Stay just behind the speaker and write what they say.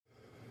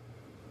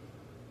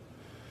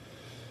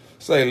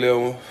Say,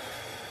 little one,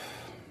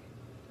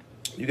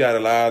 you got a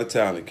lot of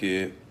talent,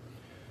 kid.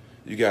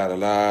 You got a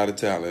lot of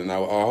talent. And I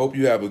hope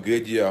you have a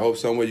good year. I hope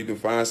somewhere you can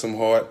find some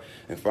heart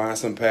and find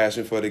some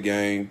passion for the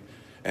game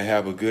and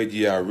have a good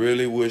year. I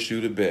really wish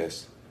you the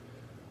best.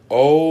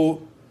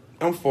 Oh,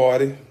 I'm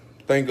 40.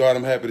 Thank God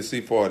I'm happy to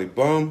see 40.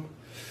 Bum,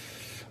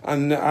 I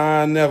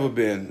never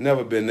been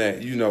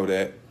that. You know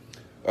that.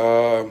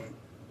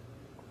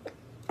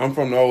 I'm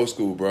from the old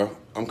school, bro.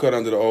 I'm cut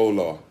under the old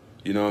law.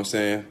 You know what I'm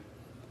saying?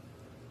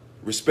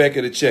 Respect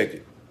it or check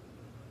it.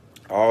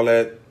 All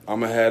that,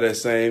 I'm going to have that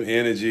same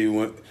energy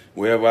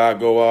wherever I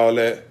go, all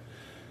that.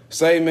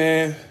 Say,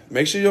 man,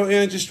 make sure your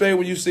energy straight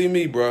when you see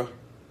me, bro. All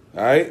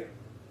right?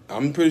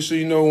 I'm pretty sure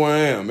you know who I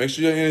am. Make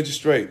sure your energy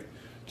straight.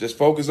 Just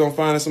focus on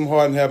finding some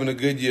heart and having a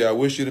good year. I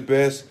wish you the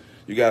best.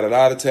 You got a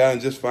lot of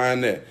talent. Just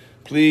find that.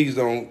 Please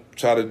don't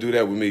try to do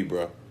that with me,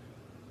 bro.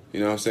 You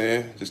know what I'm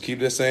saying? Just keep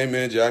that same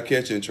energy. I'll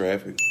catch you in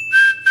traffic.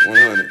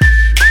 100.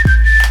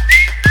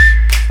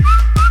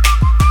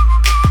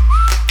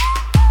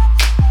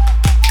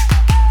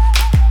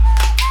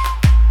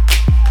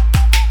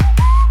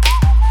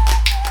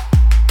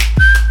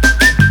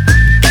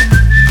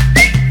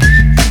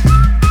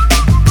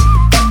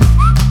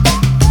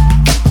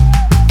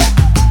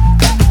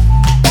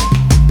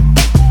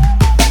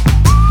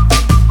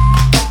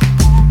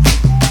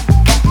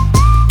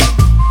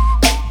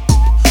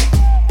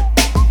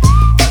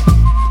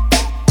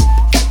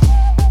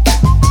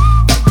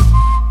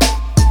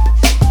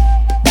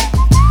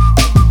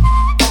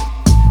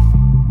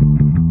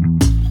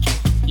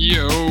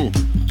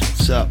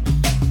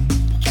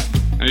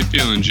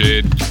 Feeling,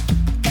 Jade?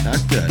 Not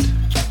good.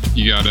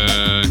 You got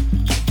a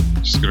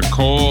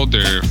cold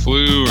or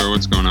flu or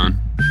what's going on?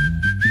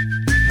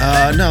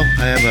 No,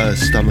 I have a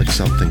stomach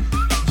something.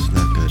 It's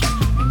not good.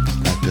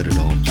 Not good at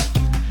all.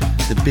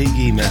 The Big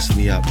E messed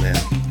me up, man.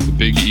 The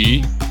Big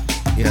E?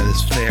 Yeah,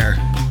 this fair.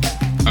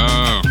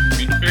 Oh, I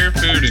mean, fair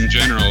food in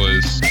general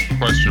is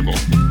questionable.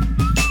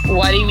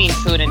 What do you mean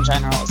food in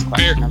general is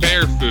questionable?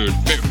 Fair food.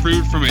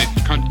 Food from a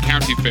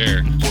county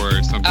fair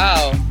or something.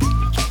 Oh,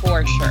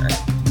 for sure.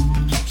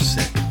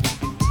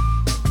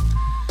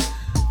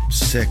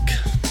 Sick.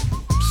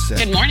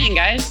 Good morning,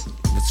 guys.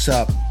 What's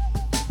up?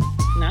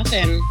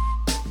 Nothing.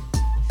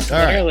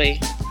 All Literally.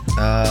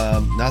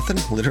 Right. Nothing?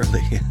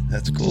 Literally.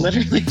 That's cool.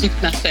 Literally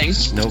nothing.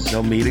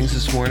 No meetings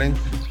this morning?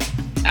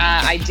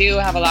 I do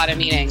have a lot of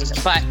meetings,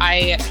 but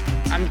I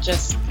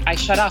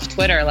shut off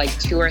Twitter like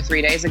 2 or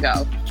 3 days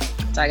ago.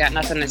 So I got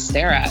nothing to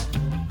stare at.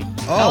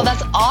 Oh,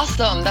 that's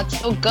awesome. That's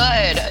so good.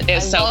 I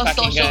love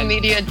social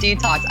media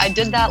detox. I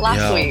did that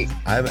last week.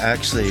 I'm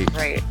actually,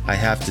 I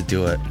have to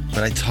do it.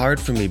 But it's hard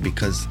for me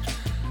because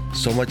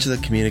so much of the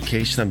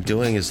communication I'm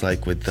doing is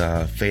like with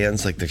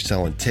fans, like they're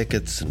selling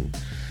tickets and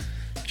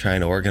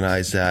trying to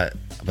organize that.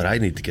 But I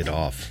need to get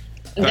off.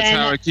 That's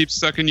how I keep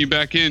sucking you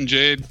back in,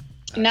 Jade.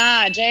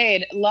 Nah,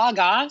 Jade, log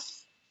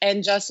off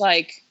and just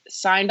like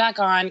sign back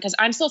on. Because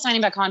I'm still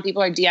signing back on.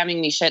 People are DMing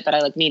me shit that I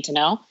like need to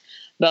know.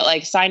 But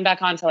like sign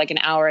back on for like an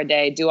hour a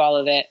day, do all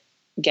of it,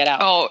 get out.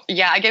 Oh,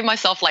 yeah. I gave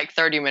myself like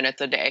 30 minutes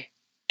a day.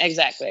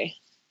 Exactly.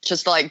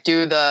 Just to like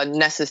do the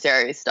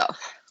necessary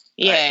stuff.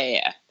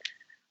 Yeah.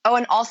 Oh,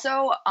 and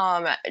also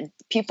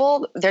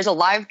there's a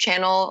live show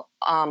channel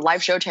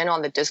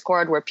on the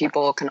Discord where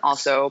people can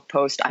also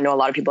post. I know a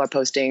lot of people are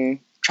posting,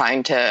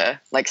 trying to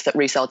like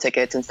resell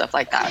tickets and stuff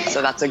like that.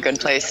 So that's a good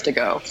place to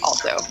go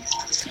also.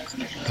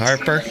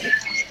 Harper.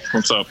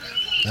 What's up?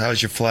 How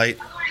was your flight?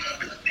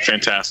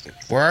 Fantastic.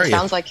 Where are you?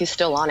 Sounds like he's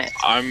still on it.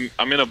 I'm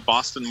in a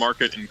Boston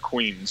market in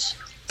Queens,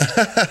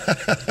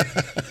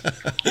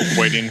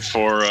 waiting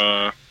for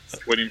a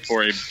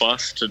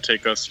bus to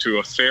take us to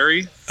a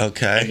ferry.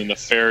 Okay. And then the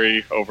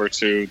ferry over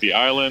to the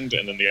island,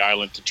 and then the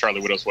island to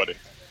Charlie Widow's wedding.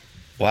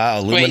 Wow,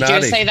 Illuminati. Wait,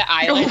 did you say the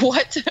island?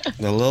 What?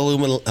 A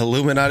little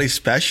Illuminati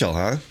special,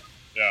 huh?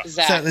 Yeah.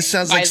 Zach, this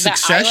sounds like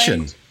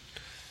Succession.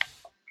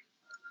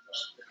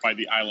 By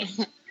the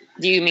island.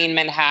 Do you mean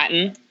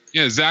Manhattan?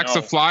 Yeah, Zach's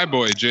a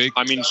flyboy, Jake.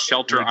 I mean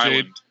Shelter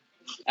Island.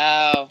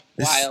 Oh,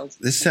 wild.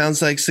 This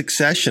sounds like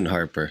Succession,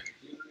 Harper.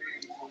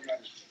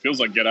 Feels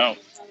like Get Out.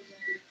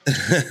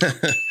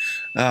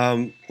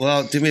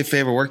 Well, do me a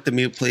favor. Work the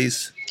mute,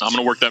 please. I'm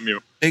going to work that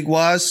mute. Big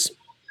Waz.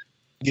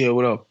 Yeah,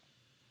 what up?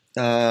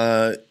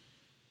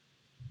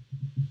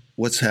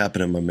 What's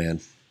happening, my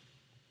man?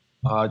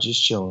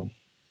 Just chilling.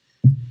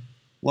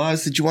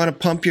 Waz, did you want to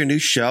pump your new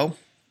show?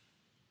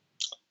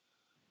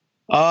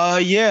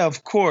 Yeah,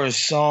 of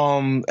course.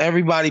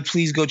 Everybody,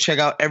 please go check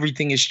out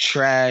Everything Is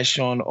Trash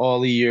on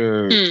all of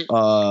your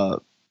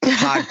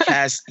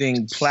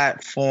podcasting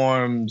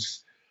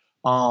platforms.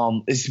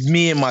 It's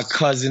me and my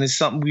cousin. It's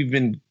something we've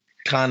been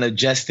kind of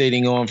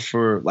gestating on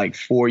for like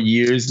 4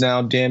 years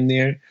now, damn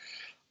near.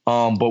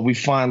 But we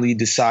finally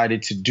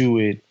decided to do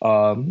it.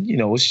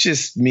 It's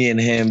just me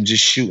and him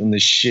just shooting the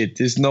shit.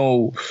 There's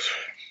no...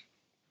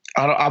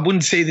 I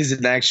wouldn't say there's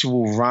an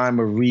actual rhyme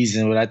or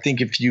reason, but I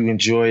think if you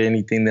enjoy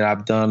anything that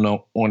I've done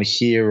on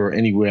here or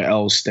anywhere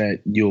else,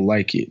 that you'll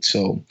like it.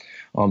 So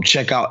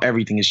check out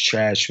Everything Is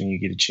Trash when you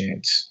get a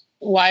chance.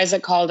 Why is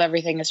it called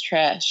Everything is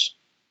Trash?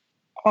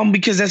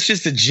 Because that's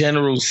just a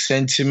general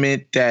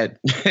sentiment that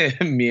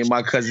me and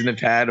my cousin have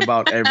had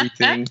about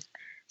everything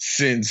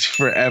since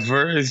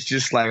forever. It's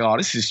just like, oh,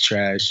 this is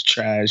trash,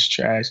 trash,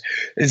 trash.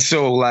 And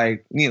so,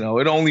 like,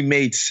 it only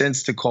made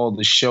sense to call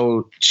the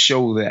show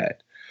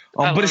that.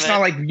 But it's not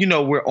like,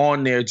 we're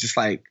on there just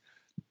like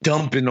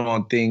dumping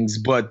on things,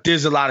 but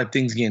there's a lot of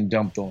things getting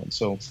dumped on.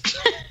 So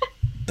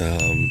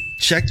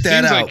check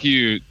that out.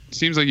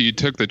 Seems like you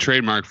took the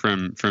trademark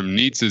from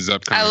Nietzsche's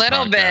upcoming A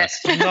little podcast.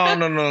 bit. No.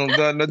 Don't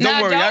worry.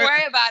 Don't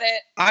worry about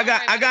it. I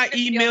got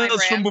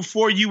emails from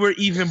before you were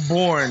even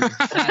born.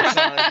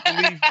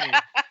 Believe me.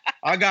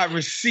 I got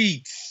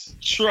receipts.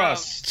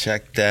 Trust.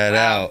 Check that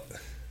out.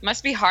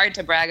 Must be hard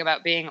to brag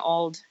about being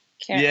old.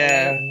 Can't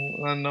relate.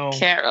 I know.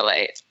 Can't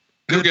relate.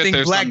 You'll Good get thing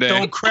there black someday.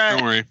 don't crack.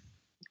 Don't worry.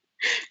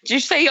 Did you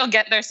say you'll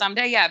get there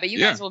someday? Yeah, but you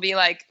guys will be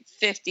like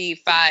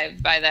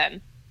 55 by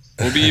then.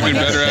 We'll be even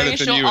better at it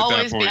than She'll you at that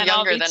always be point. And I'll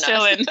younger be than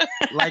chilling. us.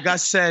 Like I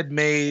said,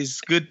 Maze,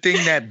 good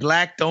thing that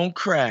black don't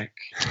crack.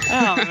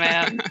 Oh,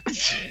 man.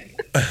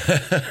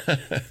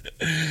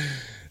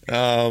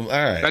 All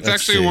right. That's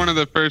actually one of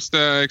the first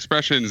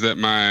expressions that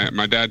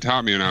my dad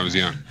taught me when I was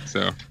young.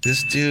 So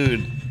This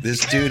dude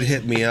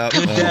hit me up.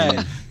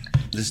 dad.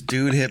 This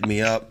dude hit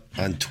me up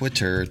on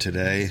Twitter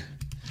today,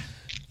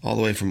 all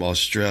the way from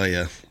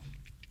Australia.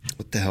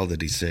 What the hell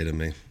did he say to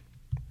me?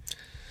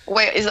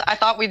 Wait, I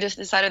thought we just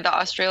decided that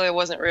Australia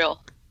wasn't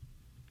real.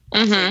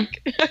 Mm-hmm.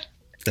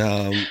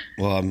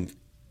 Well, I'm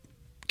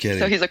getting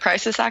So he's a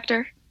crisis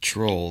actor?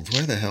 trolled.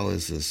 Where the hell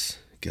is this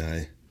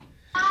guy?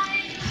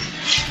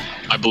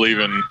 I believe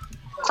in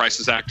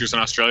crisis actors in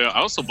Australia. I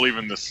also believe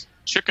in this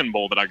chicken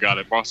bowl that I got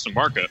at Boston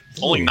Market.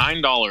 Only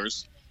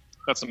 $9.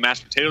 Got some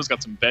mashed potatoes,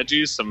 got some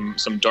veggies,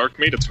 some dark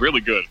meat. It's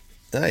really good.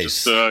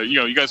 Nice. Just,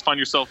 you guys find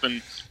yourself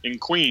in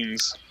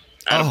Queens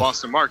at a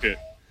Boston Market,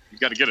 you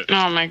got to get it.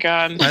 Oh, my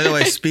God. By the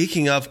way,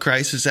 speaking of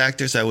crisis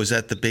actors, I was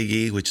at the Big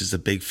E, which is a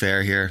big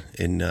fair here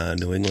in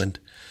New England,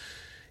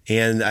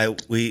 and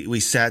we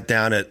sat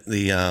down at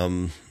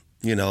the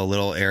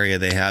little area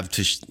they have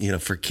to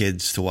for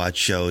kids to watch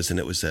shows, and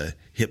it was a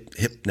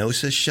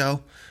hypnosis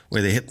show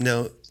where they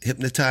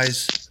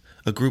hypnotize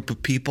a group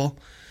of people.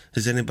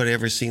 Has anybody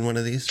ever seen one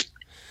of these?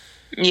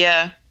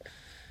 Yeah.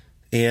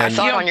 And I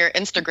saw it on your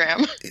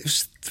Instagram. it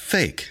was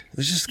fake. It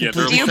was just Yeah,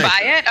 completely Do you fake.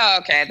 buy it? Oh,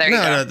 okay. There you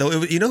go.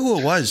 No. You know who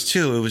it was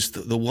too? It was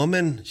the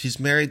woman. She's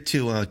married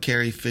to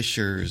Carrie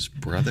Fisher's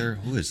brother.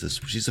 Who is this?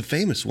 She's a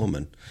famous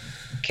woman.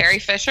 Carrie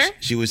Fisher?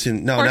 She was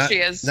in Of course she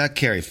is. not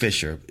Carrie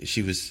Fisher.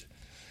 She was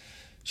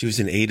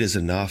in Eight Is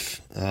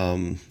Enough.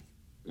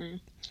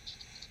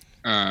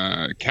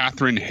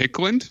 Catherine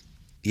Hickland.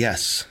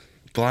 Yes,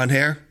 blonde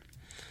hair.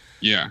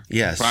 Yeah.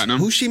 Yes. Platinum.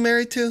 Who's she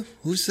married to?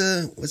 What's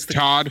the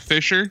Todd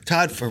Fisher.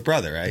 Todd for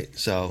brother, right?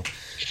 So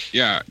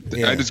Yeah.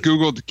 Yeah. I just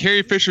Googled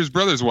Carrie Fisher's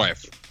brother's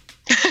wife.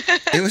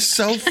 it was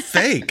so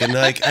fake, and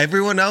like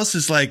everyone else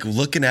is like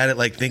looking at it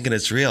like thinking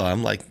it's real.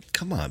 I'm like,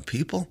 come on,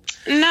 people.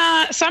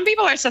 Nah, some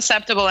people are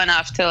susceptible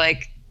enough to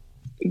like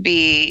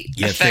be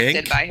You affected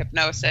think? by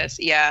hypnosis.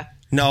 Yeah.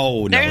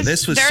 No, There's-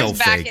 this was there's so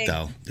backing- fake,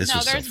 though. This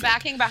was so there's fake.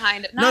 backing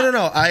behind it. No.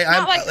 Not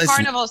like listen,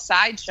 carnival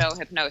sideshow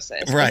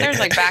hypnosis. But Right. there's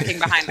like backing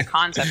behind the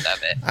concept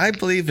of it. I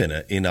believe in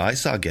it. I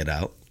saw Get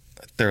Out.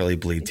 I thoroughly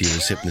believed he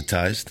was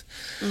hypnotized.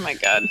 Oh my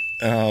God.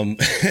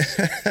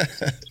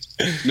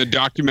 The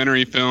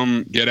documentary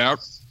film Get Out.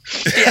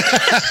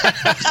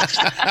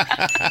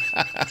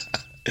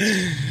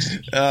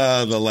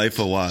 The Life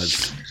of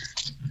Woz.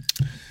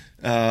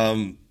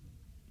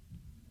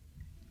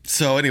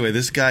 So anyway,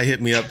 this guy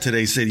hit me up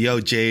today, said, yo,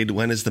 Jade,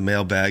 when is the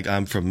mailbag?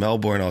 I'm from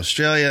Melbourne,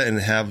 Australia,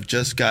 and have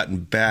just gotten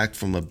back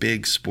from a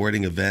big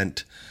sporting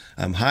event.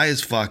 I'm high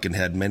as fuck and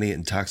had many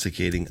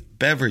intoxicating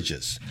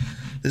beverages.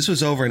 This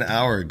was over an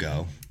hour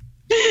ago.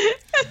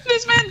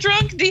 This man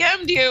drunk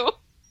DM'd you.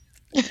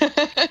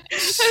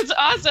 That's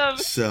awesome.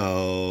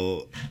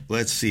 So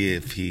let's see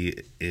if he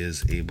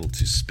is able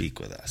to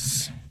speak with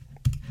us.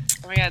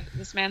 Oh my God,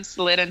 this man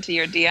slid into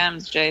your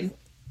DMs, Jade.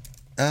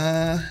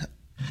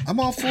 I'm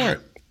all for it.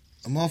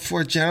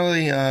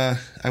 Generally, I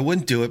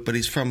wouldn't do it, but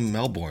he's from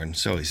Melbourne,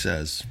 so he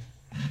says.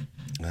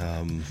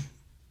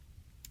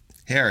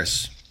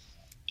 Harris.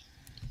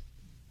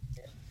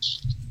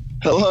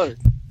 Hello.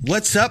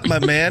 What's up, my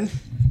man?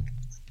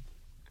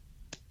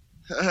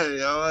 Hey,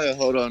 how are you?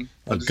 Hold on.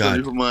 Oh, I just God. let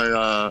me put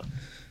my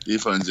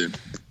earphones in.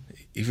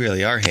 You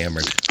really are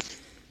hammered.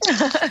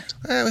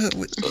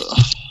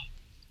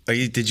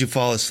 Did you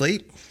fall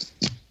asleep?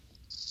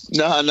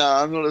 No,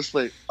 I'm not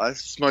asleep. I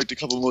smoked a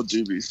couple more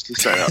doobies to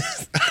stay up.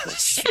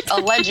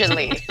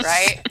 Allegedly,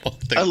 right?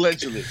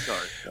 Allegedly,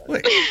 sorry.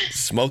 Wait,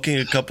 smoking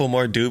a couple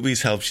more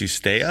doobies helps you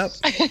stay up?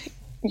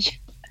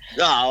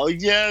 Oh,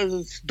 yeah,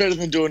 it's better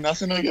than doing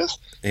nothing, I guess.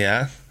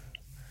 Yeah?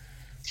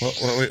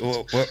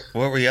 What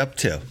were you up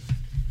to?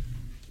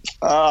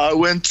 I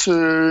went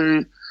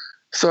to...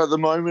 So at the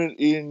moment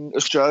in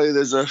Australia,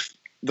 there's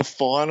the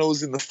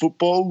finals in the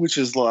football, which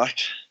is like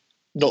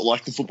not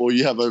like the football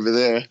you have over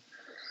there.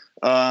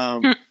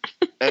 And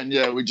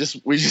yeah, we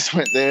just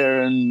went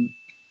there and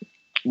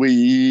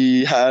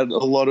we had a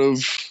lot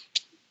of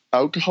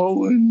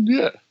alcohol and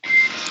yeah.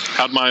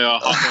 How'd my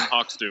Hawthorne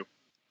Hawks do?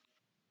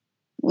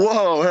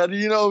 Whoa, how do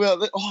you know about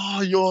that?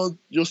 Oh,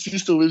 your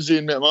sister lives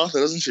in Mount Martha,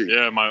 doesn't she?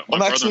 Yeah, my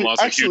brother-in-law's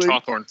a huge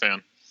Hawthorne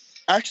fan.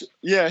 Actually,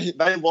 yeah,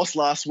 they lost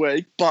last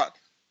week, but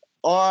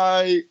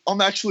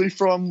I'm actually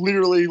from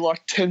literally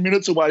like 10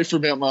 minutes away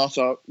from Mount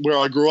Martha, where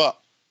I grew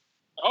up.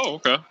 Oh,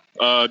 okay.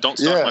 Don't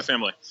stop my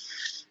family.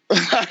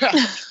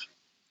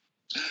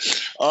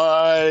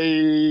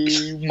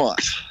 I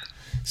might.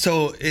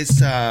 So it's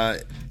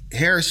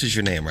Harris is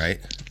your name, right?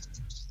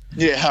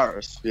 Yeah,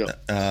 Harris. Yeah.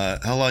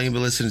 How long have you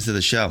been listening to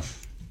the show?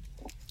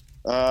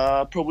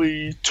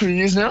 Probably 2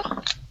 years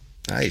now.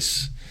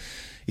 Nice.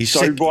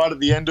 Right at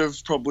the end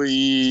of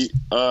probably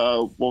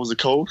what was it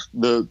called?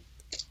 The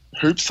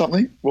hoop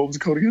something. What was it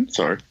called again?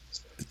 Sorry.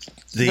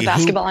 The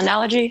basketball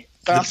analogy.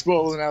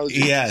 Basketball analogy.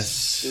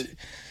 Yes.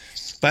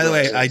 By the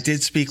way, I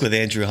did speak with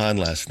Andrew Hahn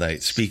last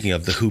night. Speaking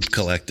of the Hoop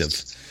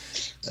Collective.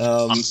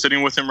 I'm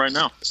sitting with him right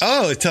now.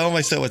 Oh, tell him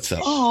I said what's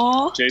up.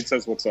 Aww. Jade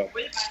says what's up.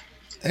 I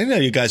didn't know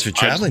you guys were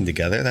traveling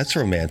together. That's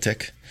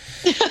romantic.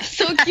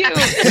 So cute.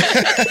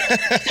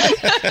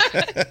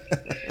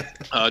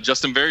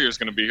 Justin Verrier is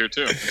going to be here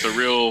too.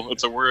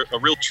 It's a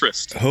real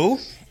tryst. Who?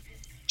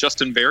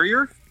 Justin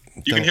Verrier.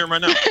 You can hear him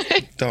right now.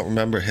 Don't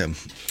remember him.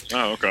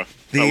 Oh, okay.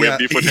 We have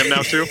beef with him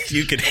now too.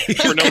 You could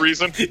for no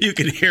reason. You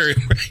can hear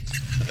him right now.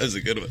 That was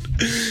a good one.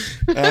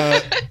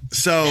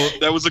 So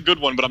that was a good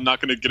one, but I'm not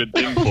going to get a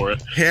ding for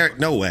it.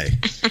 No way.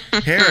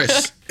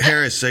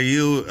 Harris, are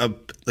you?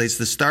 It's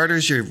the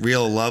starters. Your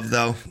real love,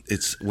 though.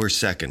 We're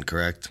second,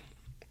 correct?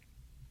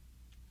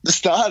 The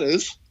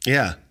starters.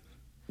 Yeah.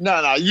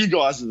 No, you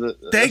guys are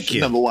the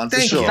number one for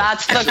sure.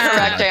 That's the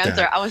correct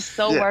answer. I was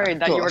so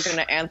worried that you were going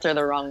to answer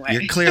the wrong way.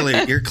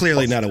 You're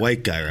clearly not a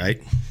white guy, right?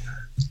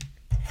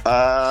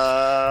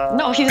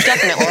 No, he's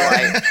definitely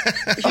white.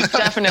 He's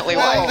definitely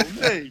white.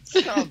 Oh, mate,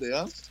 calm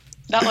down.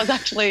 That was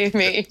actually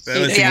me.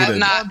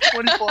 Not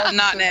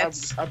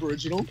 25%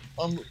 Aboriginal.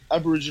 I'm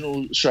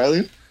Aboriginal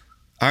Australian.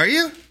 Are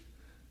you?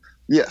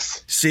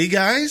 Yes. See,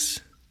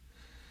 guys?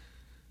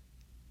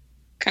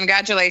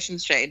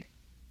 Congratulations, Shade.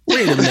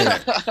 Wait a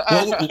minute.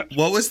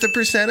 What was the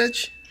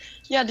percentage?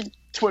 Yeah,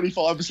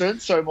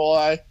 25%. So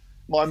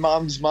my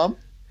mum's mum.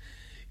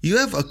 You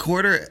have a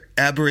quarter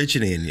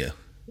Aborigine in you.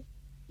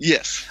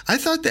 Yes. I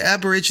thought the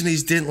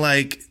Aborigines didn't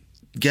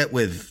get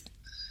with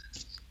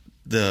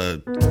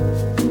the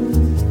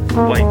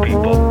white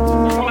people.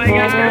 Oh my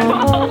God.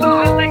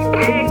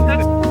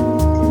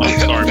 I'm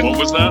sorry, what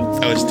was that?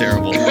 That was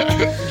terrible.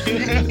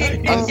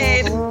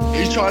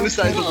 Are you trying to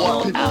say that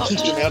white people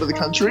kicked him out of the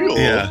country? Or?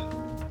 Yeah.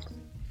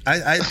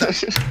 I thought,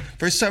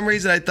 for some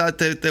reason, I thought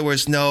that there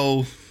was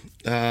no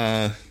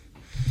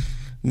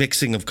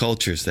mixing of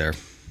cultures there.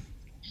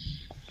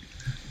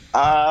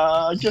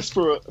 I guess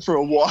for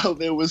a while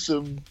there was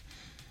some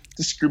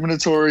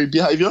discriminatory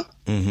behavior.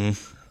 Mm-hmm.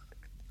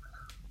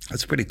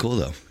 That's pretty cool,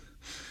 though.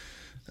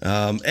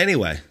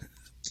 Anyway.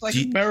 It's like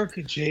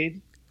America,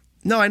 Jade.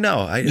 No, I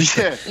know.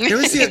 There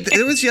was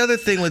the other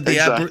thing with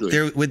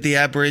the with the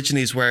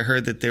Aborigines where I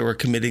heard that they were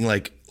committing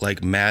like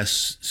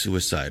mass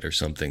suicide or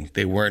something.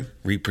 They weren't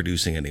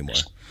reproducing anymore.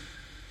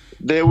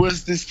 There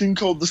was this thing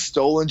called the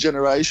stolen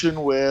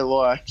generation where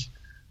I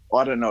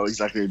don't know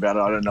exactly about it.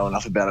 I don't know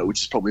enough about it,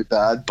 which is probably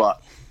bad,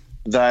 but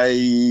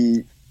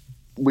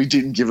we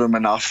didn't give them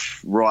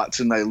enough rights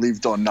and they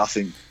lived on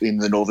nothing in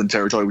the Northern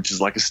Territory, which is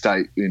like a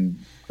state in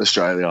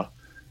Australia.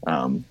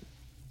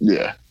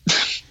 Yeah.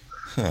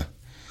 Huh.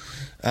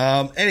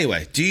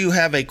 Anyway, do you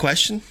have a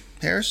question,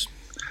 Harris?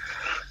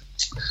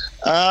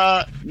 No,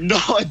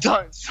 I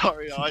don't.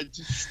 Sorry. I'm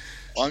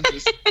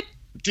just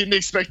didn't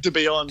expect to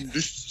be on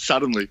this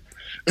suddenly.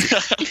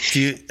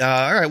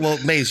 All right. Well,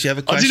 Mace, you have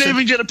a question? I didn't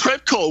even get a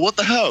prep call. What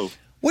the hell?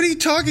 What are you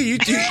talking? You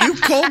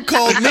cold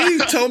called me.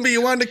 You told me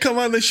you wanted to come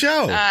on the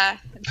show.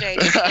 Jade,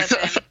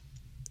 listen.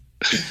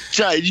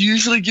 Jade, you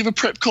usually give a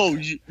prep call.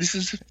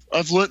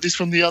 I've learnt this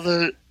from the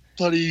other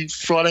bloody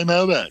Friday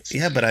mailbags.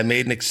 Yeah, but I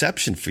made an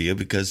exception for you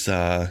because you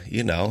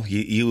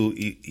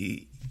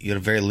had a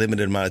very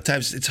limited amount of time.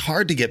 It's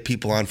hard to get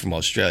people on from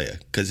Australia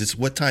because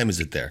what time is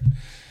it there?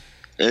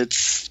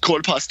 It's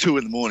 2:15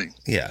 in the morning.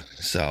 Yeah.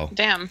 So.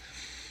 Damn.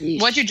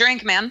 What'd you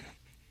drink, man?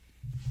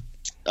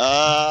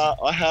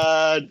 I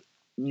had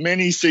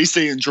many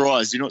CC and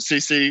dries. Do you know what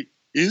CC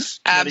is?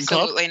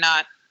 Absolutely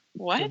not.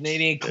 What?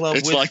 Canadian Club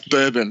It's whiskey. like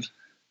bourbon.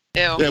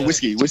 Ew. Yeah,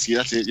 whiskey.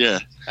 That's it. Yeah.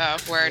 Oh,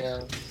 word.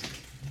 Yeah.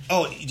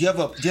 Oh, do you have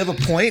a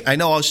point? I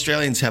know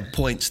Australians have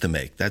points to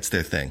make. That's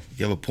their thing.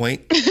 You have a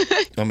point? You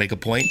want to make a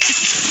point?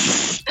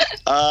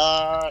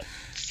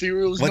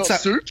 Cereal's not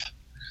soup.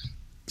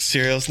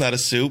 Cereal's not a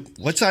soup.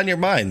 What's on your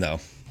mind, though?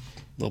 A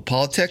little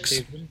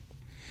politics?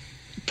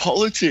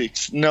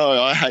 Politics? No,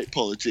 I hate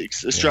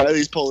politics.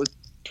 Australia's political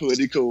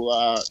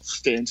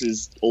stance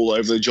is all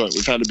over the joint.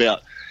 We've had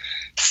about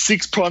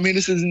 6 prime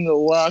ministers in the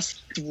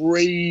last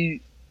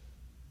 3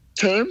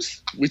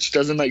 terms, which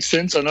doesn't make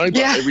sense, I know,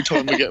 but every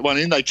time we get one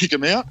in, they kick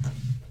them out.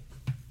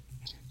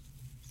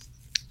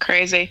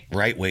 Crazy.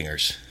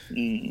 Right-wingers.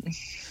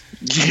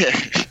 Yeah.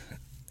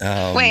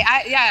 Wait,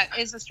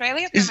 is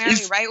Australia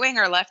primarily right wing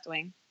or left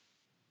wing?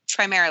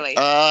 Primarily.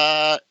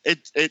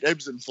 It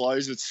ebbs and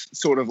flows. It's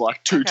sort of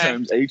like two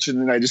terms each, and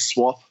then they just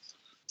swap.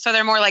 So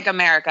they're more like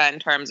America in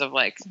terms of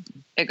like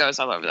it goes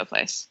all over the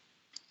place.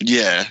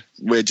 Yeah,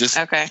 we're just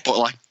but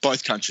like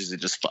both countries are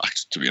just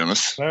fucked, to be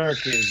honest.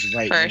 America is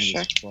right. For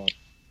sure.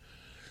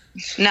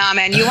 Nah,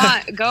 man, you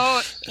want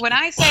go when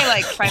I say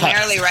like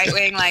primarily right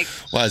wing, like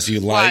was you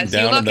lying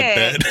down on the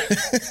bed?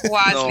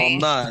 No, I'm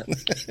not.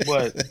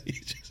 What?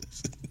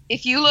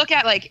 If you look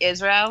at like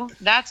Israel,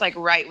 that's like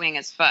right wing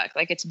as fuck.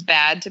 Like it's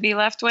bad to be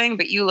left wing,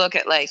 but you look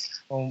at like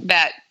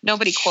that.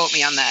 Nobody quote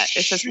me on that.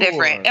 It's just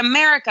different.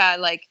 America,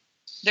 like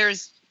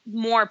there's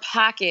more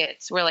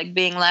pockets where like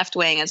being left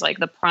wing is like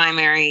the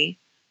primary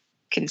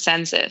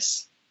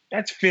consensus.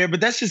 That's fair, but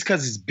that's just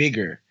because it's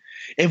bigger.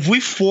 If we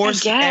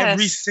forced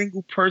every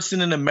single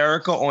person in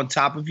America on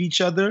top of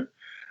each other,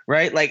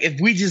 right? Like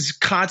if we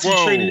just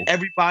concentrated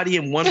everybody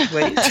in one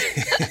place,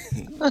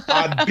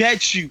 I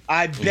bet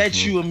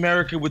you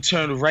America would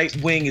turn right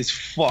wing as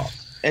fuck.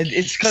 And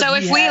it's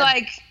because we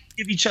like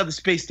give each other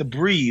space to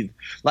breathe.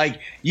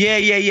 Like,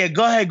 yeah.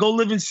 Go ahead, go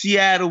live in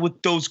Seattle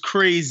with those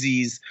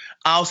crazies.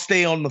 I'll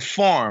stay on the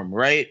farm,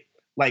 right?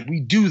 Like we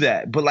do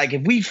that. But like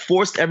if we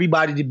forced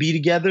everybody to be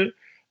together,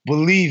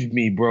 believe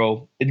me,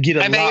 bro, it'd get a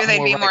lot more. I bet you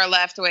they'd be more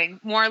left wing.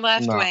 More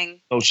left wing.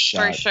 No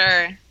shot. For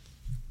sure.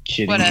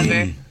 Kidding.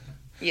 Whatever.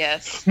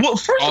 Yes. Well,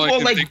 first of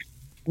all, like,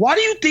 why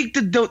do you think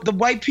the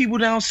white people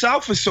down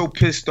south are so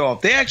pissed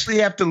off? They actually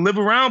have to live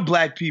around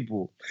black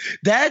people.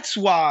 That's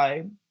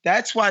why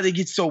they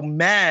get so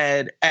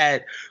mad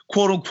at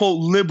quote unquote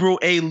liberal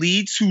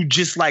elites who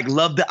just like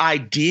love the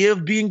idea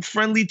of being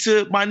friendly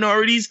to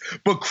minorities,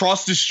 but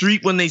cross the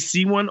street when they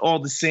see one all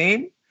the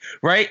same,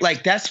 right?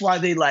 Like that's why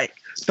they like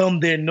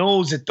thumb their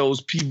nose at those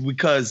people,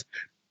 because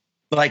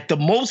like the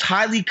most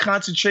highly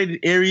concentrated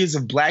areas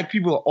of black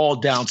people are all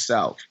down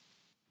south.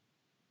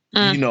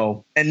 You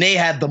know, and they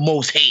have the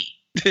most hate.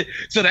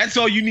 So that's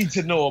all you need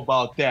to know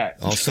about that.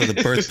 Also the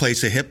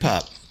birthplace of hip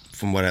hop,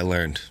 from what I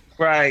learned.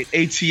 Right.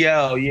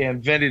 ATL,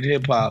 invented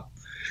hip hop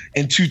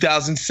in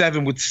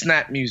 2007 with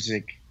snap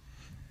music.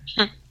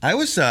 I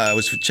was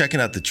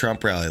checking out the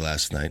Trump rally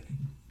last night,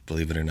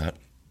 believe it or not.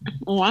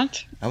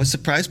 What? I was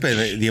surprised by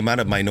the amount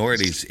of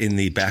minorities in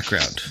the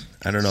background.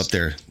 I don't know if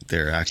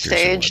they're actors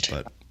staged. or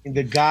what, but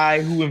the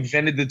guy who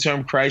invented the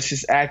term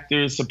crisis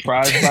actor is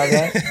surprised by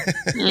that?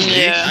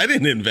 Yeah. I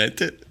didn't invent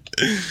it.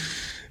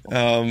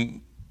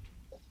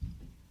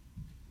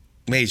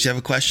 Mage, you have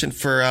a question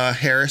for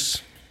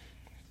Harris?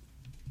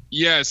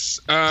 Yes,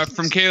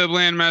 from Caleb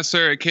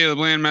Landmesser. Caleb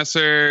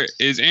Landmesser,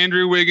 is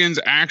Andrew Wiggins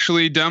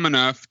actually dumb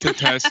enough to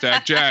test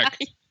Stack Jack?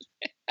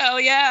 Hell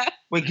yeah.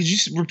 Wait, could you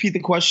repeat the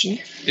question?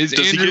 Is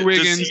Andrew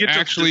Wiggins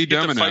actually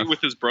dumb enough fight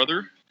with his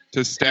brother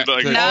to stack?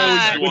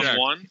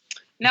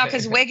 No,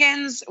 because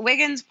Wiggins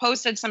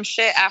posted some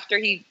shit after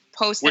he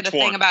posted a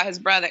thing about his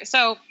brother.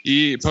 So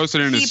he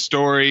posted in his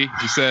story.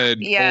 He said,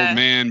 "Old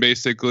man,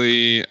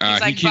 basically,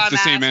 he keeps the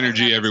same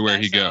energy everywhere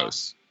he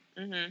goes."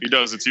 Mm-hmm. He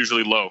does. It's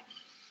usually low.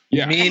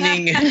 Yeah.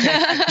 Meaning.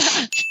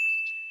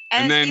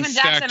 and then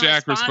Stack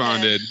Jack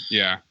responded,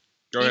 "Yeah,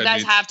 go ahead." You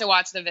guys have to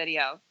watch the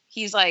video.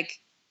 He's like,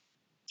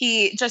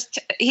 you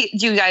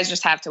guys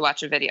just have to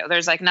watch a video.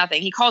 There's like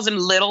nothing. He calls him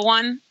little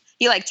one.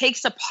 He like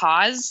takes a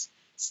pause,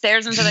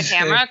 stares into the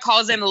camera,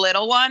 calls him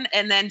little one,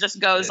 and then just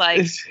goes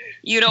like,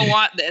 "You don't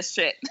want this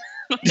shit."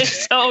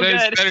 It's so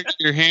good. Better get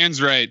your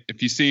hands right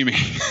if you see me.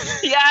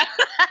 Yeah.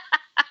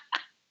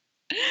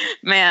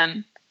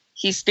 Man,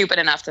 he's stupid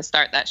enough to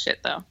start that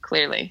shit though,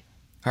 clearly.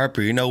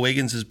 Harper, you know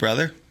Wiggins'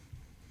 brother?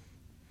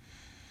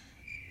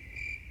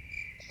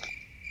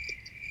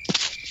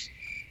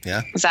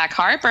 Yeah. Zach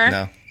Harper.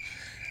 No.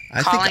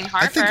 I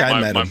think I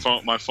met him.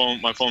 My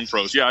phone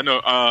froze. Yeah, I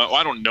know.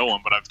 I don't know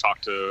him, but I've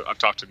talked to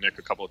Nick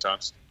a couple of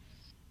times.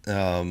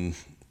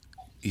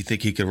 You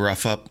think he could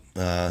rough up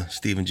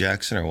Steven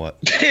Jackson or what?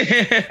 What do you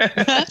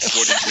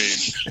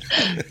mean?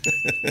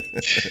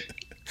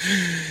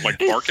 Like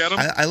bark at him?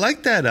 I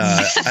like that.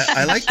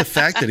 I like the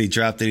fact that he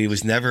dropped that he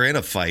was never in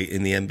a fight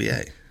in the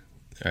NBA.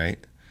 Right?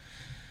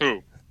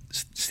 Who?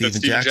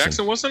 Steven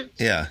Jackson wasn't?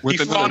 Yeah. He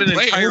fought an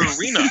entire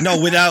arena. No,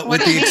 with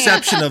the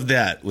exception of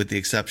that. With the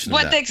exception of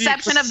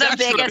the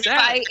biggest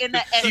fight in the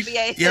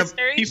NBA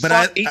history. He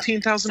fought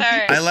 18,000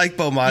 people. I like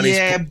Bomani's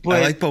I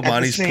like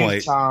Bomani's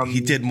point. Time, he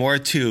did more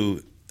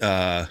to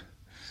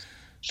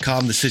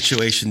calm the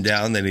situation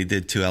down than he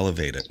did to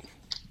elevate it.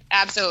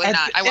 Absolutely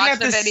not. I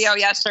watched the video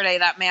yesterday.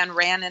 That man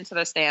ran into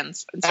the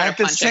stands. At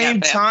the same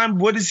time,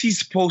 what is he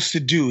supposed to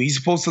do? He's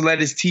supposed to let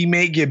his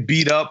teammate get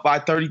beat up by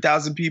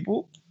 30,000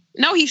 people?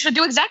 No, he should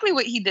do exactly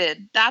what he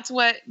did. That's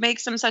what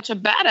makes him such a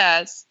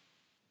badass.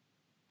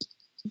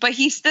 But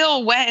he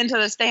still went into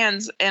the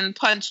stands and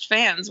punched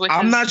fans, which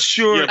I'm not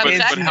sure. Yeah,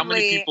 but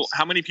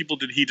how many people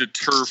did he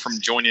deter from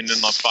joining in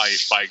the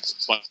fight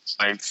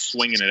by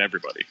swinging at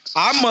everybody?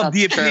 I'm of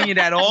the opinion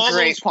that all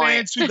those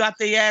fans who got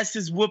their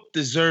asses whooped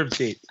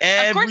deserved it.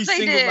 Every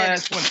single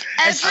last one.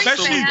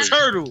 Especially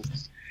Turtle.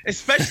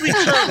 Especially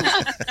Turtle.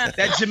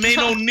 That Jermaine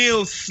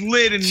O'Neal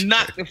slid and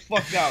knocked the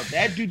fuck out.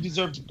 That dude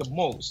deserves it the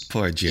most.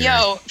 Poor Jerry.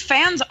 Yo,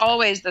 fans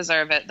always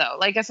deserve it though.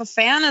 Like if a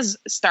fan is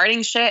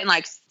starting shit and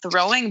like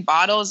throwing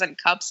bottles and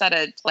cups at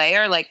a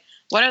player, like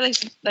what are they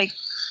like?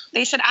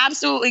 They should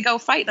absolutely go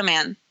fight the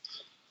man.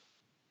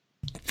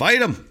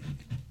 Fight him.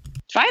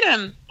 Fight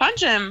him.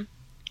 Punch him.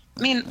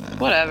 I mean,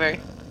 whatever.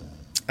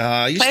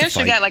 Players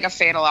should get like a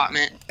fade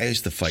allotment. I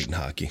used to fight in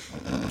hockey.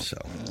 So,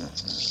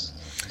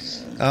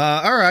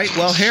 all right.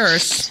 Well,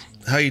 Harris,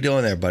 how you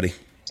doing there, buddy?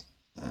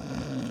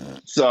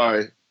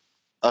 Sorry,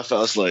 I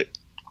fell asleep.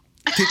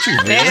 Did you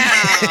really?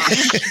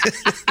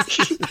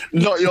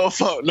 Not your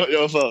fault. Not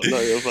your fault.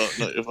 Not your fault.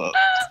 Not your fault.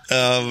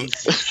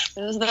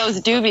 It was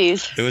those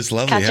doobies. It was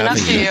lovely Catching up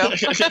having to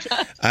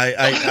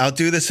you. I'll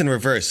do this in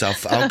reverse.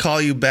 I'll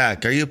call you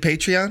back. Are you a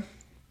Patreon?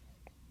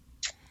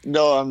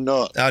 No, I'm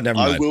not. Oh, never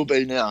mind. I will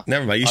be now.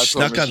 Never mind. You I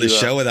snuck on promise the you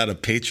show without a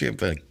Patreon,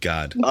 but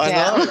God. I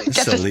know.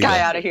 Get this guy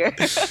out of here.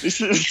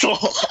 This is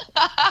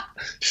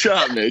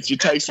Shut up, Mitch. Your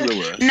takes are the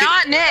worst.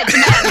 Not Nick. No,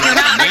 do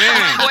not make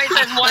my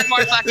voices one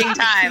more fucking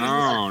time.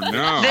 Oh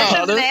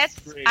no. This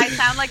is Mitch. I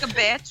sound like a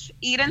bitch.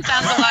 Eden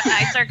sounds a lot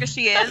nicer because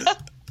she is.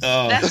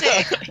 Oh, That's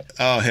it.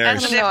 oh,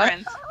 Harris. That's the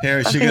difference.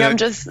 Harris, I you're think gonna I'm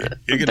just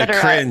you're gonna better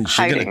at cringe.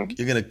 hiding.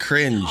 You're gonna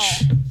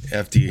cringe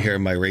after you hear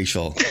my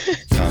racial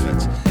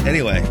comments.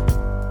 Anyway,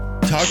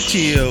 talk to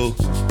you.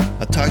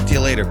 I'll talk to you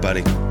later,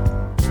 buddy.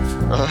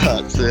 All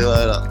right. See you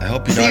later. I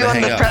hope you know See you how to on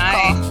hang the up. prep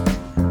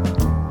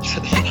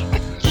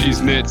call.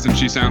 She's nits and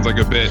she sounds like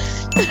a bitch.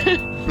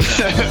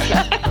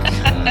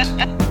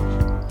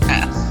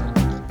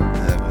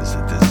 That was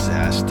a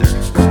disaster.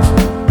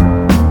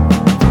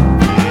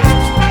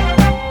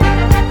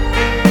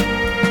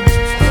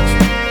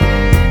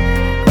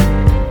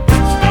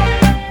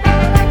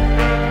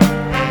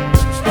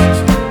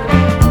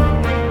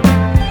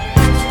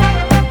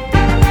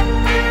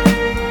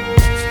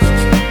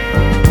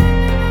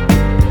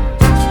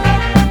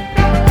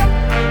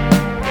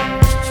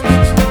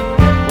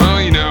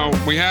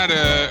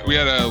 We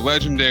had a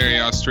legendary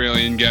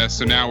Australian guest,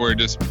 so now we're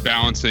just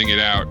balancing it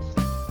out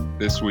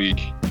this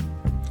week.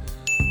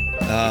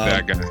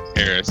 That guy,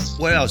 Harris.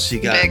 What else you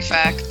got? Big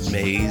fact.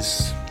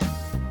 Maze.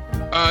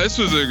 This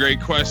was a great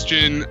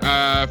question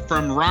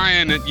from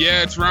Ryan.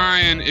 Yeah, it's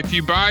Ryan. If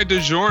you buy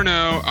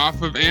DiGiorno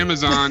off of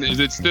Amazon, is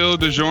it still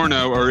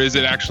DiGiorno or is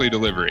it actually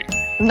delivery?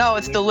 No,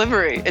 it's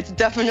delivery. It's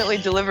definitely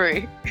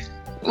delivery.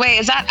 Wait,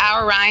 is that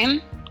our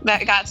Ryan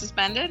that got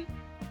suspended?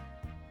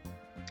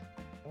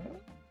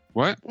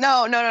 What?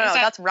 No. that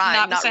That's Ryan,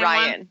 not the not same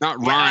Ryan. one? Not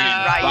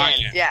Ryan. Ryan.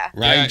 Yeah.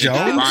 Ryan Yeah, it's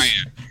Jones?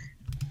 Ryan.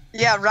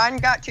 Yeah, Ryan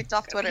got kicked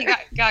off Twitter. He got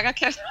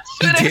kicked.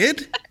 He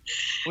did?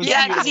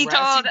 Yeah, because he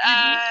told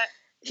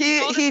He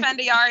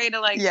Spendiari to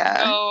go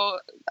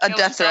a kill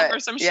death himself threat or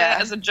some yeah.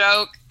 shit as a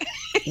joke.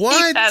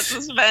 What? He got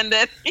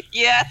suspended.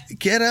 Yeah.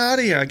 Get out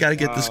of here. I got to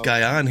get this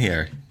guy on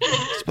here.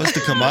 He's supposed to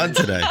come on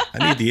today.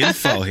 I need the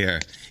info here.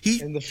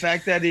 And the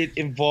fact that it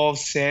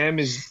involves Sam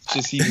is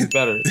just even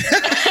better.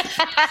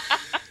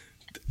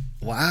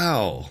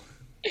 Wow.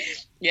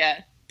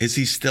 Yeah. Is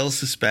he still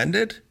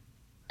suspended?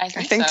 I I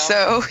think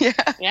so. Yeah.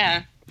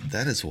 Yeah.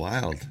 That is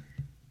wild.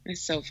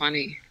 It's so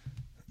funny.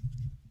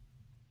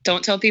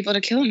 Don't tell people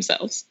to kill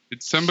themselves.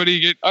 Did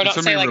somebody Or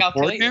don't say, like, I'll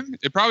report kill you. him?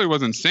 It probably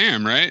wasn't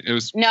Sam, right? It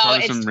was No, probably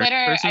it's some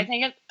Twitter. person? I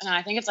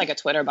think it's like a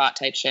Twitter bot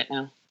type shit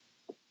now.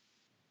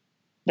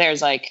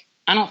 There's like,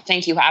 I don't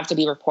think you have to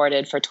be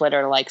reported for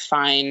Twitter to like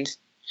find.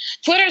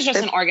 Twitter's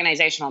just an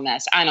organizational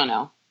mess. I don't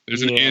know.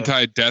 There's an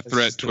anti-death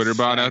threat Twitter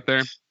bot out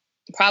there.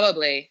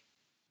 Probably.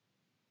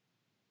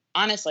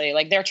 Honestly,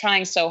 like they're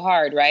trying so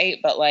hard, right?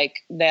 But like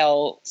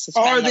they'll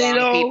suspend the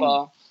wrong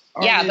people.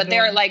 Yeah, but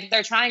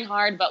they're trying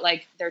hard, but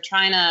like they're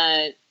trying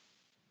to,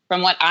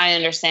 from what I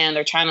understand,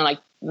 they're trying to like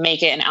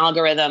make it an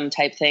algorithm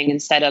type thing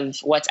instead of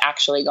what's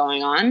actually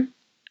going on.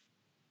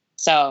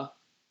 So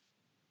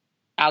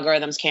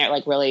algorithms can't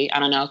like really, I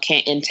don't know,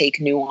 can't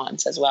intake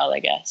nuance as well, I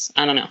guess.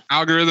 I don't know.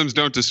 Algorithms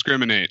don't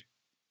discriminate.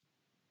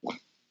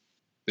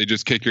 They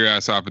just kick your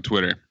ass off of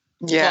Twitter.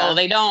 Yeah. Well,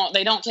 they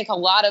don't kick a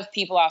lot of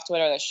people off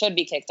Twitter that should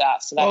be kicked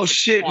off. So that's Oh the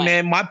shit, point.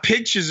 man! My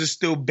pictures are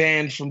still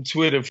banned from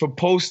Twitter for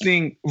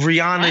posting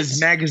Rihanna's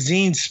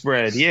magazine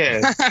spread.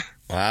 Yeah,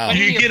 Wow. What do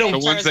You you get think a-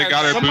 The ones that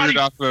got her Somebody- booted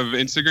off of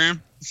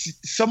Instagram?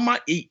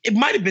 somebody. It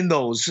might have been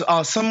those.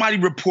 Somebody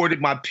reported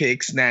my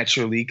pics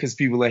naturally because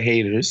people are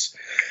haters,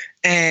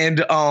 and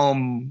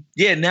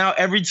yeah. Now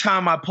every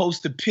time I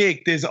post a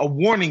pic, there's a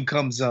warning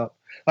comes up.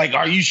 Like,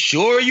 are you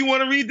sure you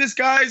want to read this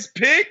guy's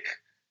pic?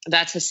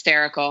 That's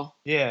hysterical.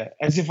 Yeah,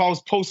 as if I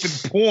was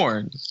posting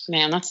porn.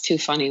 Man, that's too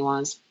funny,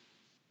 Waz.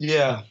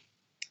 Yeah.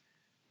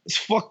 It's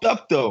fucked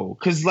up though,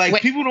 because like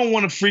Wait. people don't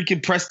want to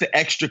freaking press the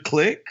extra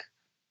click.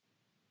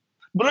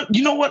 But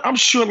you know what? I'm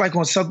sure like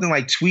on something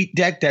like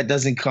TweetDeck that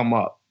doesn't come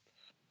up.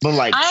 But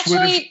like I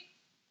Twitter, actually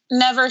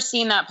never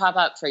seen that pop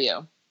up for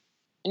you.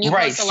 And you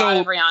Right, post a lot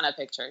so- of Rihanna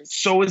pictures.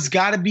 so it's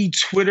got to be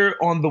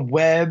Twitter on the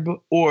web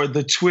or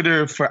the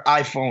Twitter for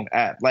iPhone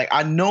app. Like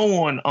I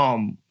know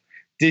on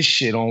this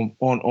shit on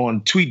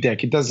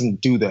TweetDeck it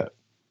doesn't do that.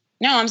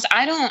 No,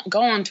 I don't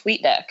go on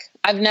TweetDeck.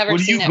 I've never What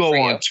do seen you it go for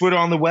on? you. Twitter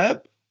on the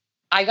web?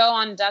 I go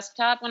on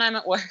desktop when I'm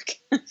at work,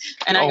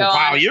 and I Oh go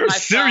wow, on you're a my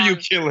serial phone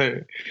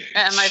killer.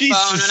 and my Jesus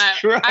phone,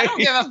 and I don't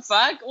give a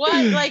fuck. What?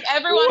 Like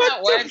everyone What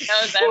at work the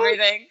knows fuck?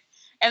 everything,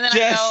 and then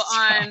Desktop.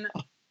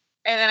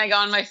 I go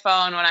on my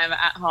phone when I'm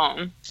at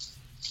home.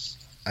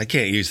 I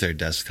can't use their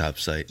desktop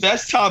site.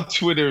 Desktop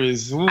Twitter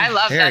is. I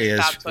love There he is.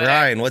 desktop Twitter.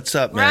 Ryan, what's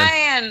up, man?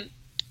 Ryan,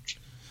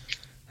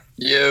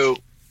 Yo,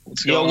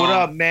 what's Yo, going what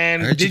on? up,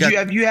 man? I heard you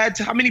Have you had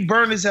how many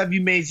burners have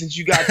you made since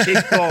you got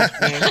kicked off,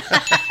 man?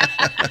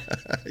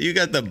 You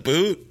got the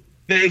boot?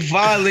 They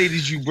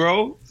violated you,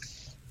 bro.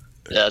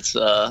 Yeah, it's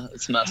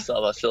messed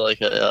up. I feel like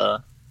I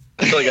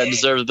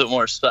deserve a bit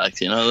more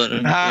respect. You know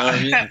what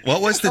I mean?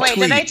 What was the wait,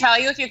 tweet? did they tell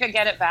you if you could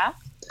get it back?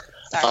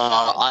 Sorry.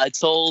 I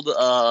told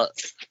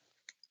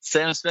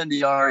Sam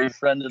Spendiari,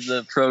 friend of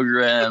the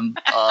program,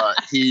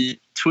 he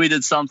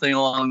tweeted something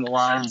along the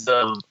lines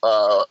of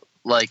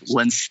like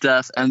when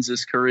Steph ends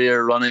his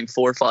career running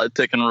 4-5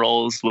 pick and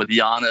rolls with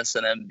Giannis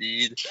and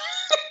Embiid,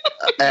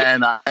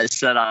 and I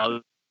said I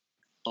was.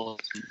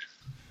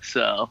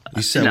 So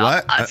You said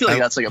what? I feel like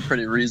that's like a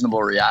pretty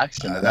reasonable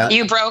reaction to that.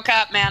 You broke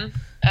up, man.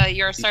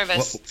 Your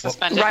service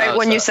suspended. Right Oh,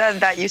 when you sorry.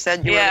 said that, you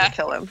said you were Yeah. gonna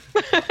kill him.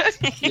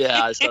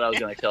 Yeah, I said I was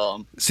gonna kill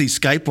him. See,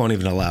 Skype won't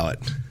even allow it.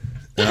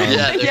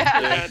 Yeah,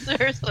 Yeah,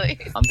 seriously.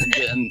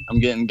 I'm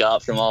getting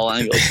got from all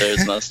angles. There,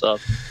 it's messed up.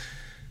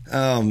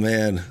 Oh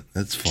man,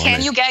 that's funny.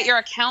 Can you get your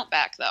account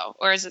back though,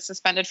 or is it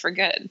suspended for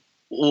good?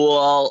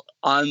 Well,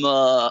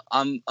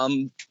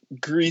 I'm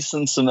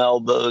greasing some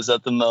elbows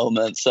at the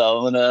moment,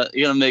 so I'm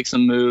gonna make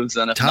some moves.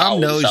 And if not, Tom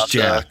we'll knows just have to-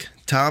 Jack.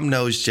 Tom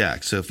knows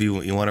Jack. So if you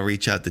want to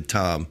reach out to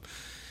Tom,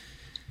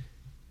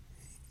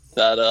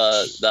 that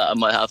I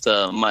might have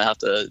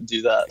to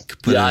do that.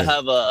 put Yeah, I in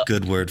have a.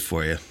 good word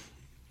for you.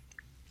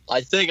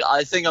 I think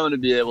I'm gonna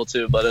be able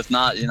to, but if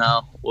not,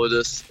 we'll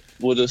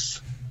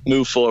just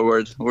move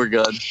forward. We're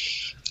good.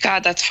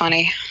 God, that's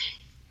funny.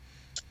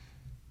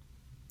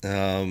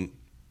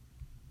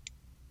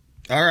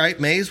 All right,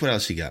 Maze. What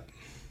else you got?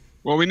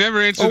 Well, we never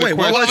answered Oh the wait,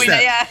 what question. was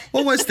that? Yeah.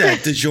 What was that?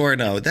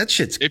 DiGiorno. That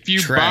shit's If you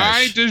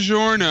trash. buy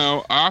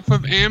DiGiorno off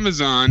of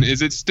Amazon,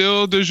 is it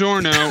still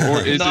DiGiorno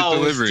or is no, it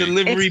delivery? it's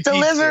delivery. It's pizza.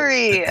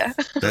 delivery.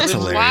 That's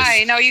hilarious.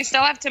 Why? No, you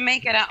still have to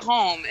make it at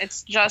home.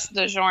 It's just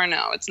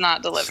DiGiorno. It's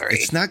not delivery.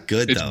 It's not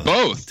good It's though.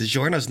 both.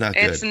 DiGiorno's not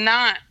good. It's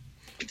not.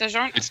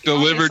 DiGiorno. It's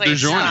delivered obviously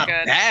it's DiGiorno. not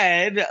good.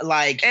 Bad.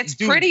 Like It's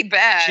dude, pretty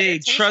bad.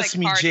 Jade, It tastes trust like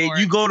me, Jade. cardboard.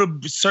 You go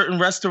to certain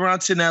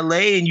restaurants in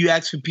LA and you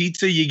ask for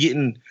pizza, you're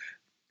getting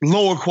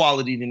lower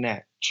quality than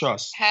that.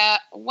 Trust.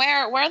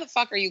 Where the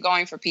fuck are you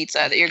going for pizza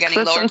that you're getting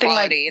So lower something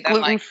quality like than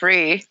gluten like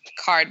free.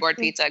 cardboard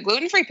pizza?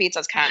 Gluten-free pizza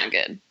is kind of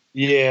good.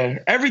 Yeah,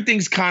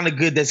 everything's kind of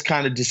good. That's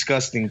kind of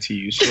disgusting to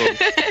you. So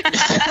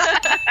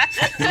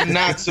I'm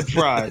not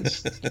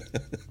surprised.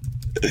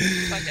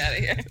 Fuck out of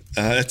here.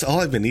 That's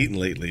all I've been eating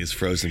lately is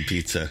frozen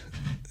pizza.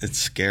 It's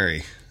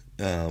scary.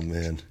 Oh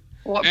man.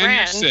 What And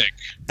brand? you're sick.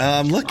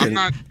 I'm looking.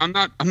 I'm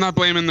not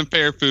blaming the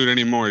fair food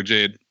anymore,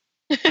 Jade.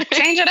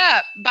 Change it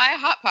up. Buy a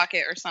Hot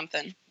Pocket or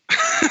something.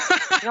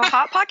 No,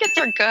 Hot Pockets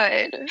are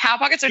good. Hot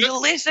Pockets are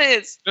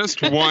delicious.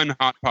 Just one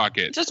Hot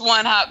Pocket. Just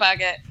one Hot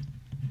Pocket.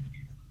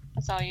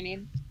 That's all you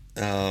need.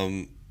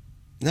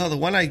 No, the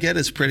one I get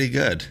is pretty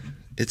good.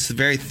 It's a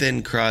very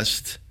thin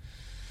crust,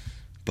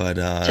 but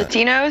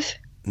Totino's?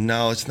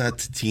 no, it's not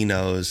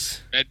Totino's.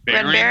 Red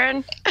Red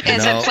Baron?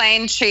 Is No. it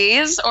plain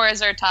cheese or is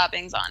there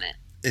toppings on it?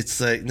 It's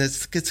like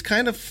it's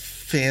kind of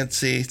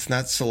fancy. It's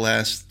not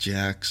Celeste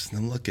Jack's.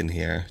 I'm looking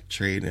here.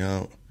 Trade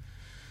no.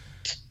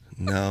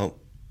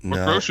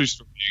 What grocery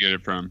store do you get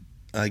it from?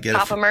 I get it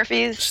Papa from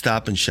Murphy's?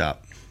 Stop and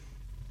Shop.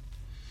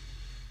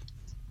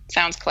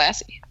 Sounds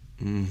classy.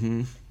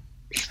 Mm-hmm.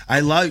 I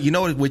love. You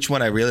know which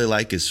one I really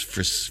like is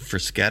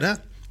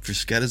Fruschetta.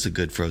 Fruschetta's a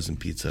good frozen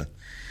pizza.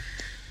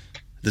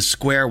 The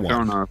square I one.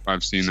 don't know if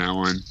I've seen that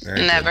one.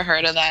 Very Never good.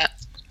 heard of that.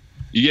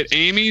 You get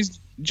Amy's,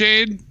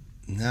 Jade?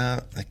 No,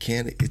 I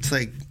can't. It's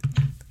like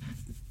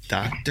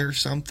Doctor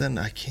something.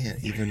 I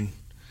can't even.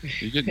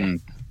 You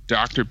getting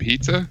Dr.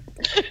 Pizza?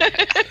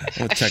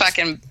 I'm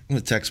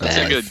gonna text my That's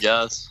a wife. good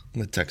guess.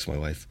 I'm gonna text my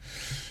wife.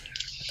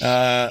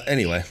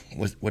 Anyway,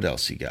 what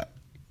else you got?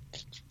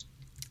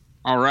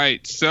 All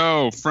right.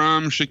 So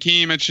from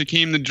Shaquem at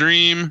Shaquem the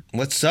Dream.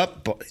 What's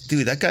up,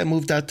 dude? That guy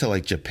moved out to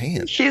like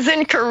Japan. He's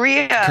in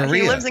Korea.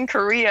 Korea. He lives in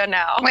Korea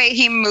now. Wait,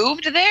 he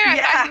moved there? I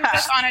thought he was Yeah.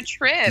 just on a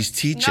trip. He's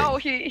teaching. No,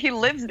 he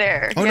lives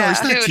there. Oh no, yeah.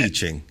 he's not Dude.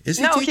 teaching. Is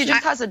he No, teaching? he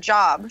just has a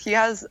job. He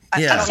has. I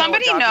Yeah. don't know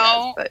Somebody what job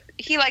know. He has,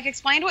 He like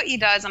explained what he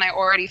does, and I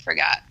already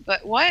forgot.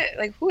 But what?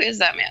 Like, who is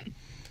that man?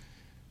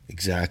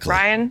 Exactly. but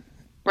Ryan.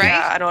 Right?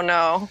 Yeah, I don't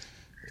know.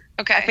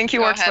 Okay. I think he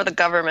go works for ahead. the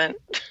government.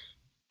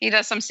 He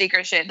does some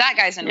secret shit. That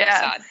guy's in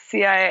Yeah, Mossad.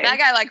 CIA. That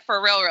guy, like,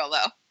 for real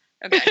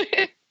though.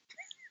 Okay.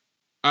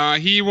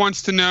 He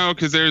wants to know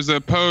because there's a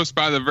post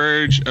by The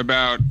Verge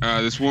about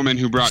this woman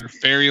who brought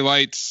fairy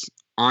lights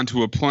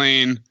onto a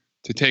plane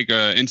to take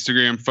a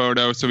Instagram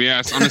photo. So he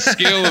asks, on a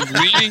scale of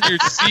leaning your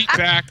seat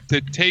back to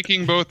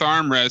taking both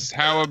armrests,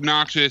 how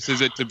obnoxious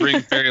is it to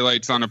bring fairy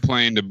lights on a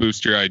plane to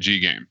boost your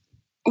IG game?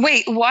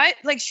 Wait, what?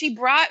 Like she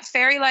brought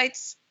fairy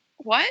lights.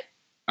 What?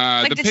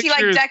 Like did she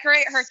like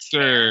decorate her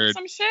chair or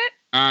some shit?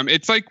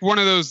 It's like one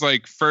of those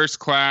like first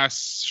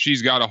class.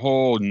 She's got a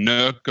whole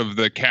nook of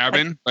the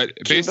cabin, but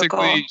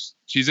basically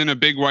she's in a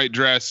big white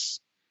dress,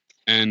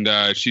 and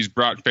she's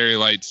brought fairy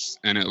lights,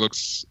 and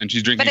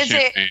she's drinking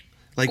champagne.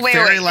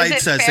 Fairy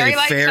lights as a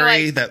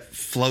fairy that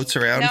floats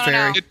around.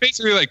 No. It's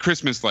basically like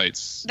Christmas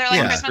lights. They're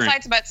like Christmas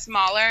lights, but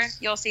smaller.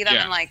 You'll see them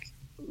in like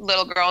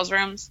little girls'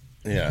 rooms.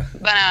 Yeah.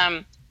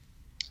 But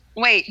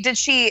wait,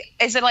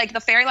 is it like the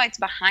fairy lights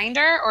behind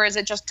her, or is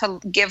it just to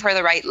give her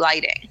the right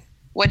lighting?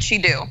 What'd she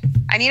do?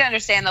 I need to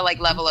understand the like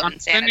level of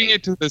insanity. I'm sending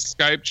it to the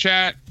Skype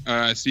chat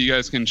so you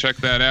guys can check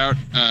that out.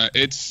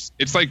 It's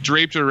like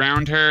draped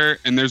around her,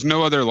 and there's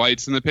no other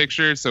lights in the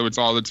picture, so it's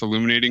all that's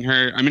illuminating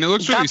her. I mean, it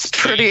looks really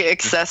pretty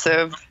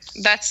excessive.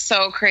 That's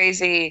so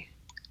crazy.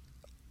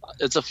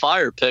 It's a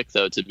fire pick,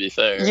 though, to be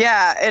fair.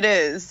 Yeah, it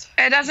is.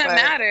 It doesn't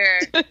matter.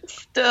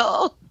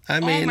 Still. I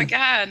mean, oh my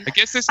God. I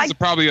guess this is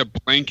probably a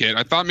blanket.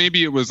 I thought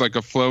maybe it was like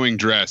a flowing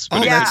dress.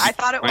 But I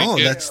thought it was. Oh,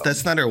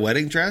 that's not her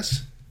wedding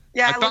dress?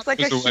 Yeah, it looks like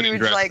a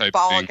huge like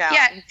ball gown.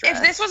 Yeah, dress.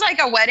 if this was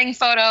like a wedding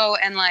photo,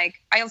 and like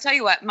I'll tell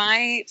you what,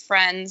 my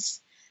friend's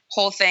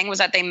whole thing was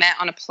that they met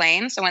on a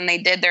plane. So when they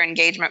did their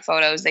engagement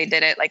photos, they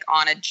did it like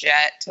on a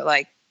jet to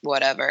like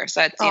whatever.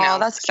 So it's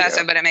that's excessive,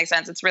 cute. but it makes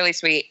sense. It's really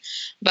sweet.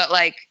 But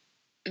like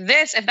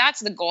this, if that's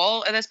the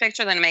goal of this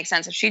picture, then it makes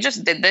sense. If she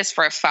just did this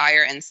for a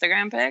fire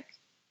Instagram pic,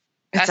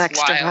 that's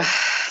extra. wild.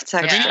 It's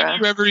extra. Have any of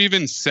you ever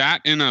even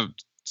sat in a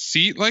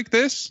seat like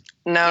this?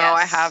 No,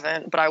 I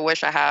haven't, but I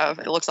wish I have.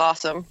 It looks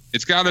awesome.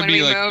 It's got to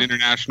be like an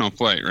international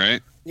flight, right?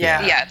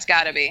 Yeah, it's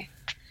got to be.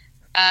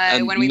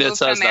 When we moved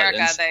to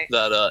America,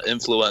 that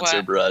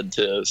influencer bread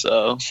too.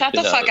 So shut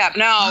the fuck up.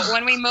 No,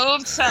 when we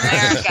moved to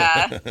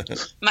America,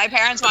 my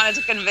parents wanted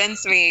to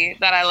convince me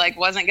that I like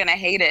wasn't gonna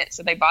hate it,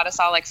 so they bought us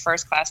all like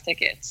first class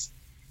tickets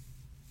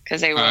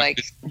because they were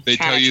like. They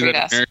tell you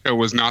that America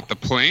was not the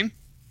plane.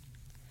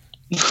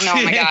 No,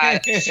 oh my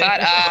God, shut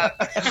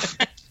up.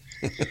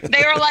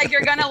 They were like,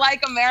 you're gonna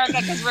like America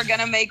because we're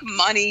gonna make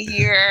money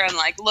here, and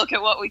like look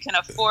at what we can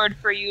afford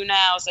for you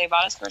now. So they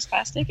bought us first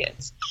class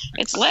tickets.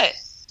 It's lit.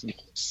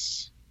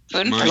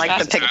 Food and I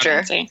like the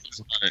picture.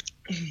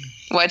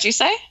 What'd you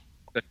say?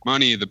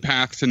 Money, the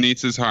path to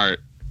Nietzsche's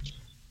heart.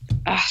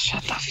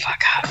 Shut the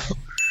fuck up.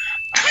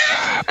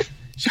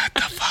 Shut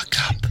the fuck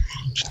up.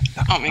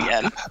 Oh my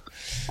God.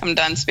 I'm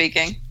done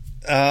speaking.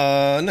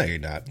 No, you're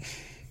not.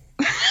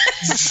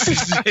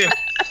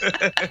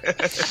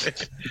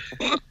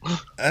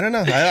 I don't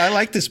know. I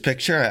like this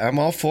picture. I'm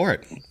all for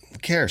it. Who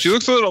cares? She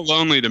looks a little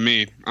lonely to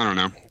me. I don't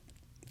know.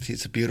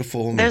 She's a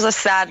beautiful woman. There's a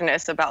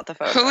sadness about the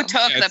photo. Who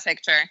took the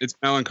picture? It's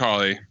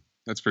melancholy.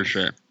 That's for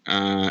sure.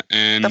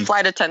 And the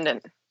flight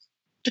attendant.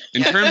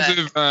 In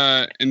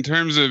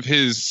terms of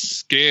his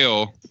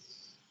scale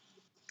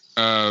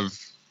of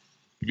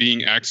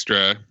being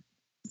extra,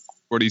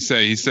 what did he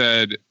say? He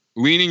said,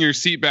 leaning your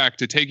seat back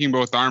to taking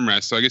both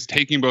armrests. So I guess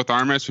taking both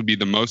armrests would be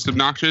the most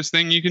obnoxious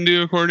thing you can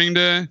do, according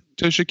to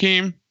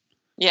Shaquem.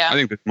 Yeah. I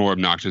think there's more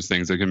obnoxious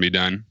things that can be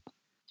done.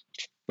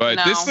 But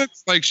this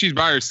looks like she's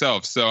by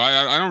herself, so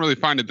I don't really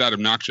find it that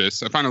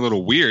obnoxious. I find it a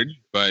little weird,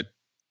 but...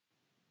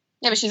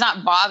 Yeah, but she's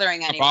not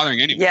bothering anyone.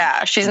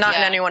 Yeah, she's not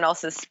in anyone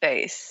else's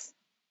space.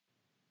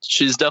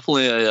 She's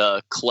definitely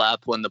a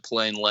clap when the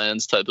plane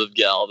lands type of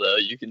gal, though.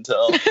 You can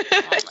tell. Oh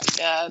my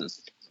God.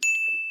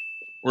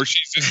 Or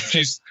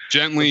she's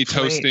gently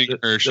toasting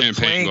her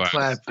champagne glass.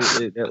 Clap,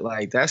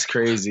 like that's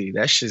crazy.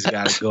 That shit's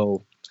gotta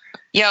go.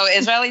 Yo,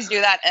 Israelis do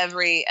that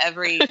every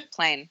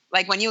plane.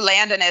 Like when you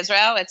land in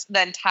Israel, it's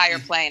the entire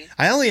plane.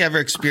 I only ever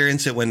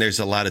experience it when there's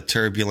a lot of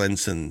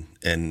turbulence and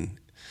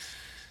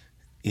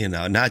you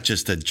know, not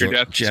just a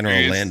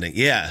general landing.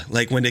 Yeah,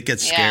 like when it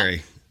gets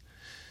scary.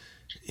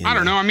 I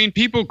don't know. I mean,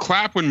 people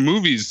clap when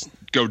movies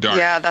go dark.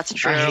 Yeah, that's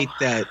true. I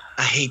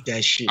hate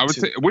that shit. I would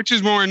say, which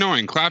is more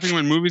annoying, clapping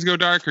when movies go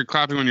dark or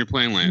clapping when your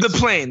plane lands? The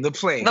plane. Yeah.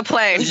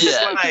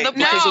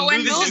 No, when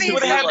movies go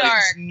dark.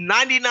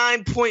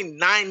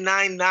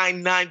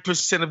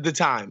 99.9999% of the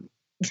time.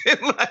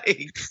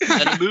 Like,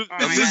 and a movie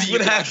you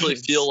can actually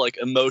feel like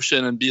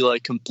emotion and be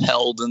like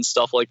compelled and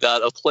stuff like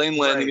that. A plane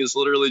landing is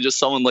literally just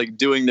someone like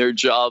doing their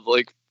job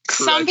like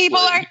correctly. Some people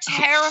are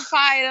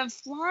terrified of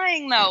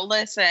flying though.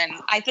 Listen,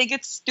 I think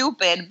it's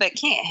stupid, but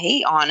can't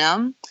hate on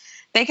them.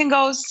 They can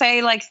go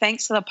say like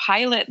thanks to the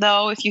pilot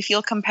though. If you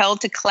feel compelled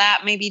to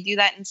clap, maybe do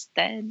that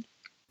instead.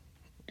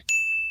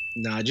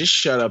 Nah, just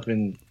shut up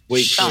and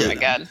wait. Oh my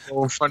God.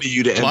 So in front of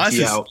you to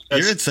empty out.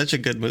 You're in such a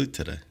good mood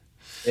today.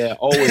 Yeah,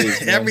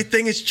 always.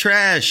 Everything is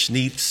trash,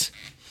 Neats.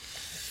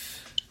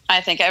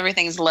 I think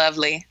everything's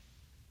lovely.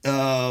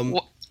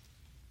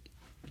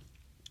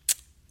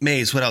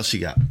 Maze, what else you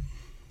got?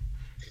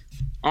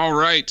 All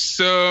right,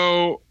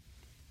 so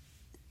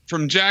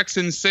from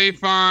Jackson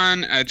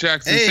Safon at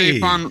Jackson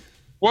Safon,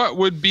 what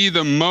would be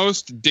the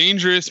most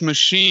dangerous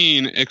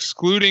machine,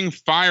 excluding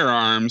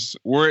firearms,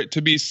 were it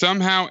to be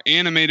somehow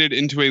animated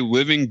into a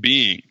living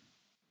being?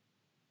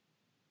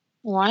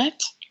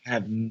 What?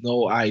 have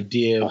no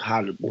idea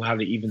how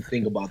to even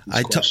think about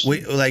this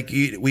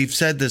question. We've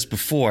said this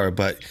before,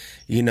 but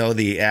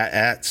the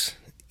ATs,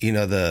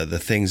 the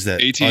things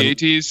that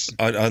ATs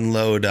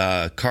unload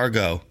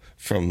cargo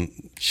from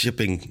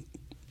shipping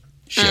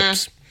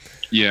ships.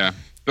 Yeah,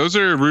 those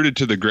are rooted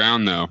to the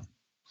ground, though.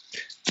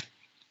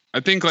 I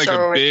think like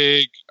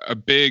a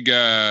big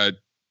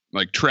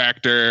like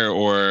tractor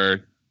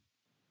or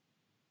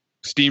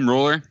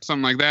steamroller,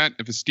 something like that.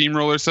 If a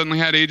steamroller suddenly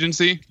had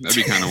agency, that'd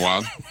be kind of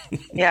wild.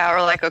 Yeah,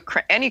 or like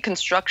any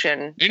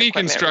construction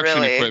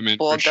equipment,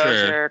 bulldozer, for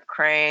sure.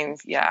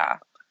 cranes. Yeah.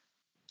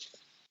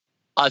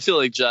 I feel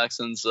like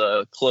Jackson's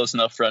a close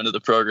enough friend of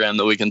the program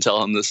that we can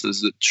tell him this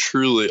is a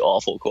truly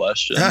awful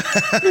question.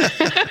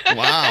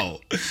 Wow.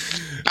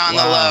 On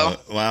the low.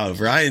 Wow.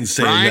 Ryan's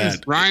saying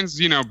that. Ryan's,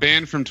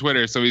 banned from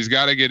Twitter, so he's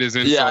got to get his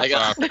insults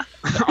off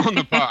on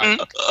the pod.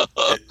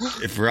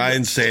 If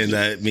Ryan's saying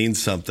that, it means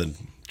something.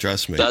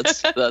 Trust me.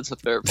 That's a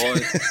fair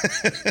point.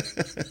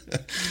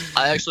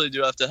 I actually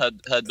do have to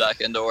head back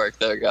into work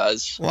there,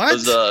 guys. What? It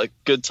was a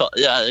good talk.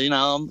 Yeah,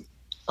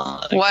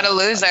 What a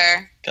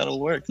loser. Gotta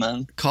work,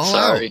 man. Call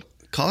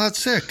out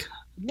sick.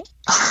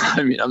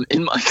 I mean, I'm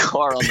in my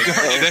car on the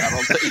road. I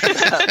don't think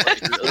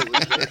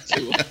that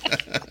really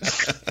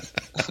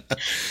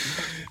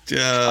too.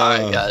 All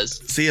right, guys.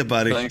 See you,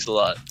 buddy. Thanks a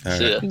lot.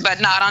 See ya.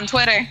 But not on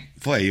Twitter.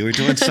 Boy, you were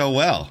doing so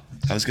well.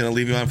 I was going to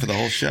leave you on for the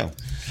whole show.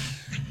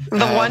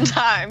 The one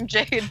time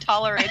Jade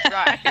tolerates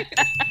Ryan,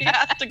 he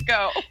has to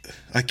go.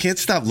 I can't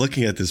stop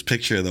looking at this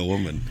picture of the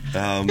woman.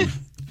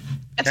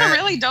 It's a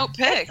really dope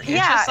pic. It's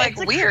just like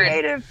it's a weird.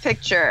 creative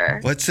picture.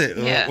 What's it?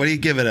 Yeah. What do you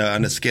give it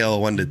on a scale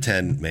of 1 to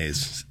 10,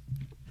 Maze?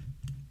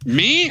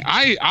 Me?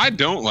 I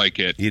don't like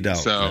it. You don't.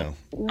 So No.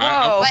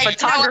 Whoa,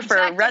 photographer,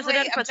 objectively-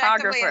 resident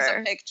objectively photographer.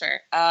 Is a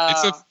picture.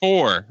 it's a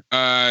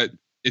 4.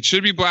 It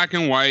should be black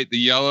and white. The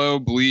yellow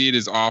bleed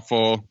is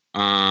awful.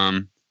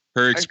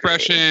 Her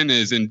expression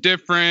is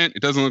indifferent.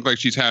 It doesn't look like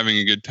she's having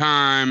a good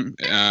time.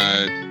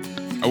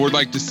 I would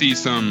like to see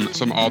some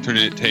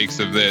alternate takes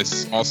of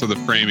this. Also, the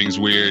framing's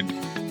weird.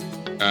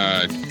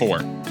 4.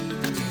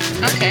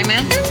 Okay,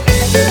 man.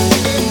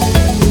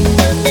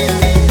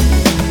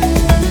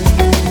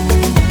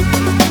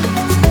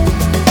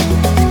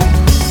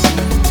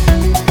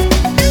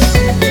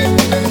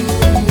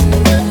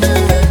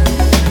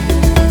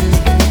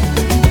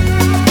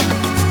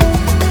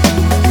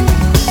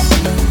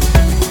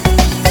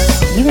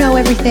 You know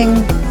everything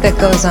that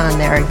goes on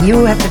there.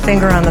 You have the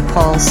finger on the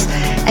pulse.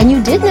 And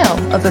you did know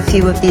of a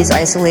few of these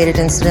isolated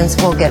incidents.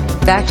 We'll get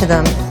back to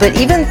them. But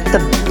even the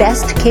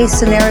best case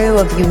scenario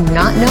of you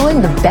not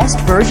knowing, the best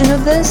version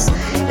of this,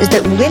 is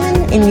that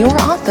women in your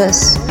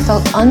office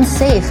felt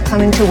unsafe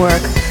coming to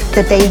work,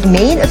 that they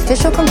made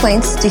official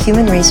complaints to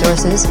Human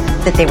Resources,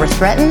 that they were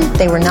threatened,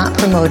 they were not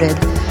promoted.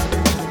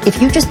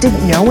 If you just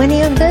didn't know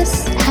any of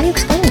this, how do you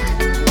explain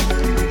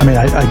that? I mean,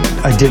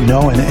 I didn't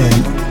know, and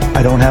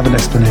I don't have an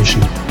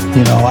explanation.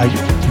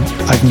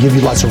 I can give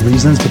you lots of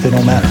reasons, but they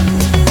don't matter.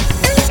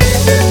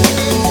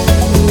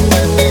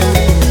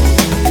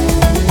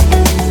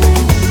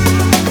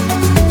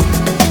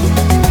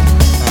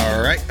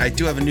 All right, I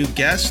do have a new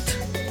guest.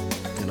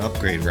 An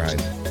upgrade ride.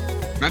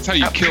 That's how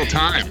you kill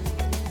time.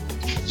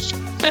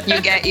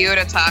 You get you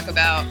to talk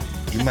about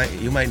You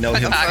might know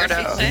him.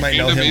 photography. You might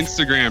know Random him.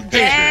 Instagram pictures.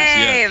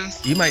 Yeah.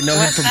 Dave. You might know him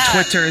What's from up?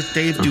 Twitter.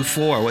 Dave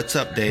Dufour. What's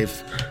up, Dave?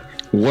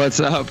 What's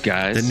up,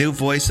 guys? The new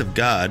voice of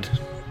God.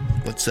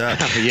 What's up?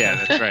 Yeah,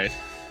 that's right.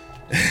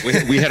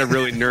 We had a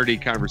really nerdy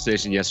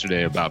conversation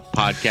yesterday about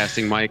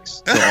podcasting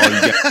mics. So all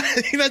you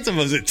guys, You're not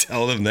supposed to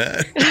tell them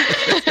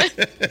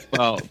that.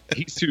 well,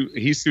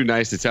 he's too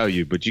nice to tell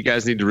you, but you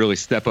guys need to really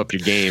step up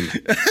your game.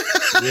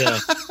 Yeah.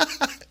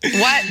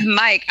 What,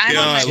 Mike? I'm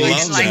Yo, on I my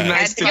love like that.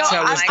 Nice to head-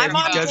 tell us Mike. that I'm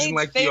on he doesn't Jade's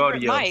like the favorite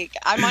audio. mic.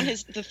 I'm on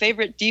the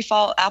favorite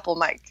default Apple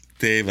mic.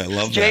 Dave, I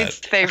love Jade's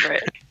that.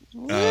 favorite.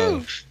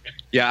 Oh.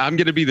 Yeah, I'm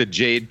going to be the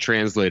Jade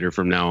translator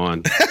from now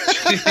on.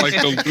 Like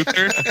the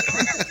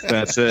Luther.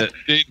 That's it.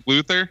 Jade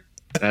Luther.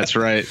 That's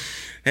right.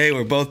 Hey,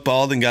 we're both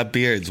bald and got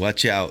beards.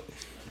 Watch out.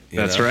 You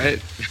That's know?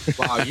 right.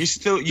 Wow, you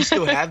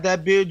still have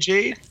that beard,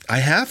 Jade? I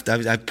have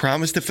to. I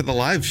promised it for the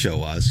live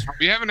show, Oz.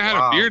 We haven't had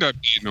Wow. a beard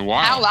update in a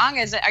while. How long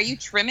is it? Are you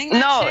trimming that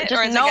No, shit?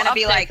 just Or is no it going to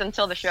be updates like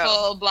until the show.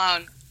 full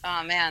blown?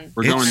 Oh, man.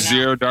 We're going It's-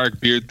 zero dark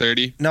beard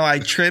 30. No, I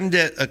trimmed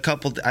it a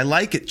couple. I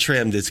like it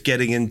trimmed. It's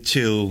getting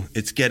into.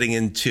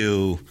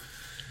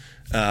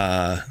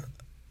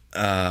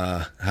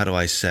 How do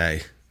I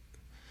say?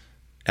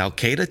 Al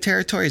Qaeda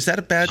territory? Is that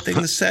a bad thing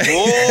to say?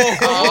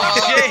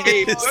 Oh,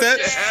 Jade, Is what that-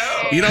 the hell?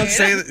 You don't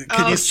say that?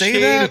 Can you say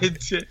that?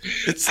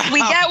 It's We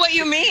get what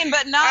you mean,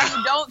 but no,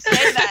 you don't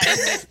say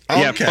that.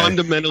 Yeah, okay.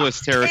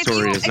 fundamentalist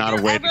territory is not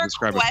a way to ever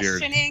describe a beard.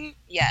 questioning,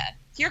 yeah.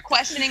 If you're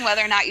questioning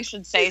whether or not you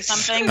should say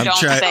something, I'm don't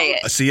say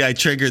it. See, I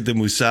triggered the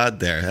Mossad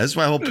there. That's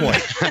my whole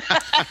point.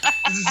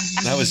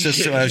 That was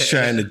just what I was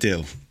trying to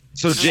do.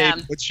 So, Jade, Yeah.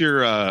 what's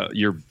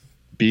your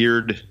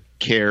beard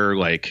care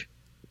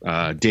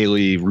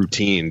daily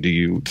routine? Do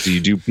you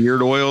do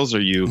beard oils?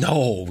 Or you?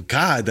 No,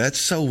 God, that's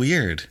so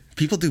weird.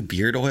 People do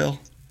beard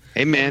oil.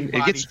 Hey man, it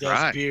Everybody gets does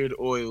dry. beard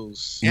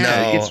oils. Yeah,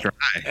 No. it gets dry.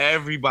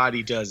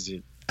 Everybody does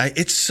it.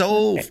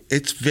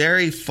 It's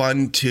very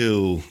fun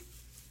to,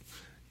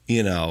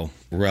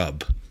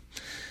 rub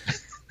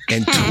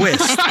and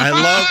twist.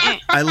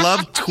 I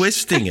love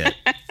twisting it.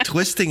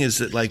 Twisting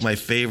is like my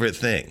favorite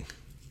thing.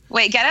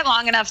 Wait, get it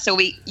long enough so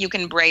you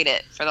can braid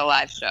it for the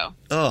live show.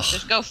 Ugh.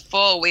 Just go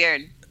full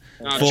weird.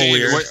 Full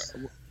weird.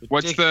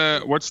 What's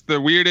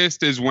the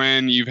weirdest is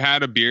when you've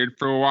had a beard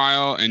for a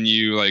while and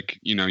you're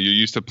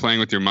used to playing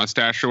with your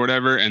mustache or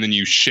whatever, and then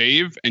you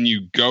shave and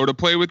you go to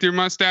play with your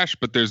mustache,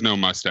 but there's no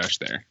mustache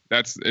there.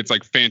 It's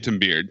like phantom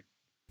beard.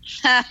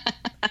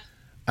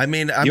 I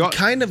mean, I'm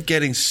kind of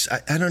getting.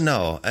 I don't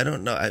know.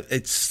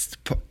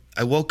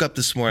 I woke up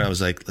this morning. I was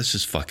like, let's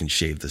just fucking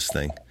shave this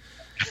thing.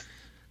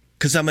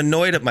 Because I'm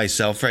annoyed at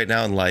myself right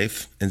now in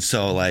life, and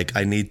so like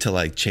I need to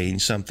like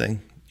change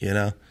something,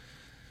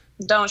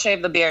 Don't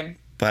shave the beard.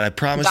 But I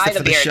promised Dye it for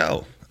the the beard.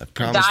 show. I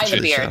promised Dye it for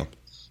the the beard. show.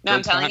 No,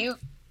 I'm telling you,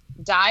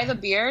 dye the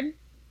beard,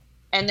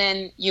 and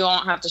then you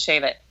won't have to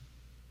shave it.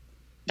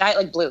 Dye it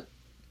like blue.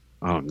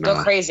 Oh no.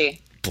 Go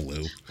crazy.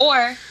 Blue.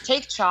 Or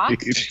take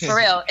chalk, for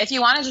real. If you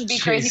want to just be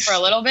crazy for a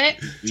little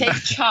bit, take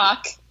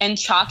chalk and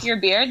chalk your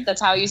beard.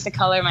 That's how I used to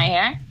color my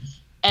hair.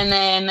 And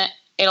then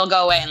it'll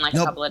go away in a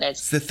couple of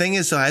days. The thing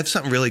is, I have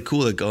something really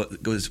cool that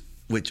goes,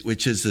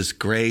 which is this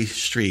gray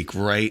streak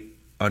right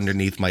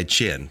underneath my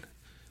chin.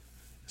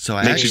 So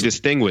I Makes you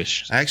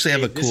distinguished. I actually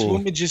have a This cool.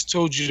 woman just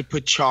told you to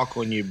put chalk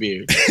on your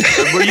beard.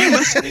 Were you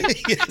listening?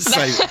 Yes,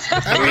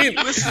 I mean,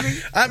 That's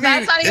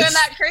not even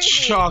that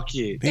crazy. Chalk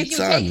it. If you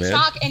take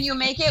chalk and you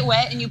make it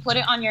wet and you put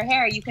it on your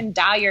hair, you can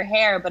dye your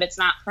hair, but it's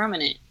not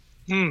permanent.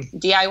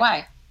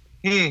 DIY.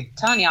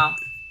 Telling y'all.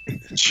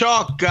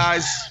 Chalk,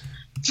 guys.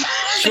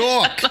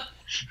 Chalk.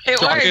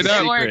 It works. it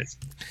up. It works.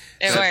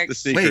 It works. The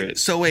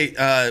secret. Wait.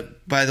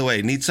 By the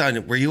way,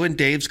 Neatson, were you in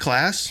Dave's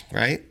class?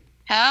 Right?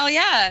 Hell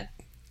yeah.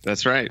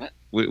 That's right.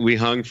 We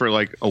hung for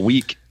like a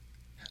week.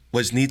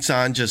 Was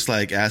Neatson just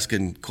like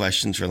asking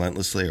questions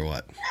relentlessly, or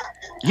what?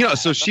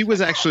 So she was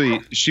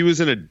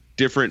in a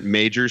different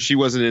major. She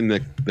wasn't in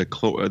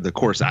the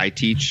course I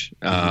teach.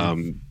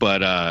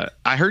 But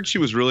I heard she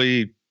was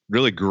really,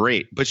 really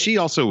great. But she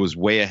also was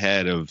way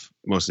ahead of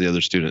most of the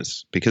other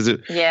students because it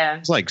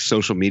was like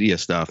social media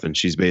stuff, and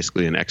she's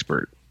basically an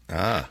expert.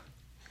 Ah.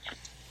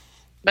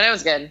 But it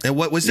was good. And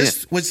what was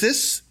this? Was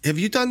this? Have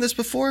you done this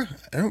before?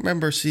 I don't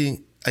remember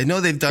seeing. I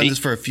know they've done this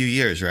for a few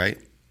years, right,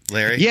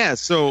 Larry? Yeah.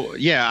 So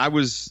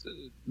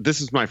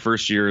this is my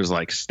first year as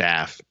like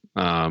staff.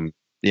 So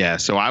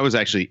I was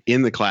actually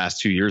in the class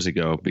 2 years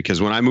ago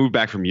because when I moved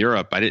back from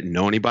Europe, I didn't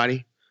know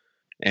anybody.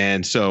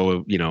 And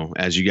so,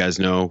 as you guys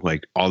know,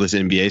 like all this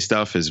NBA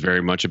stuff is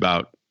very much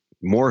about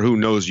more who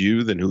knows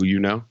you than who you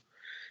know.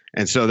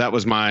 And so that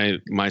was my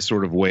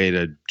sort of way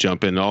to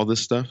jump into all this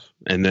stuff.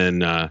 And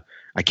then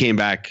I came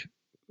back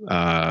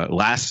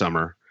last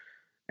summer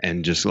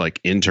and just like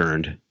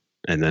interned.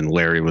 And then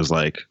Larry was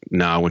like,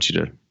 "No, I want you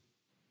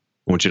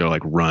to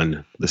like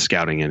run the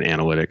scouting and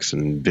analytics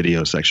and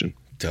video section."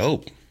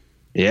 Dope.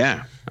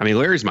 Yeah. I mean,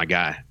 Larry's my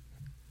guy.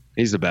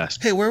 He's the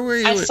best. Hey, where were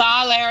you? I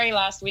saw Larry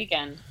last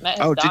weekend. Met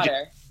his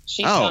daughter.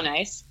 She's so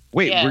nice.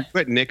 Wait, Yeah. were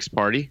you at Nick's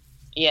party?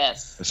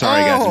 Yes.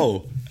 Sorry,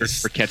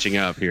 guys. For catching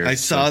up here. I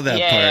saw that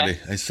party.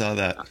 I saw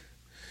that.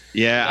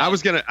 Yeah,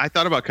 I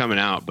thought about coming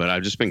out, but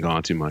I've just been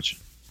gone too much.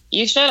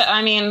 You should.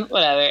 I mean,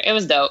 whatever. It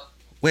was dope.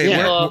 Wait,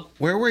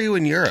 where were you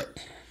in Europe?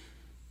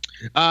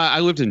 I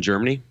lived in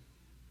Germany.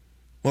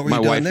 What were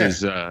you doing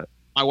there?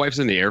 My wife's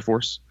in the Air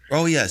Force.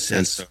 Oh yes.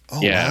 So,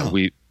 wow.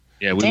 we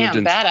Damn, lived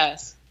in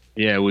badass.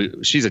 Yeah,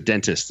 she's a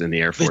dentist in the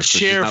Air Force. The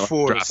chair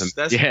force.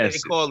 That's what they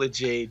call it,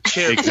 Jade.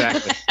 Chair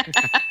exactly.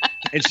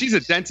 And she's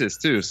a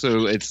dentist too,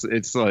 so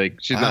it's like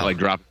she's not like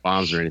dropping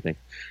bombs or anything.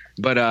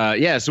 But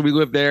so we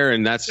lived there,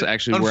 and that's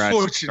actually where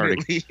I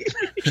started.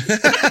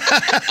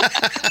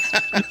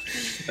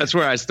 That's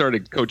where I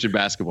started coaching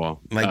basketball.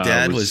 My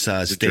dad was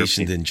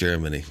stationed in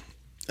Germany.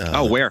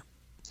 Where?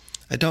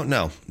 I don't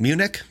know.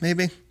 Munich,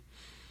 maybe?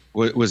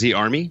 Was he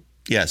Army?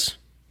 Yes.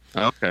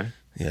 Okay.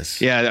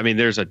 Yes. Yeah, I mean,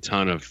 there's a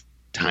ton of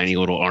tiny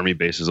little Army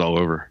bases all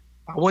over.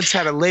 I once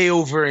had a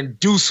layover in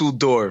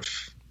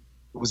Dusseldorf.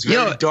 It was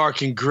very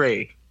dark and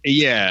gray.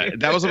 Yeah,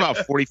 that was about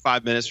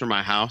 45 minutes from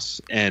my house.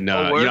 And,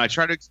 I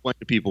try to explain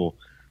to people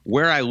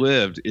where I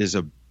lived is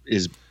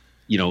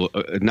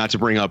not to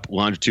bring up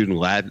longitude and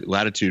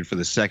latitude for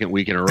the second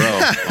week in a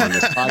row on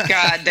this podcast.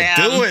 God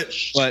damn. Do it.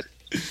 But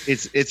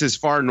it's as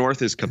far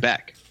north as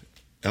Quebec.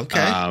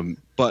 Okay.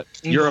 But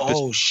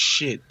Europe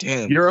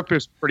Europe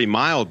is pretty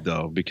mild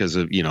though because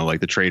of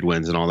like the trade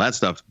winds and all that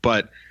stuff.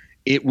 But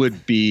it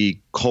would be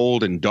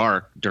cold and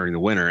dark during the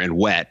winter and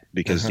wet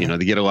because they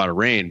get a lot of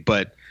rain.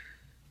 But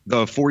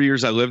the 4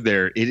 years I lived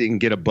there, it didn't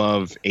get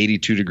above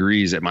 82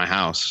 degrees at my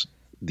house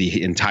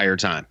the entire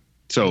time.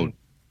 So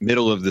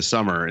middle of the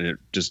summer, and it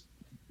just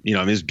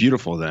it was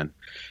beautiful then.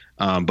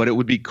 But it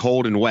would be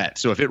cold and wet.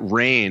 So if it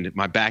rained,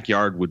 my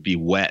backyard would be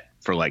wet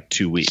for like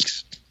 2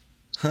 weeks.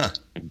 Huh.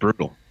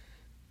 Brutal.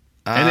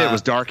 And it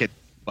was dark at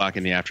 8:00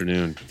 in the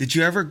afternoon. Did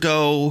you ever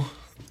go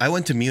I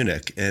went to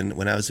Munich, and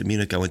when I was in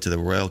Munich, I went to the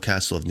Royal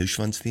Castle of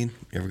Neuschwanstein.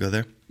 You ever go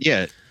there?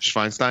 Yeah,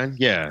 Schweinstein.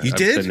 Yeah, You I've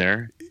did? been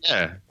there.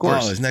 Yeah, of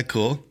course. Oh, isn't that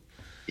cool?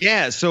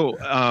 Yeah, so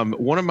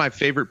one of my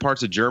favorite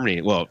parts of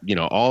Germany, well,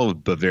 all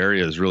of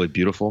Bavaria is really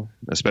beautiful,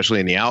 especially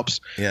in the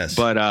Alps. Yes.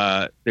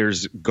 But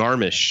there's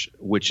Garmisch,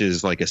 which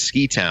is like a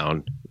ski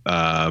town,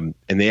 and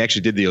they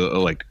actually did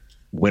the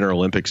Winter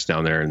Olympics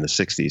down there in the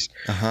 60s.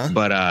 Uh-huh.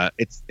 But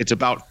it's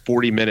about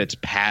 40 minutes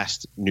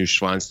past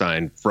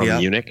Neuschwanstein from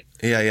Munich.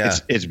 Yeah.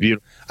 It's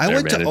beautiful. I there,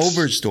 went to man.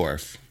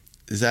 Oberstdorf.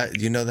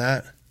 You know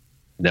that?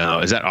 No,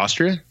 is that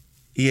Austria?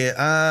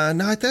 Yeah.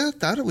 No, I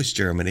thought it was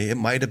Germany. It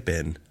might have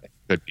been.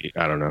 Could be.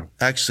 I don't know.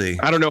 Actually,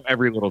 I don't know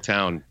every little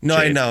town. No,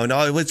 Jade. I know.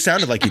 No, it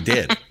sounded like you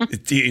did.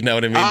 Do you know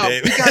what I mean, Oh,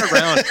 Dave? we got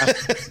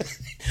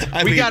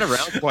around. We got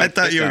around quite I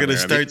thought you were down going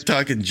to there. start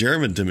talking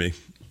German to me.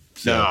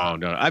 So.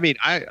 No. I mean,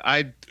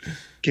 I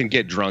can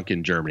get drunk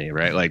in Germany,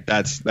 right? Like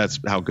that's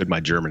how good my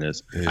German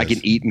is. Yes. I can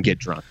eat and get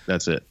drunk.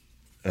 That's it.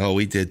 Oh,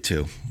 we did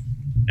too.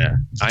 Yeah.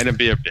 Eine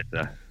Bier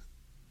bitte.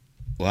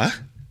 What?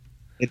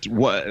 It's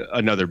what?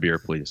 Another beer,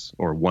 please,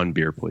 or one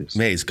beer, please.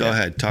 Maze, go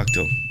ahead. Talk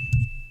to him.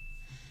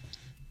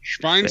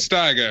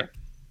 Schweinsteiger.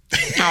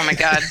 Oh my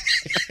God.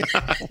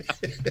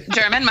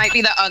 German might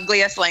be the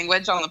ugliest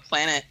language on the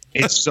planet.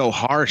 It's so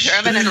harsh.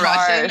 German and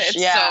Russian, it's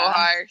so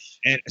harsh.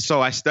 And so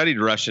I studied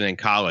Russian in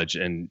college,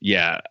 and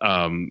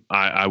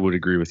I would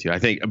agree with you. I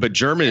think, but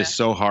German is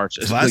so harsh.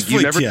 It's like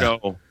you never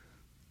know.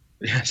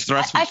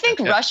 I think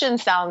Russian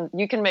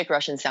you can make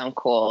Russian sound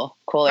cooler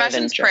Russian's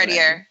than German.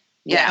 prettier.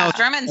 Yeah.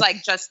 German's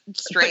like just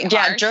straight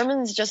Yeah, harsh.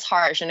 German's just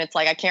harsh, and it's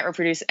like I can't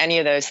reproduce any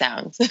of those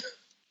sounds.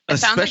 It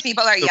sounds like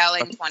people are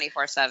yelling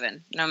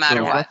 24/7, no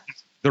matter what.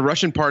 The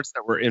Russian parts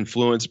that were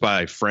influenced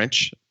by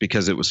French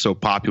because it was so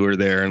popular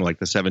there in like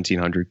the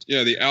 1700s.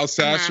 Yeah, the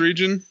Alsace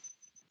region.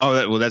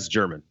 Oh, that's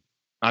German.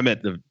 I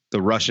meant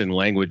the Russian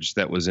language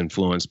that was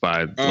influenced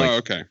by.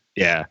 Okay.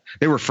 Yeah,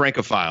 they were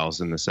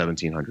Francophiles in the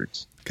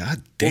 1700s.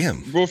 God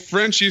damn. Well,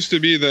 French used to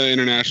be the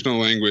international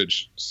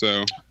language,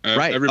 so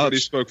everybody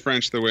spoke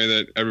French the way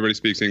that everybody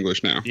speaks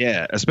English now.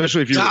 Yeah,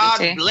 especially if you're.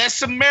 God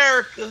bless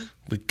America.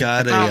 We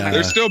got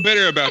They're still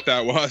bitter about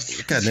that, Woz.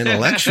 We got an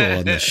intellectual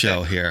on the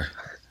show here.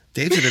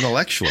 Dave's an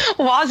intellectual.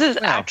 Waz's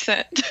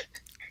accent.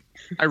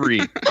 I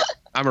read.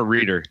 I'm a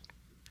reader.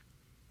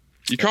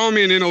 You call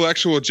me an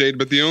intellectual, Jade,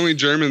 but the only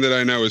German that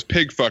I know is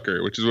pig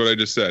fucker, which is what I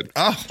just said.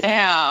 Oh,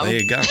 damn. There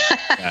you go.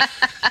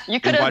 You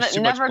could have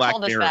never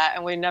told us that,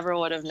 and we never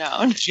would have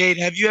known. Jade,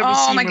 have you ever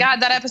Oh seen my God, that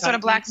Remember the episode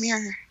of Black Titans?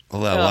 Mirror.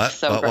 Hold on, what?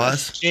 so What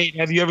gross. was? Jade,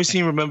 have you ever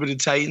seen Remember the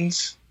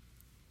Titans?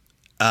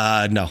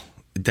 No.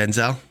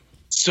 Denzel?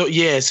 So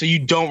you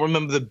don't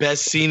remember the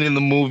best scene in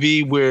the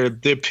movie where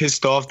they're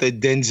pissed off that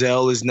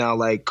Denzel is now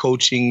like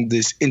coaching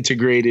this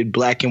integrated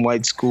black and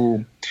white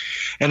school.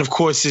 And of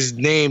course his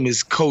name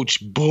is Coach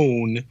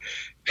Boone.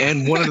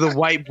 And one of the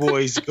white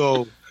boys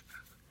go,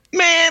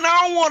 "Man,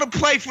 I don't want to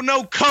play for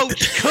no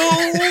Coach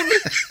Coon."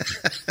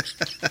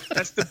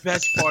 That's the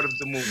best part of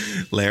the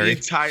movie. Larry?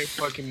 The entire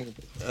fucking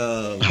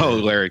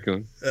movie. Larry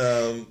Coon.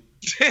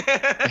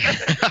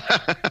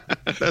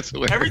 That's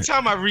hilarious. Every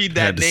time I read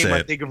that Had to name, say I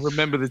it. think of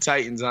Remember the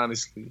Titans,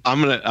 honestly.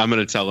 I'm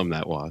gonna tell him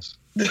that was.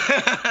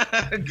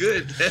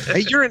 Good.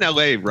 Hey, you're in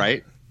LA,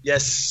 right?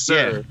 Yes,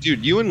 sir. Yeah,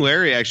 dude. You and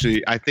Larry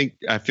actually, I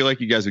feel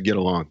like you guys would get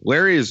along.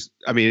 Larry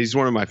he's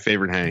one of my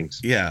favorite hangs.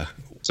 Yeah.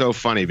 So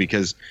funny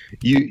because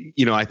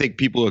I think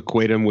people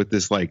equate him with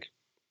this like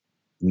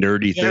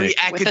nerdy thing,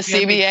 With the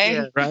CBA?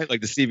 Yeah. right?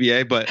 Like the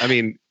CBA. But I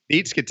mean,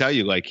 Neats could tell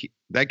you like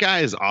that guy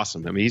is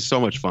awesome. I mean, he's so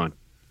much fun.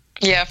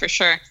 Yeah, for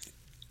sure.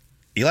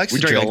 He likes We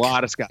to drink drink a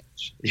lot of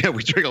scotch. Yeah,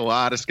 we drink a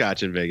lot of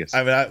scotch in Vegas.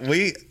 I mean,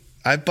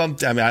 I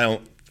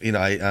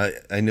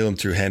knew him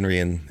through Henry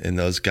and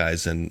those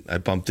guys, and I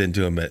bumped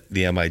into him at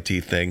the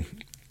MIT thing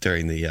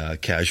during the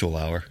casual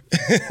hour.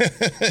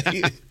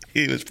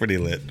 he was pretty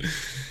lit.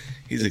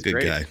 He's a good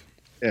great. guy.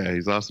 Yeah,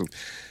 he's awesome.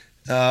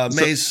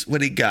 Mace, what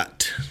do you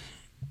got?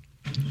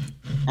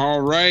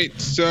 All right.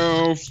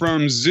 So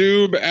from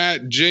Zoob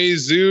at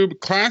JZoob,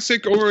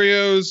 classic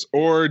Oreos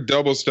or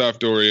double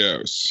stuffed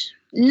Oreos?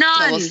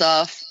 None.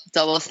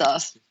 Double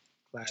stuff.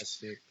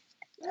 Classic.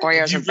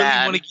 Oreos If you are really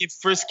bad. want to get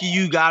frisky,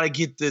 you gotta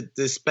get the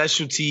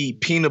specialty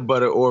peanut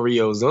butter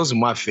Oreos. Those are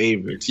my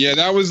favorites. Yeah,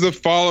 that was the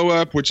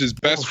follow-up, which is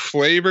best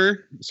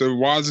flavor. So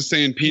Woz is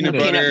saying peanut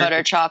butter. Peanut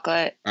butter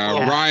chocolate.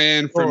 Yeah.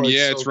 Ryan from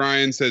it's so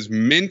Ryan says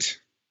mint.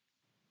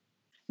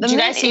 The Did you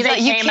mint guys see is they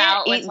like, you came can't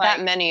out with, eat that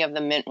like- many of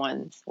the mint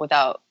ones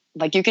without,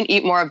 like, you can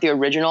eat more of the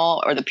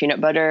original or the peanut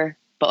butter,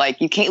 but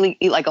like you can't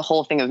eat like a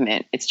whole thing of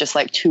mint. It's just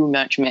like too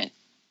much mint.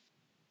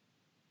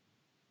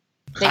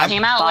 They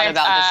came out thought with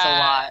about this a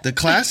lot. The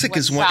classic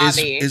is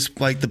Wasabi.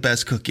 like the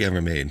best cookie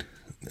ever made.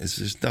 It's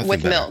just nothing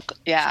With better. milk,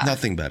 yeah.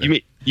 Nothing better.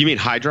 You mean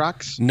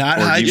Hydrox? Not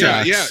Or do you-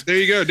 Hydrox. Yeah, there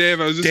you go,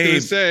 Dave. I was just going to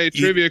Dave, say,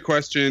 trivia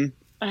question.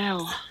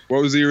 Ew.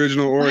 What was the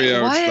original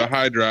Oreo? What? It's the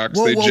Hydrox.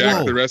 Whoa, they whoa, jacked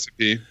whoa. the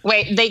recipe.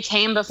 Wait, they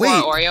came before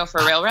Wait. Oreo for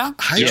real?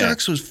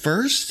 Hydrox was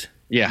first?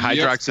 Yeah,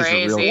 Hydrox is the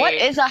real. Crazy. What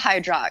is a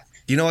Hydrox?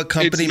 You know what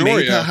company It's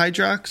made the Oreo.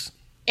 Hydrox?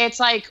 It's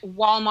like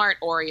Walmart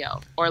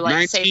Oreo or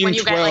like when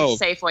you get like 1912.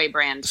 Safeway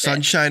brand. shit.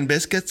 Sunshine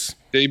biscuits.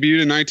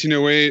 Debuted in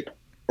 1908.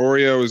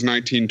 Oreo is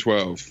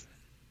 1912.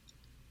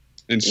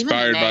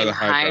 Inspired by the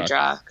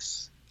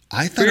Hydrox.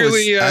 I thought it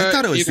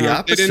was the They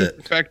opposite.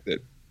 didn't perfect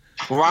it.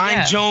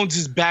 Ryan Jones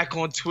is back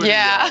on Twitter.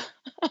 Yeah.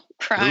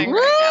 Crying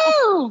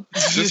right now.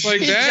 Just like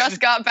He that. just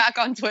got back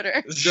on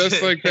Twitter.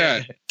 Just like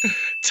that.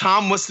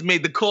 Tom must have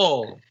made the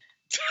call.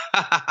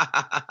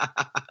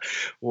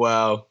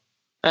 Wow.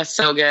 That's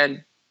so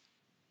good.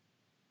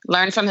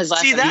 Learn from his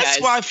lessons. See, that's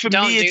guys. why for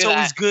Don't me it's do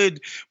always that. good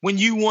when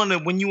you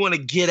wanna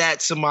get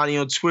at somebody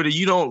on Twitter.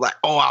 You don't like,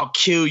 oh, I'll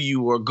kill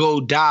you or go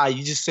die.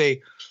 You just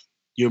say,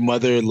 your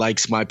mother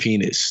likes my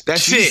penis.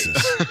 That's Jesus.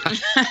 it.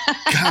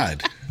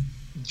 God.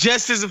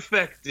 Just as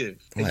effective.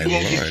 And My you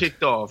won't get Lord.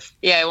 kicked off.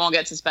 Yeah, it won't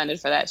get suspended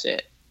for that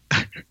shit.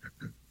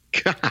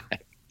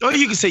 Or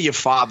you can say your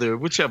father,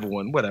 whichever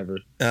one, whatever.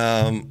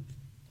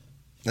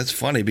 That's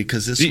funny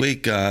because this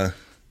week,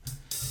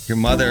 Your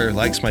Mother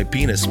Likes My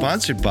Penis,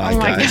 sponsored by,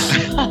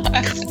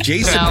 guys,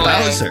 Jason No way.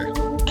 Bowser.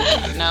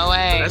 No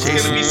way.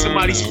 That's gonna be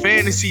somebody's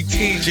fantasy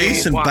team.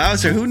 Jason Wow.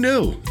 Bowser, who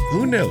knew?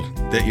 Who knew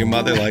that your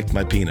mother liked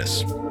my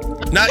penis?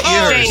 Not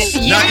yours.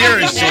 Jason, Not you-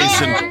 yours,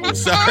 Jason.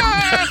 Sorry.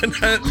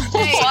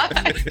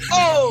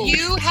 Oh.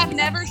 You have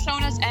never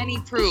shown us any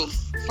proof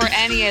for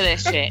any of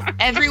this shit.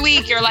 Every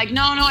week you're like,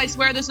 no, I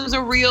swear this was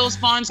a real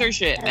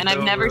sponsorship, and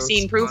I've never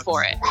seen proof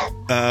for it.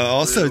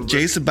 Also,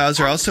 Jason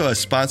Bowser, also a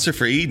sponsor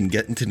for Eden,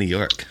 getting to New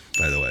York,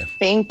 by the way.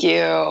 Thank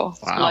you.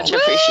 Much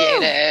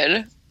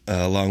appreciated.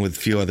 Along with a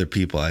few other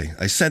people.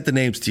 I sent the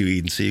names to you,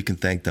 Eden, so you can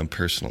thank them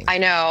personally. I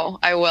know.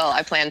 I will.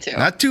 I plan to.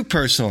 Not too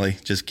personally,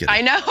 just kidding.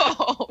 I know.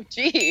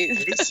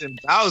 Jeez. Jason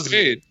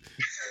Bowser.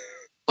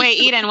 Wait,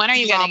 Eden, when are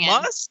you Elon getting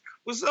in? Musk?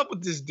 What's up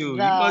with this dude?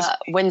 He must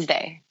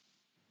Wednesday.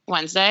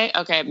 Wednesday?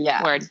 Okay,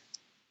 Yeah. Word.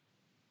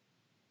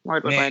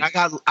 Word. Man,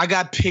 I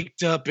got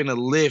picked up in a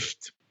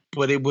Lyft,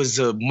 but it was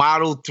a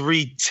Model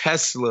 3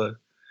 Tesla.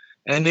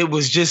 And it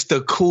was just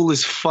the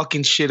coolest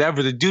fucking shit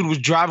ever. The dude was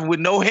driving with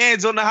no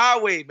hands on the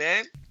highway,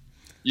 man.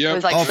 Yep. It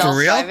was like Oh, for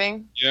real?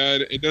 self-driving. Yeah,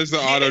 it does the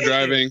auto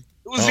driving. It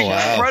was Oh,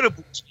 wow.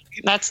 incredible.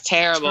 That's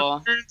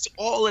terrible. Turns,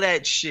 all of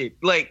that shit.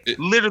 Like,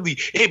 literally,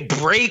 it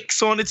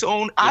brakes on its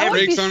own. I would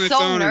Brakes be on its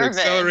so own. nervous.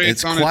 It accelerates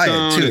It's on quiet, its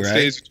own. too, It right?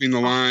 stays between the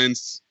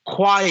lines.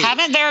 Quiet.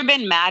 Haven't there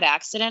been mad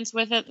accidents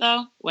with it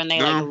though? When they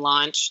No. like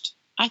launched?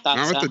 I thought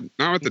Not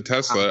so. with the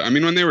Tesla. I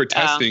mean, when they were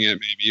testing it,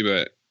 maybe,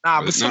 but Nah,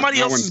 but but somebody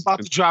not else when is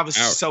about to drive a out.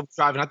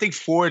 self-driving. I think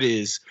Ford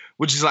is,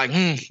 which is like,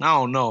 I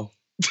don't know.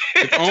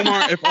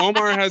 if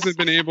Omar hasn't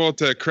been able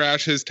to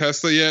crash his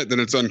Tesla yet, then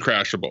it's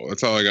uncrashable.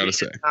 That's all I got to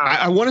say.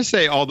 I want to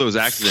say all those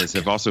accidents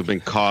have also been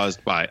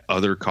caused by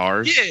other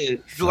cars. Yeah,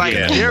 like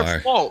Yeah. their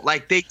Omar. fault.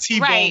 Like they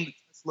T-boned Right. the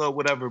Tesla or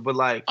whatever, but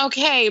like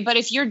Okay, but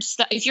if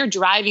you're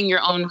driving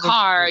your own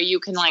car, you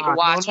can like no,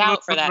 watch no,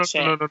 out for that no,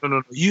 shit.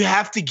 No. You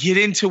have to get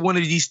into one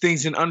of these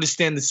things and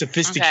understand the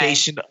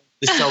sophistication of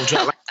the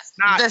self-drive. Like, it's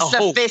not The a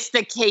hope.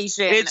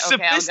 sophistication. It's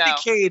okay, I'll go.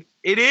 sophisticated.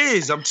 It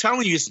is. I'm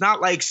telling you, it's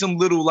not like some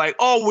little like,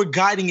 oh, we're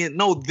guiding it.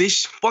 No,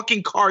 this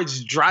fucking car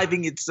is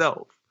driving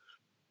itself.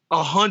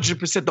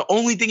 100%. The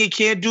only thing it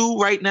can't do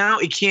right now,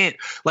 it can't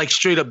like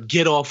straight up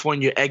get off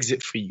on your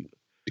exit for you.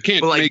 You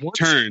can't But, like, make once-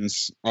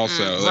 turns.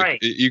 Also, like, right.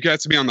 you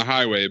got to be on the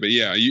highway. But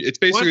yeah, it's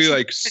basically Once you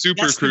like put the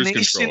super cruise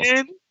destination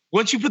control.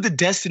 Once you put the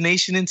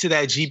destination into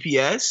that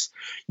GPS,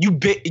 you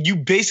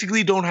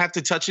basically don't have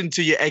to touch it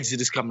until your exit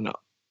is coming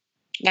up.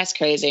 That's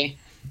crazy.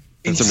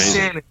 That's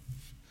amazing. Insanity.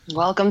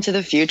 Welcome to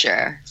the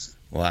future.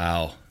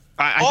 Wow.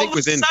 I All think of a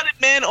within sudden,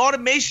 man,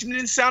 automation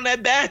didn't sound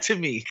that bad to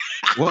me.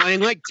 well, in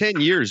like 10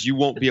 years, you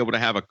won't be able to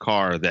have a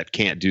car that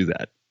can't do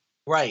that.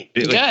 Right.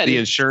 Like, Good. the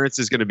insurance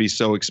is going to be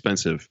so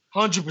expensive.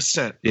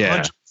 100%.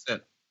 Yeah. 100%.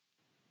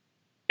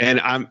 And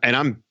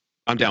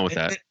I'm down with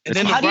that. And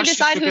then How do you Russians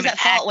decide are who's gonna at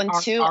fault when hack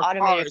our- two our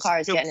automated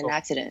cars still get in an so-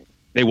 accident?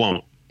 They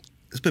won't.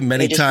 There's been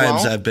many They just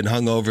times won't? I've been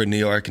hungover in New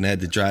York and had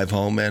to drive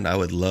home, man. I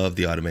would love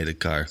the automated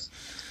car.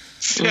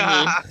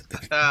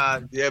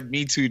 Yeah,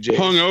 me too, Jay.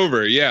 Hung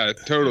over. Yeah,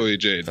 totally,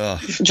 Jade. Oh,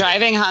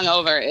 Driving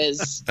hungover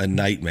is a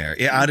nightmare.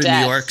 Yeah, out of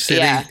Death, New York City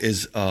yeah.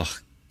 is, oh,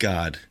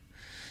 God.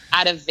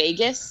 out of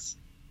Vegas.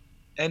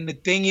 And the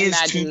thing is,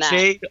 Imagine too, that.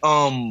 Jay,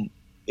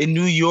 in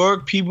New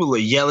York, people are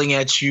yelling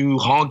at you,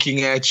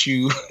 honking at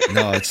you.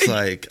 No, it's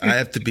like I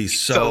have to be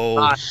so.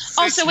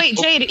 Oh, so wait,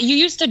 Jade, you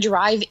used to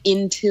drive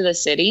into the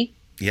city?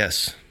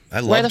 Yes, I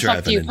love Where the driving.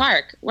 fuck do you in.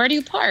 park? Where do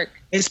you park?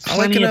 It's I like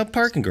plenty in a of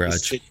parking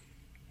garage.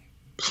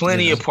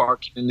 Plenty of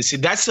parking in the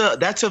city. That's a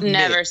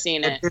Never myth.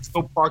 seen it. There's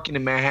no parking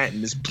in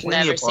Manhattan. There's plenty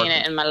Never of parking.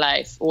 seen it in my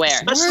life. Where?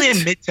 Especially What?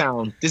 in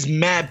Midtown. There's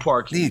mad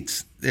parking.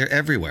 Needs. They're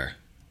everywhere.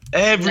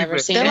 Everywhere. Never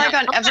seen They're it. like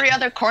on every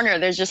other corner.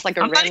 There's just like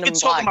a I'm not random even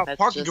talking block about that's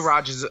parking just-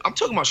 garages. I'm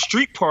talking about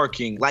street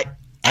parking. Like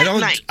I at don't-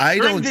 night. I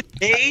During don't- the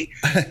day,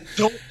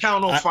 don't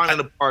count on finding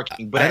the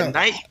parking. But I at don't-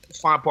 night, you can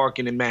find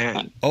parking in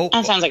Manhattan. Oh,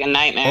 That sounds like a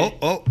nightmare.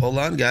 hold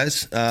on,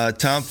 guys.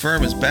 Tom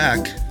Firm is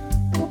back.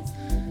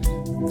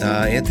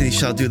 Anthony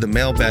shall do the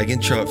mailbag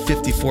intro at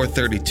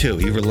 54:32.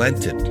 He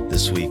relented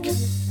this week.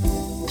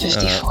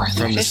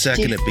 From the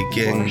second it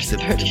begins.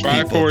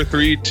 5, 4,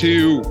 3,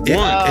 2, 1.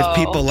 If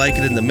people like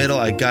it in the middle,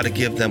 I got to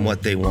give them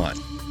what they want.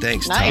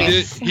 Thanks, Tom.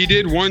 He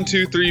did 1,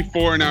 2, 3,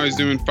 4. Now he's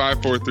doing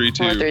 5, 4, 3,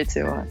 2. 4, 3,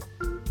 2, 1.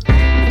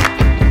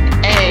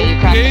 Hey, you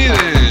cracked Okay us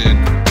up.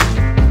 then.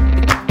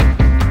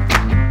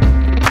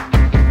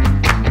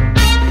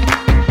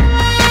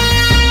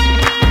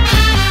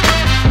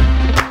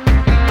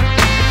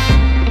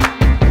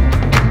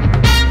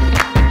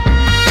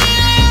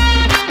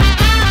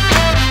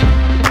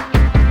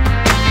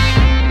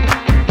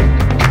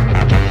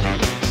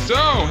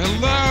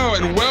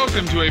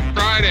 To a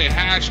Friday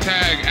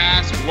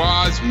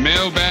 #AskWaz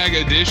Mailbag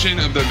edition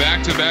of the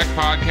Back-to-Back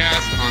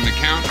podcast on the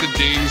Count the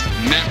Dings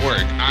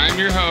Network. I'm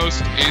your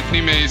host, Anthony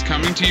Mays,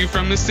 coming to you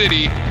from the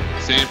city,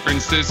 San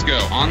Francisco.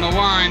 On the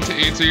line to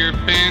answer your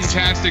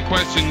fantastic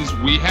questions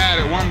we had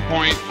at one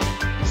point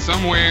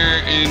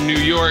somewhere in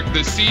New York,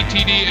 the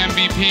CTD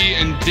MVP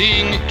and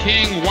Ding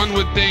King, one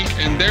would think,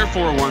 and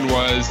therefore one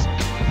was,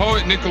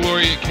 poet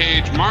Nickelaureate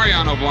Cage,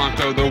 Mariano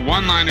Blanco, the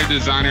one-liner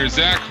designer,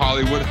 Zach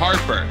Hollywood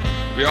Harper.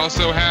 We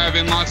also have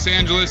in Los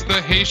Angeles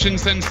the Haitian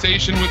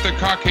sensation with the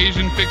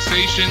Caucasian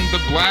fixation,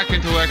 the black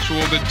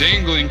intellectual, the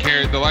dangling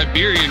carrot, the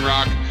Liberian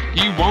rock.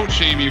 He won't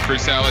shame you for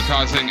salad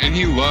tossing, and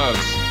he loves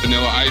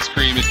vanilla ice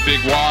cream. It's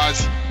Big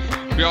Waz.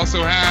 We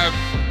also have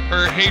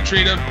her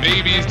hatred of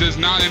babies does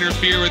not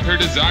interfere with her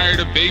desire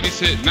to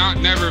babysit, not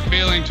never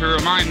failing to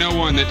remind no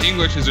one that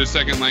English is her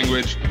second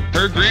language.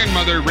 Her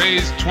grandmother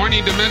raised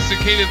 20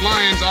 domesticated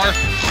lions. Our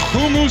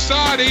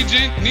Humusad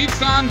agent,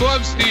 Nitsan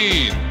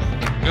Blovstein.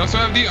 We also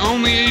have the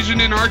only Asian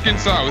in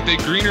Arkansas with a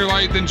greener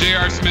light than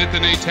J.R. Smith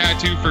and a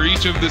tattoo for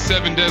each of the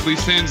 7 deadly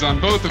sins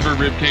on both of her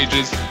rib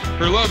cages.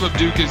 Her love of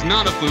Duke is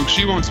not a fluke.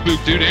 She won't spook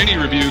due to any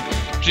rebuke.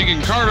 She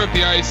can carve up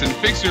the ice and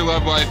fix your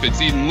love life.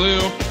 It's Eden Lou.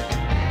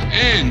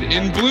 And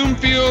in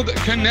Bloomfield,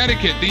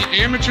 Connecticut, the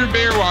amateur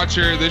bear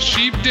watcher, the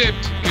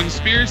sheep-dipped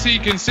conspiracy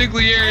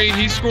consigliere,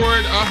 he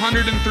scored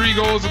 103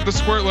 goals at the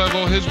squirt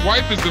level. His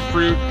wife is the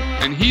fruit,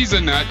 and he's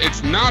a nut.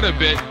 It's not a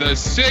bit. The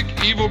sick,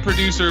 evil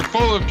producer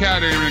full of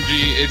cat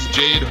energy, it's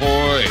Jade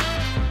Hoy.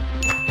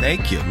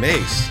 Thank you,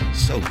 Mace.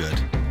 So good.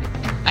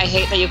 I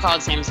hate that you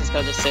called San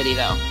Francisco the city,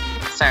 though,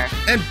 sir.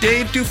 And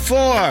Dave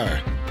Dufour.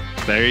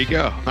 There you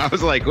go. I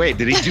was like, wait,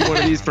 did he do one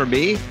of these for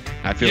me?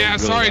 I feel yeah,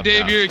 really sorry,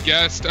 Dave, out. you're a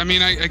guest. I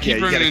mean, I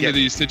keep running into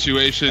these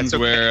situations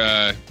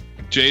where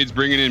Jade's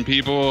bringing in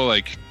people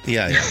like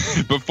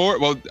before.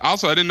 Well,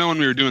 also, I didn't know when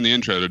we were doing the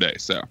intro today,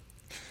 so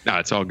no,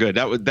 it's all good.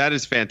 That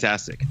is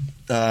fantastic.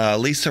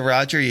 Lisa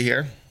Roger, you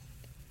here?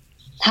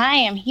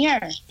 Hi, I'm here.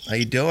 How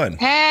you doing?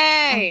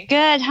 Hey.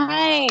 Good.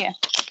 Hi.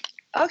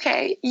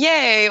 Okay,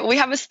 yay. We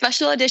have a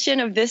special edition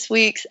of this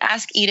week's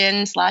Ask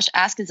Eden /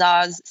 Ask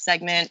Zaz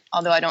segment,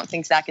 although I don't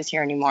think Zach is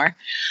here anymore,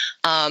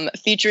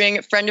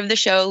 featuring friend of the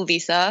show,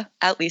 Lisa,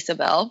 at Lisa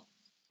Bell.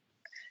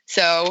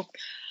 So,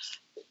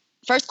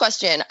 first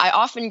question. I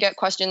often get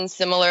questions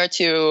similar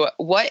to,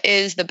 what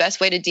is the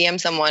best way to DM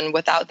someone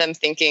without them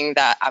thinking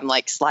that I'm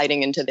like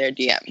sliding into their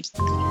DMs?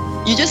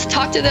 You just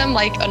talk to them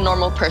like a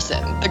normal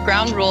person. The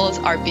ground rules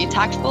are be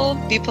tactful,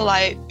 be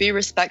polite, be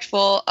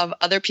respectful of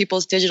other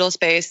people's digital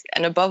space,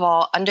 and above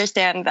all,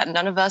 understand that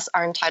none of us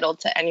are entitled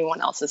to anyone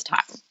else's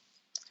time.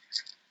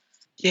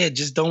 Yeah,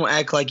 just don't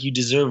act like you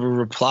deserve a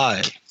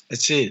reply.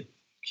 That's it.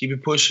 Keep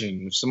it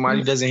pushing. If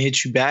somebody doesn't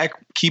hit you back,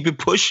 keep it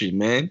pushing,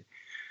 man.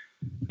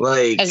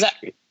 Like, Is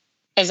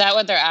that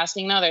what they're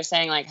asking, though? They're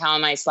saying, like, how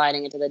am I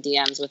sliding into the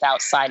DMs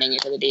without sliding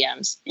into the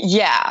DMs?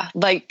 Yeah,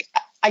 like,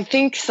 I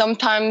think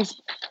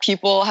sometimes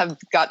people have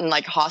gotten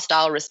like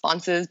hostile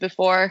responses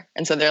before.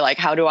 And so they're like,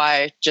 how do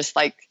I just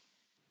like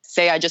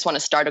say I just want to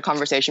start a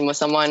conversation with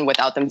someone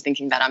without them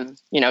thinking that I'm,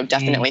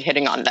 definitely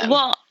hitting on them?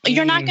 Well,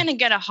 you're not going to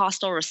get a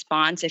hostile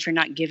response if you're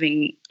not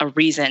giving a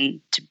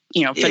reason to,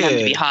 for them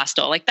to be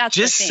hostile. Like that's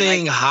just the thing.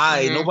 saying like,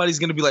 hi. Nobody's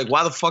going to be like,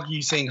 why the fuck are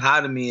you saying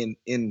hi to me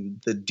in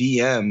the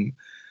DM?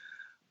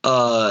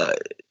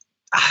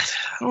 I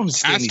don't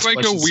understand. Ask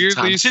like a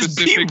weirdly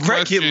specific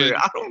question. Regular.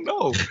 I don't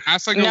know.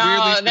 Ask like a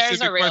weirdly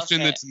specific question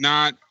that's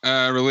not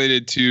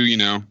related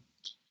to,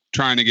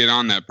 trying to get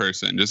on that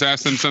person. Just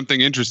ask them something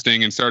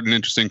interesting and start an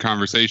interesting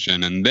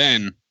conversation, and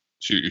then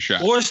shoot your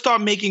shot. Or start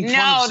making fun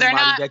of somebody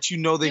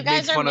that they've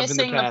made fun of in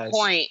the past. The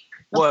point.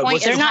 The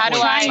point is, not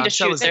trying to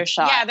shoot their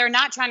shot. Yeah, they're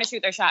not trying to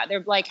shoot their shot.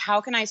 They're like,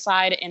 how can I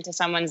slide into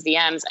someone's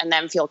DMs and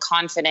then feel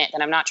confident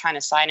that I'm not trying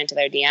to slide into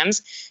their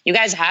DMs? You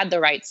guys had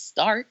the right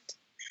start.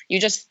 You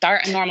just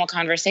start a normal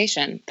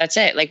conversation. That's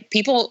it. Like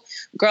people,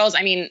 girls,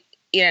 I mean,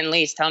 Ian,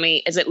 Lise, tell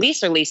me, is it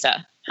Lise or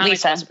Lisa? How am I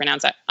supposed to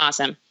pronounce that?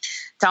 Awesome.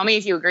 Tell me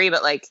if you agree,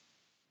 but like,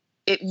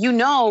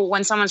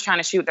 when someone's trying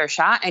to shoot their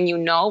shot and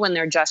when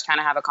they're just trying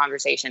to have a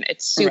conversation.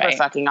 It's super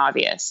fucking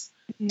obvious.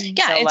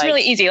 Yeah, so it's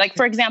really easy. Like,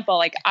 for example,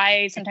 like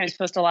I sometimes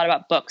post a lot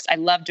about books. I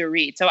love to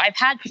read. So I've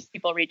had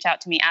people reach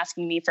out to me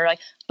asking me for like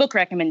book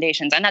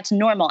recommendations, and that's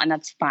normal and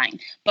that's fine.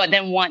 But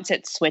then once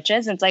it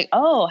switches, it's like,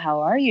 oh,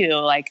 how are you?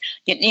 Like,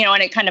 and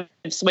it kind of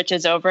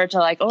switches over to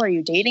like, oh, are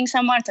you dating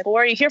someone? It's like, well,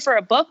 are you here for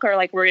a book, or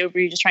like were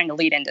you just trying to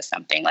lead into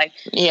something? Like,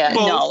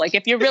 no, like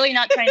if you're really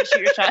not trying to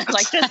shoot your shot,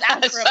 like just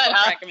ask for a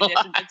book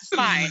recommendation. It's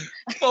fine.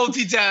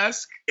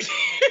 Multitask.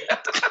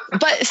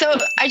 But so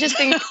I just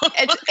think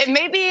it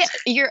may be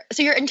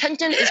your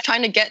intention is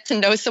trying to get to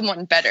know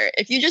someone better.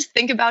 If you just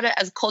think about it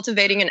as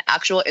cultivating an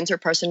actual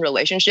interperson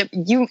relationship,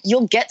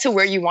 you'll get to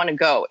where you want to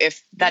go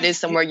if that is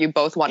somewhere you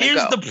both want to go.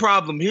 Here's the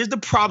problem. Here's the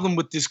problem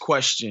with this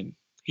question.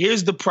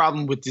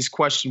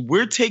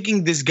 We're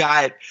taking this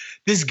guy,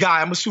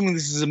 I'm assuming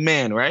this is a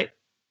man, right?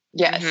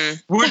 Yes.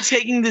 Mm-hmm. We're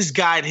taking this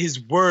guy at his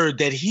word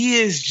that he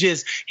has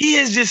just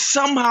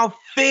somehow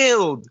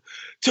failed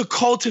to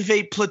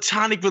cultivate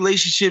platonic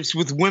relationships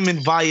with women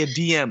via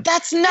DM.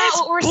 That's not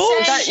what we're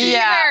saying.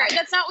 Yeah.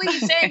 That's not what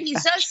he's saying.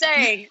 He's just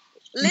saying,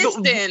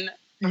 listen.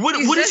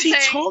 What is he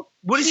saying?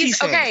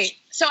 Okay,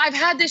 so I've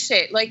had this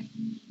shit. Like,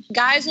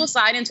 guys will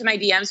slide into my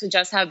DMs who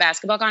just have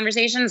basketball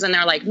conversations and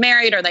they're like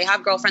married or they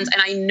have girlfriends. And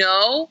I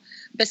know,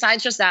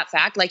 besides just that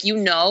fact, like, you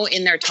know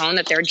in their tone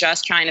that they're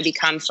just trying to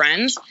become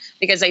friends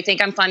because they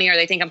think I'm funny or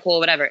they think I'm cool,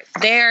 whatever.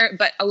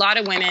 But a lot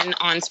of women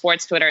on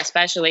sports Twitter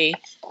especially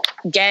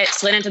get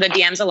slid into the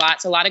DMs a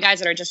lot. So a lot of guys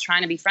that are just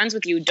trying to be friends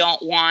with you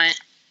don't want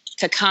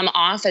to come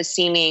off as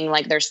seeming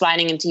like they're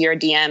sliding into your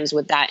DMs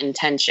with that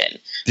intention.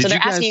 So they're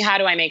asking, how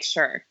do I make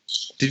sure?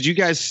 Did you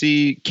guys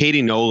see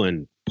Katie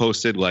Nolan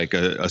posted like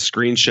a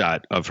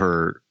screenshot of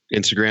her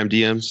Instagram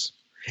DMs?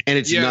 And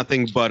it's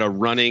nothing but a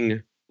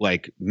running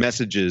like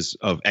messages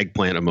of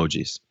eggplant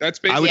emojis. That's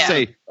basically I would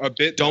say a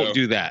bit. Don't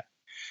do that.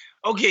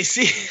 Okay,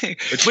 see,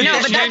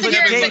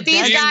 But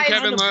these guys,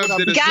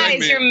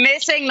 you're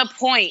missing the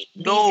point.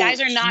 These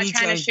guys are not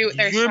trying to shoot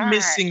their shot. You're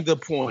missing the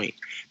point.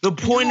 The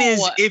point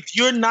is, if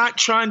you're not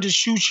trying to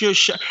shoot your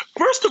shot,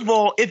 first of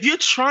all, if you're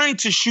trying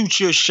to shoot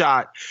your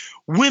shot,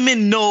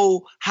 women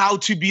know how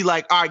to be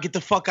like, all right, get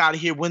the fuck out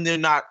of here when they're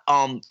not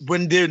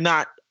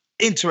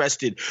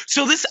interested.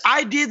 So this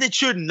idea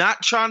that you're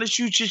not trying to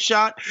shoot your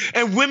shot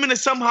and women are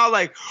somehow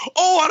like,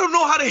 oh, I don't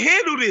know how to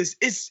handle this.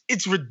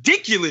 It's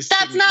ridiculous.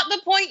 That's not the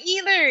point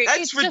either.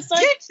 That's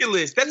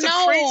ridiculous. That's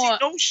a crazy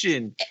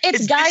notion.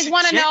 It's guys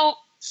want to know.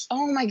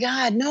 Oh my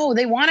God, no,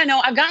 they want to know.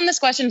 I've gotten this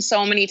question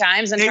so many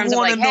times in terms of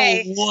like,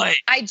 hey,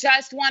 I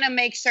just want to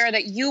make sure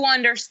that you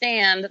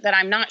understand that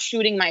I'm not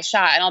shooting my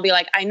shot. And I'll be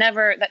like, that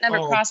never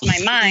crossed my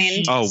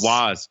mind. Oh,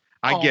 Waz.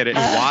 I get it.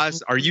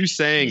 Waz, are you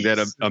saying that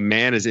a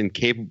man is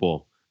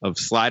incapable of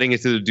sliding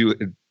into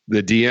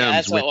the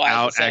DMs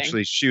without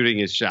actually shooting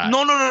his shot?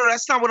 No,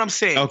 that's not what I'm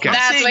saying. Okay.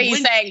 That's what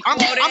he's saying. I'm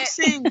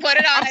saying, put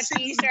it on a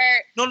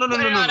t-shirt. No. Put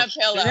it on a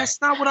pillow.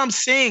 That's not what I'm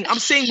saying. I'm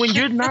saying when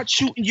you're not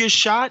shooting your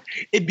shot,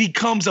 it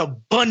becomes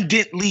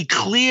abundantly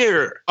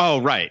clear.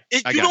 Oh, right.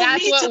 That's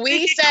what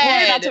we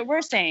said. That's what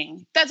we're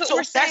saying. That's what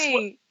we're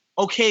saying.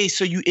 Okay,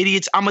 so you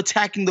idiots, I'm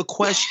attacking the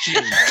question.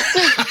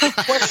 The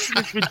question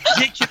is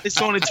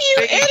ridiculous on its face.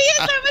 You idiots,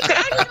 I'm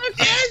attacking the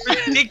question.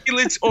 It's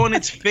ridiculous on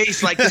its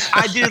face. Like this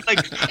idea, like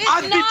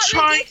I've been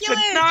trying to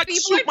not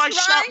shoot my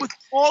shot with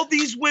all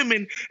these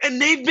women, and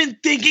they've been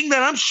thinking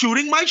that I'm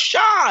shooting my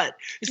shot.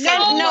 That's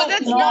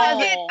not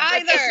it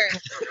either.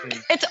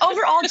 It's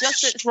overall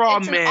just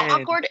an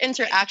awkward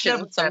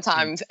interaction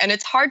sometimes, and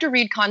it's hard to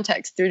read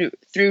context through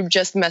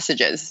just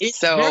messages.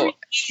 It's very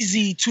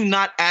easy to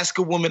not ask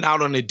a woman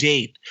out on a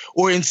date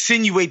or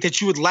insinuate that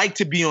you would like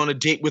to be on a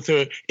date with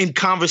her in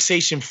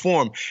conversation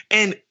form.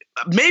 And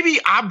maybe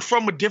I'm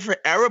from a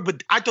different era,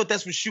 but I thought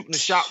that's what shooting a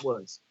shot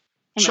was.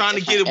 Trying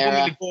to get a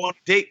woman to go on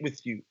a date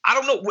with you. I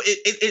don't know.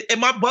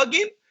 Am I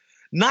bugging?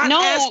 Not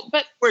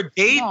asking for a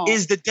date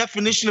is the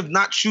definition of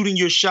not shooting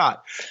your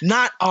shot.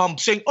 Not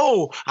saying,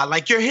 oh, I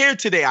like your hair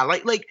today. I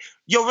like,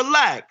 yo,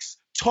 relax.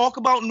 Talk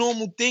about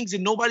normal things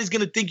and nobody's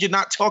going to think you're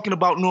not talking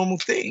about normal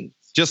things.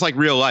 Just like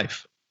real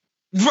life.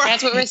 Right.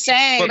 That's what we're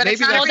saying. But maybe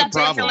it's not a that's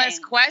the problem. ridiculous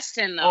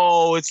question, though.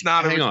 Oh, it's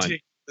not a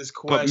ridiculous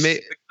question.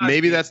 But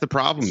maybe that's the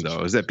problem,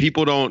 though, is that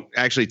people don't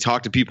actually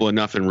talk to people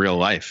enough in real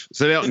life.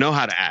 So they don't know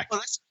how to act.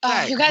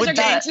 You guys are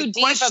getting too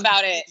deep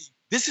about it.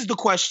 This is the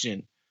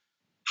question.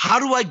 How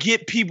do I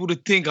get people to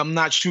think I'm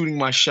not shooting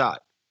my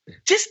shot?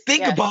 Just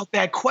think about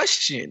that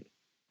question.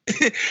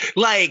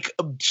 Making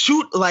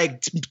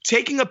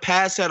a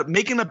pass at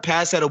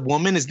a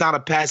woman is not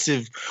a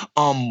passive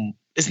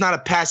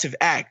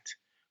act.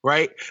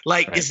 Right?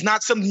 It's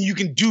not something you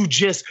can do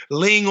just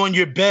laying on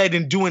your bed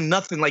and doing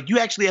nothing. Like, you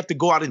actually have to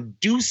go out and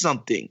do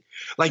something.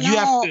 Like, you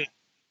have to.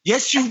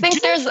 Yes, you do. I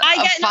think there's a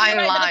fine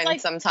line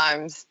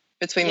sometimes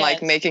between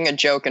like making a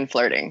joke and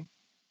flirting.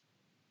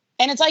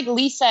 And it's like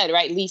Lee said,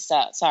 right?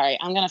 Lisa. Sorry,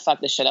 I'm gonna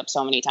fuck this shit up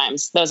so many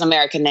times. Those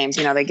American names,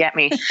 they get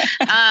me.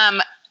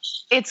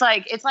 It's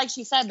like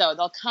she said, though,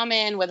 they'll come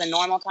in with a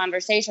normal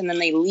conversation, then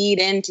they lead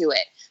into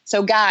it.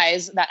 So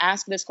guys that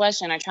ask this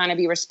question are trying to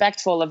be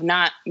respectful of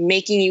not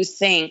making you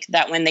think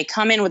that when they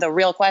come in with a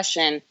real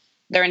question,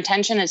 their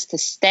intention is to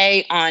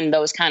stay on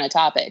those kind of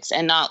topics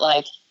and not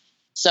like,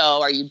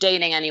 so are you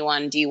dating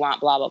anyone? Do you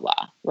want blah, blah,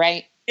 blah,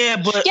 right?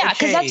 Yeah, but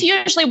because that's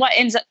usually what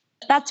ends up.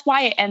 That's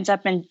why it ends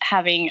up in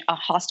having a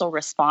hostile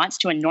response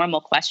to a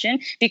normal question,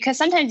 because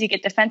sometimes you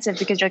get defensive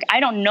because you're like, I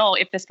don't know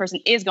if this person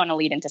is going to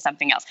lead into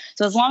something else.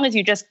 So as long as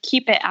you just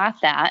keep it at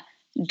that,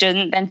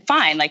 then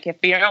fine. Like if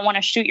you don't want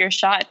to shoot your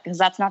shot because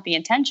that's not the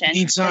intention,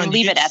 then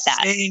leave it at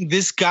that. Saying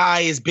this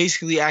guy is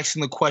basically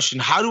asking the question,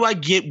 how do I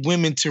get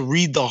women to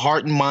read the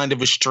heart and mind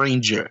of a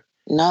stranger?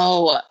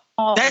 No.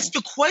 That's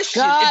the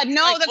question. God, It's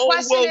no, like, the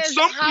question is,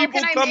 some how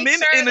people can I come make in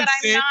sure that innocent.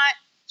 I'm not...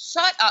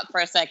 Shut up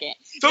for a second.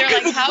 Some They're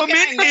people like, how come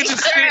can in I make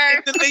innocent sure...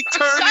 and then they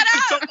turn Shut into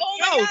up! something Oh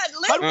my else.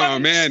 God, listen. Oh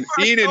man,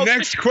 Eden,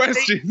 next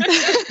question.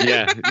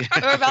 Yeah.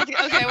 We're about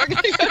to. Okay, we're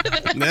gonna go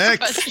to the next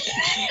question.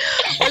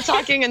 We're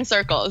talking in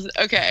circles.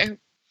 Okay.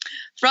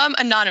 From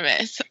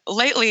Anonymous.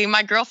 Lately,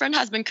 my girlfriend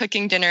has been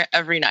cooking dinner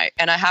every night,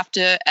 and I have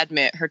to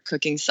admit her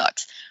cooking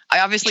sucks.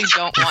 I obviously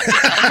don't want to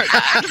tell her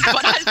that,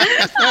 but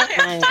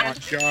I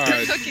still can't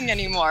do cooking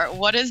anymore.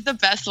 What is the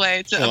best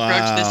way to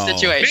approach this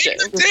situation?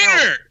 Make the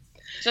dinner.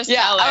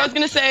 I was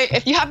going to say,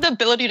 if you have the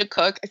ability to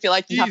cook, I feel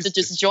like you have to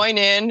just join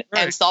in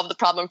and solve the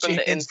problem from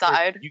the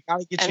inside. You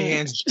got to get your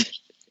hands dirty.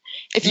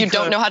 If you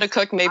don't know how to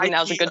cook, maybe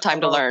now's a good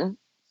time to learn.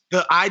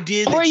 The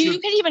idea that or you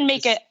can even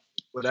make it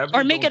whatever,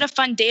 or make it a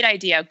fun date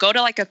idea. Go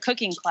to like a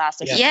cooking class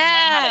or something.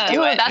 Yeah,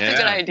 Do it. That's a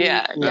good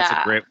idea. That's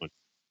a great one.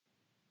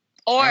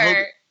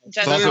 Or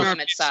just Also, the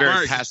limit stuff.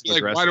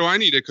 Like, why do I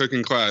need a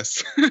cooking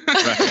class?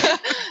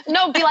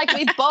 No, be like,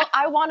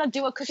 I want to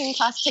do a cooking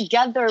class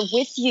together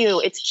with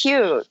you. It's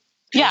cute.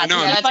 Yeah,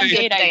 No, it's a fun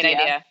date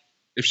idea.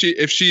 If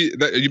she,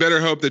 you better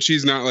hope that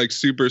she's not like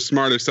super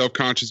smart or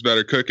self-conscious about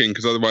her cooking,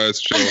 because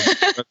otherwise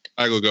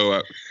I will go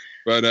up.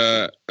 But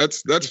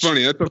that's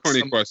funny. That's a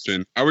funny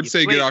question. I would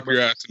say get off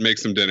your ass and make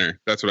some dinner.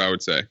 That's what I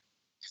would say.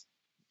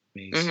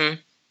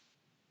 Mm-hmm.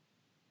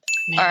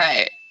 All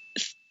right.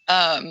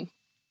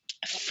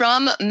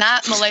 From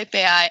Matt Malepe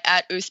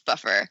at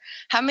Oostbuffer.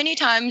 How many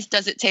times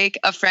does it take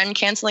a friend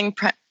canceling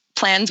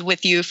plans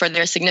with you for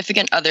their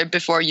significant other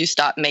before you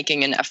stop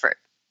making an effort?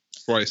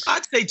 Twice.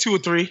 I'd say 2 or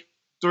 3.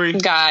 3.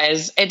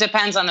 Guys, it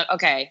depends on the...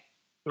 Okay.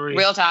 3.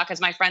 Real talk, because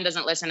my friend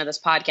doesn't listen to this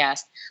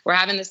podcast. We're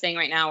having this thing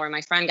right now where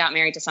my friend got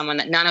married to someone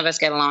that none of us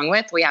get along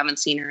with. We haven't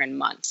seen her in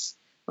months,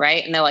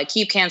 right? And they're like,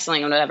 keep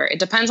canceling and whatever. It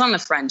depends on the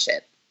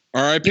friendship.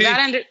 R.I.P. You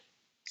gotta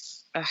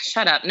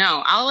shut up.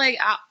 No, I'll wait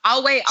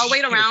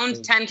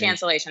around 10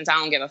 cancellations. I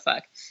don't give a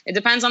fuck. It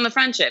depends on the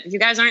friendship. If you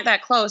guys aren't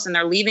that close and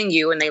they're leaving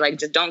you and they like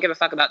just don't give a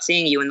fuck about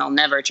seeing you and they'll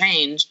never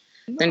change,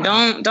 then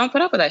don't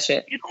put up with that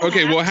shit.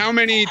 Okay, well, how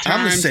many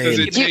times does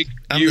it take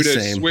you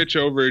to switch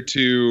over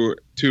to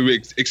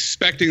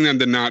expecting them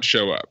to not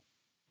show up?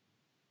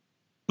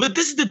 But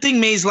this is the thing,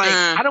 Maze. Like,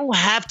 I don't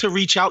have to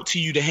reach out to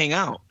you to hang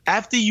out.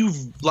 After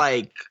you've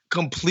like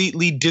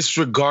completely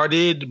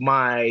disregarded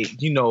my,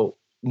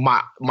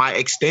 my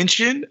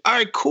extension. All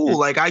right, cool.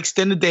 Like I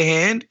extended the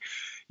hand.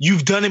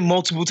 You've done it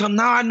multiple times.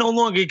 Now I no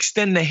longer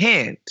extend the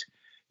hand.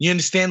 You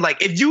understand?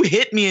 Like if you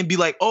hit me and be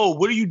like, oh,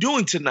 what are you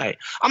doing tonight?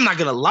 I'm not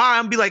going to lie.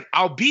 I'm be like,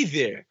 I'll be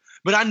there.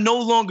 But I no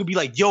longer be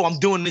like, yo, I'm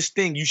doing this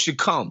thing. You should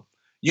come.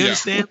 You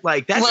understand?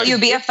 Like that's. Will you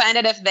be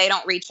offended if they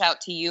don't reach out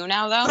to you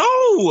now, though?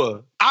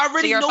 No, I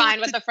already. So you're know fine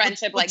with the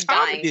friendship like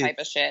dying type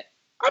of shit.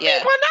 I mean,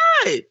 why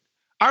not?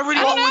 I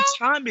already know what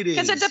time it is.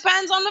 Because it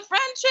depends on the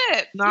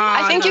friendship. Nah,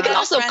 I think you can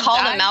also call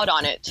them out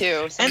on it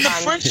too. Sometimes and the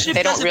friendship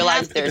they don't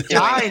realize they're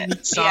doing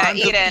it. Yeah,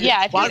 Eden.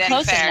 Yeah, if you're Eden,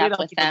 close fair. enough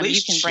with them,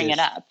 you can bring it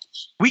up.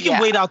 We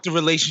can wait out the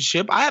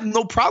relationship. I have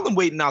no problem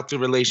waiting out the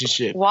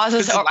relationship. Waz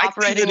is the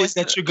operating is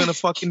that you're gonna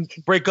fucking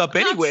break up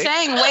anyway. I'm not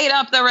saying wait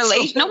up the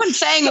relationship. No one's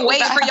saying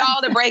wait for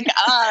y'all to break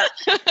up.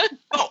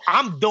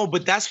 No,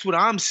 but that's what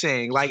I'm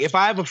saying. Like, if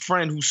I have a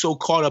friend who's so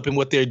caught up in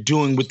what they're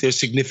doing with their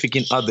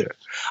significant other,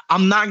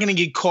 I'm not gonna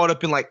get caught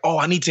up in like, oh,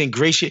 I need to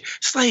ingratiate.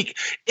 It's like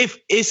if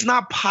it's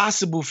not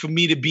possible for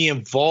me to be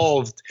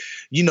involved,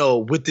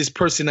 with this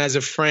person as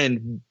a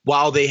friend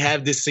while they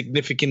have this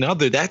significant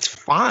other, that's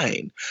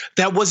fine.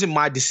 That wasn't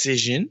my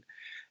decision,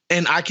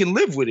 and I can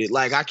live with it.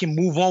 Like I can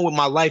move on with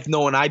my life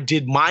knowing I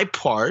did my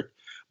part,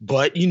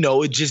 but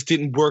it just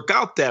didn't work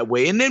out that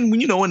way. And then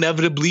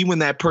inevitably when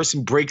that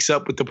person breaks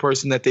up with the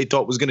person that they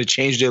thought was going to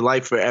change their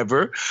life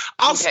forever,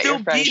 I'll still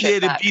be there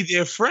to be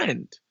their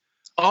friend.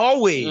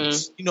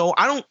 Always.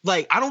 I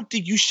don't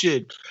think you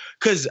should,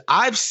 because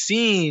I've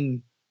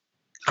seen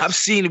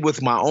it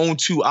with my own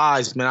 2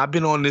 eyes, man. I've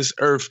been on this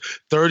earth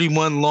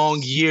 31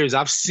 long years.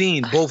 I've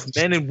seen both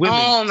men and women.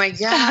 Oh my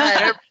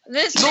God.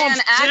 This man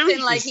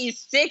acting like he's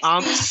 60.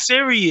 I'm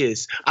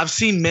serious. I've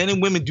seen men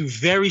and women do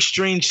very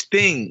strange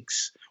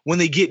things when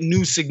they get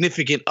new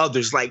significant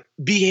others, like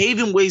behave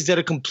in ways that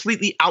are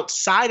completely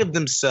outside of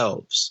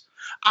themselves.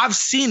 I've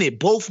seen it.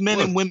 Both men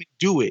and women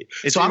do it.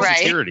 It's so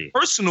insecurity.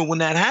 I'm personal when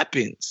that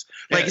happens.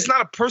 Like it's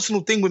not a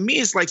personal thing with me.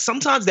 It's like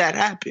sometimes that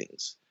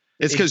happens.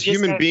 It's because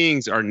human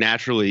beings are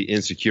naturally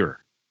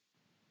insecure.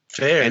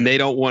 Fair. And they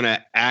don't want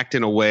to act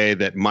in a way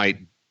that might,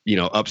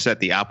 upset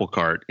the apple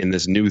cart in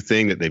this new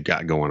thing that they've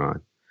got going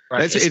on.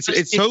 Right.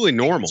 It's totally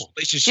normal.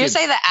 Did you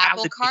say the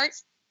apple cart?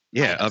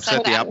 Yeah,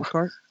 upset the apple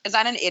cart. Is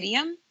that an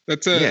idiom?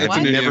 That's an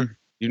idiom.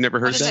 You've never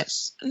heard that?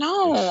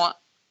 No.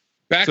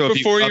 Back So if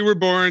before you were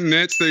born,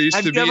 Nitz, there used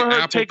Have to you be ever heard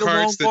apple take a long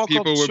carts that walk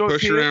people off would short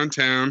push pier? around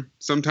town.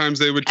 Sometimes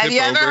they would tip Have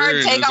you ever over. heard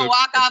and take it a was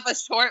walk off a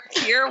short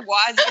pier?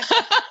 Was get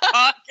the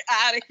fuck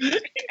out of here.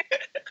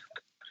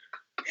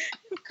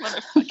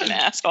 Motherfucking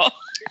asshole.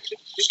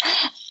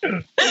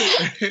 Okay,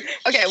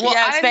 well,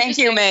 Yes, I'm thank just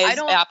you, saying, Maze.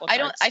 I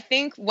don't. I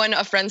think when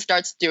a friend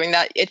starts doing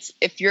that, it's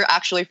if you're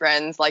actually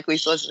friends, like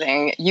Lisa was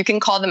saying, you can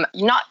call them.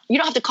 You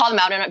don't have to call them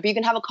out on it, but you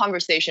can have a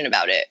conversation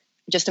about it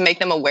just to make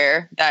them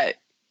aware that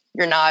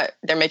you're not.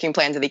 They're making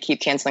plans and they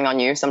keep canceling on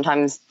you.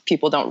 Sometimes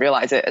people don't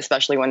realize it,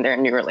 especially when they're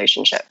in new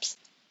relationships.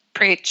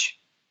 Preach.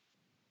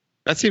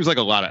 That seems like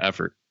a lot of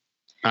effort.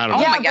 I don't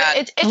know. Yeah, my God.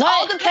 but it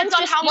all depends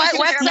on how much you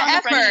what's care the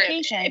about the effort?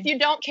 friendship. If you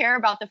don't care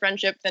about the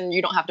friendship, then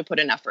you don't have to put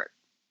in effort.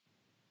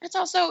 It's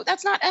also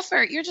that's not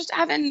effort. You're just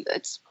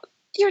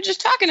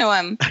talking to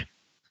him.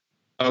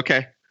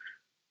 Okay.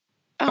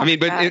 Oh I mean,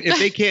 but God.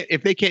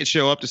 if they can't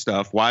show up to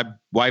stuff, why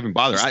even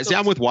bother? See,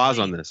 I'm with Waz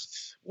on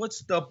this.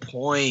 What's the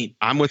point?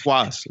 I'm with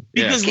Waz.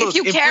 Yeah. Because if look,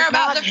 you care we're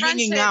about not the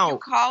hanging friendship, out, you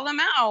call him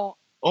out.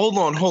 hold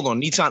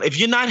on, Nitan. If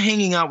you're not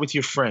hanging out with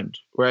your friend,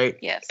 right?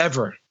 Yes.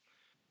 Ever.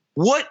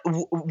 What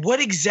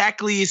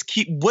exactly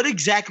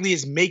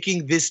is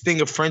making this thing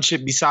a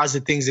friendship besides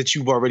the things that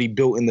you've already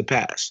built in the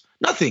past?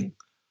 Nothing.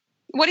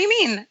 What do you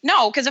mean?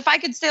 No, because if I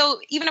could still,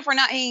 even if we're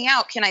not hanging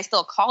out, can I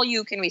still call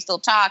you? Can we still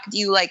talk? Do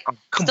you like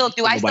still?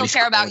 Do I still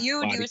care about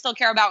you? Do you still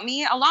care about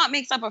me? A lot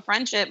makes up a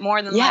friendship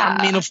more than Yeah, that.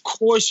 I mean, of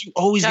course, you're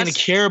always gonna Just-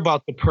 care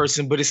about the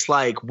person, but it's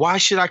like, why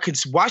should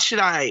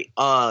I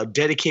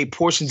dedicate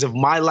portions of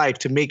my life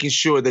to making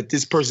sure that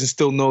this person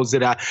still knows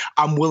that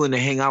I'm willing to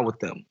hang out with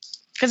them?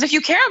 Because if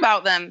you care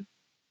about them,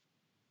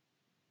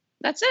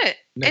 that's it.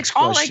 Next it's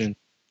all question.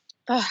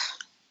 like.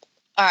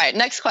 All right,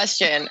 next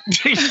question.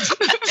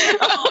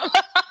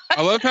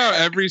 I love how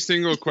every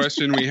single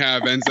question we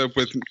have ends up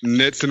with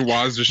Nitz and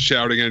Waz just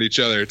shouting at each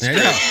other. It's I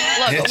great. know.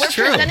 Look, It's we're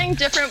true. presenting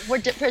different.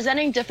 We're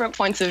presenting different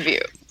points of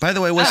view. By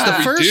the way, was the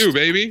We first do,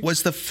 baby.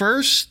 was the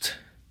first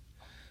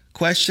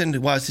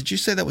question? Was did you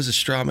say that was a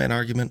straw man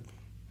argument?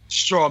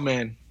 Straw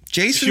man.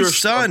 Jason's Pure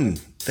straw son,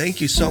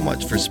 thank you so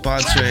much for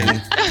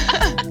sponsoring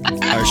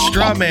our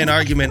straw man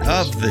argument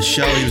of the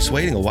show. He was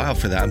waiting a while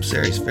for that. I'm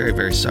serious, very,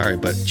 very sorry.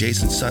 But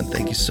Jason's son,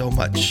 thank you so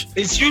much.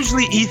 It's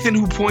usually Ethan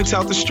who points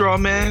out the straw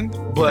man,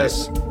 but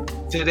Yes.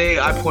 today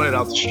I pointed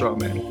out the straw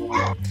man.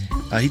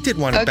 He did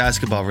want it Okay.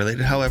 basketball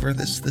related. However,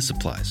 this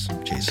applies,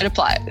 It Jason.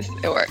 applies.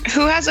 It works.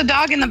 Who has a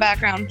dog in the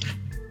background?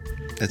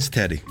 That's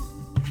Teddy.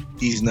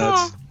 He's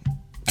nuts.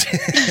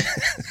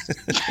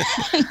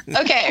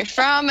 Okay,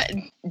 from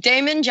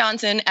Damon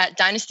Johnson at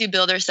Dynasty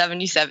Builder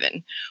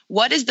 77.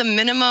 What is the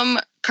minimum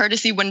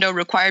courtesy window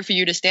required for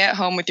you to stay at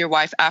home with your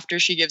wife after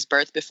she gives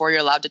birth before you're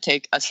allowed to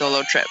take a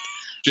solo trip?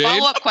 Jade?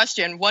 Follow-up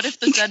question. What if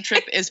the said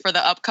trip is for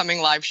the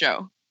upcoming live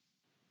show?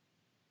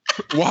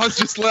 Waz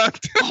just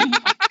left. Oh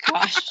my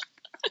gosh.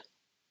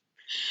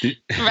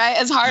 Right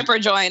as Harper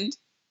joined.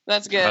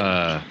 That's good.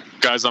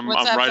 Guys, I'm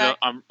What's up, right Zach?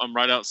 I'm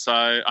right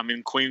outside. I'm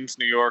in Queens,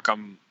 New York.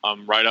 I'm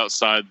right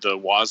outside the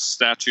Waz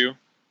statue.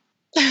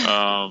 He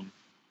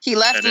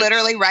left and it-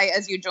 literally right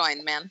as you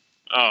joined, man.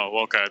 Oh,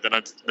 okay. Then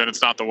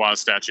it's not the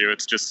Waz statue.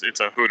 It's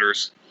a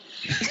Hooters.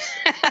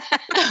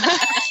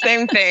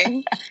 Same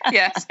thing.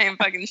 Yeah, same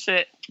fucking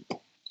shit.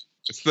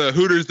 It's the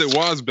Hooters that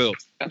Waz built.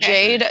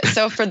 Jade,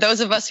 so for those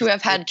of us who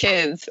have had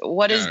kids,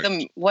 what is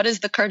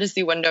the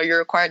courtesy window you're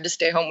required to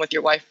stay home with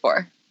your wife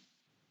for?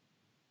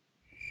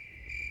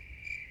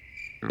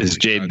 Is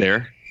Jade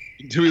there?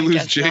 Do we lose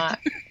Guess Jade? not.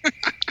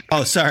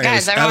 Oh, sorry.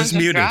 Guys, I everyone's was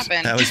just muted.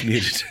 dropping. I was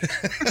muted.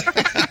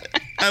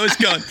 I was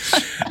going.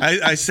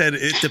 I said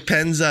it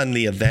depends on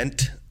the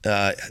event,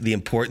 the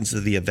importance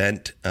of the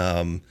event.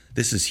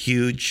 This is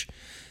huge.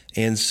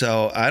 And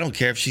so I don't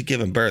care if she's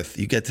giving birth.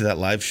 You get to that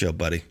live show,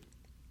 buddy. You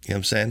know what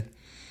I'm saying?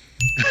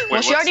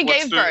 Well, she already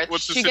gave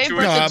birth. She gave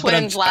birth to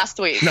twins last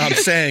week. No, I'm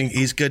saying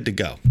he's good to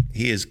go.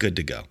 He is good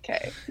to go.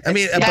 Okay. I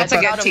mean, That's a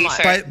good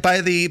t-shirt.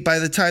 by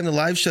the time the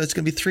live show, it's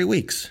going to be 3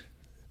 weeks.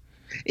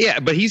 Yeah,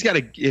 but he's got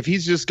to. If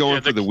he's just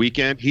going for the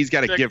weekend, he's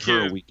got to the give her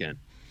a kid- weekend.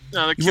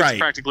 No, the kid's Right.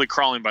 practically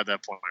crawling by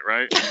that point,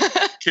 right?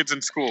 Kids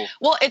in school.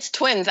 Well, it's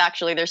twins,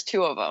 actually. There's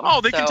two of them.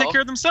 Oh, they can take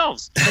care of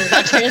themselves.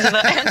 That changes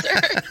the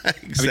answer. I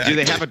mean, do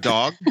they have a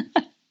dog?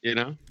 You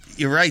know?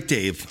 You're right,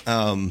 Dave.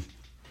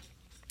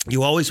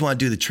 You always want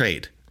to do the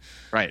trade.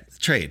 Right.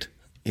 Trade,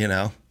 you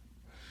know?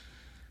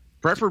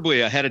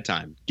 Preferably ahead of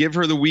time. Give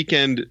her the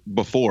weekend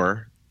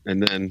before,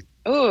 and then.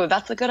 Ooh,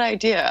 that's a good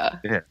idea.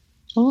 Yeah.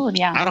 Ooh,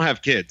 yeah. I don't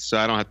have kids, so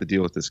I don't have to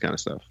deal with this kind of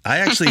stuff. I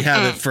actually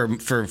have it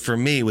for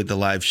me with the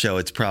live show.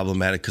 It's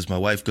problematic because my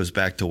wife goes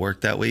back to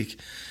work that week,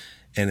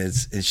 and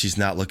she's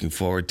not looking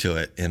forward to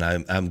it. And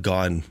I'm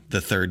gone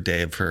the third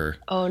day of her.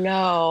 Oh,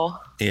 no.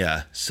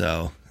 Yeah,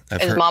 so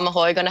Is Mama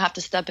Hoy going to have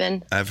to step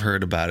in? I've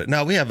heard about it.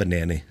 No, we have a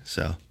nanny,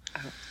 so.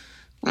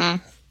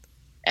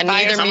 And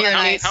By neither me or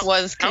yourself. Nate was How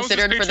is this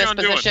considered for this Patreon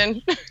doing?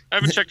 position. I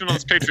haven't checked in on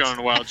this Patreon in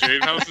a while,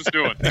 Jade. How's this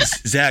doing?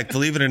 Zach,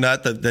 believe it or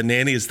not, the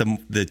nanny is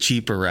the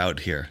cheaper route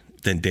here.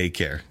 than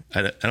daycare.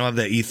 I don't have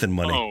that Ethan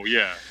money. Oh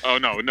yeah. Oh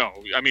no.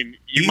 I mean,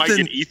 you might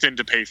get Ethan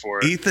to pay for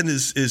it. Ethan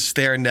is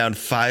staring down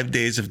 5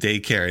 days of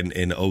daycare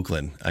in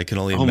Oakland. I can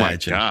only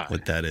imagine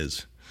what that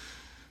is.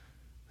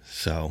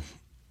 So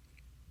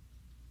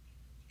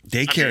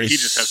daycare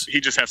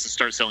he just has to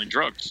start selling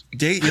drugs.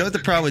 You know what the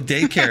problem with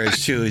daycare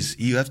is too is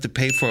you have to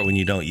pay for it when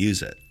you don't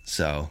use it.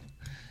 So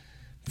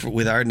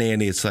with our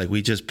nanny, it's like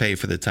we just pay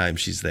for the time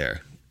she's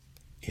there.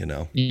 You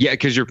know? Yeah,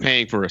 because you're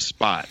paying for a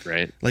spot,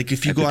 right? Like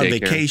if you go on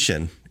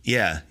vacation,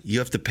 you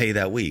have to pay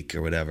that week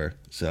or whatever.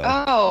 So.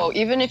 Oh,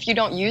 even if you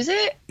don't use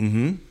it?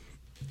 Mm-hmm.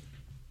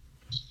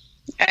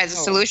 Guys,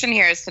 the solution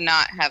here is to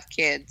not have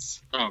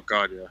kids. Oh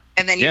God, yeah.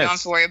 And then you don't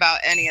have to worry about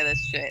any of this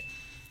shit.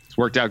 It's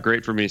worked out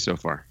great for me so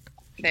far.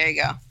 There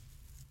you go.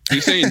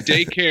 You're saying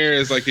daycare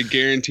is like a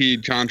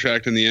guaranteed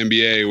contract in the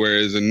NBA,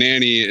 whereas a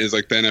nanny is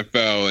like the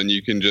NFL, and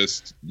you can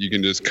just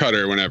cut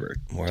her whenever,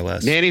 more or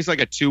less. Nanny's like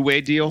a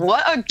two-way deal.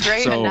 What a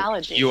great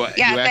analogy!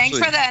 Thanks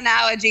for the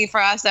analogy for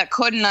us that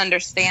couldn't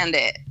understand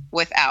it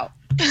without.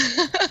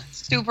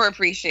 Super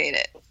appreciate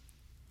it.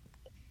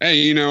 Hey,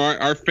 you know,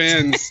 our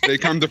fans, they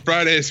come to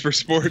Fridays for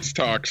sports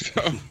talk,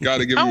 so got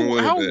to give them a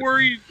little bit. How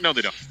worried? No,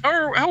 they don't.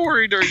 How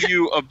worried are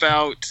you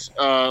about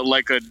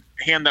like a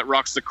hand that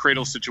rocks the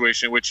cradle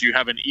situation in which you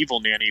have an evil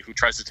nanny who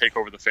tries to take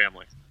over the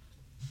family?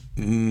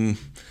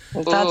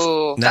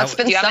 That's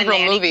been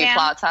several movie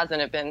plots,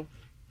 hasn't it been?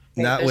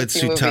 Not with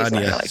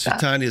Sutanya.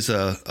 Sutanya's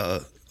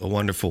a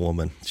wonderful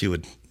woman.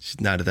 She's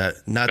not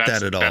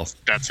that at all.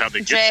 That's how they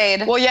get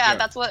Jade. Well,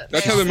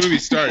 that's how the movie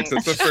starts.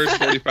 That's the first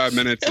 45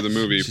 minutes of the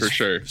movie for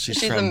sure.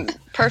 She's a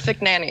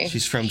perfect nanny.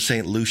 She's from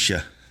St.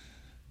 Lucia.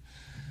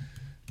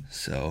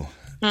 So,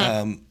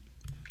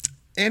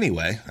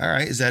 anyway, all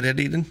right. Is that it,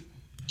 Eden?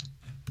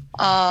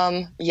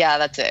 Yeah,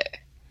 that's it.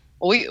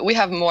 We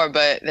have more,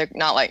 but they're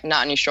not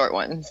any short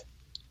ones.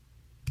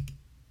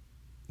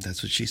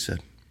 That's what she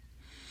said.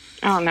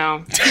 Oh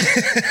no.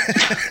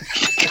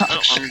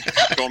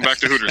 I'm going back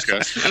to Hooters,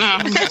 guys.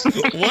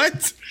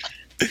 What?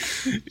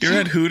 You're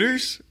at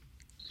Hooters?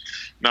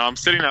 No, I'm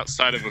sitting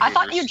outside of a Hooters. I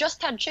thought you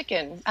just had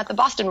chicken at the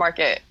Boston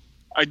Market.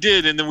 I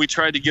did, and then we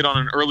tried to get on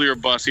an earlier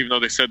bus, even though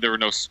they said there were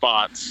no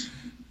spots,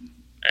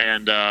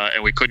 and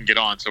we couldn't get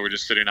on, so we're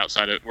just sitting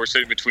outside it. We're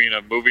sitting between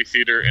a movie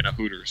theater and a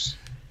Hooters.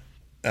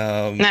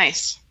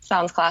 Nice.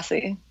 Sounds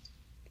classy.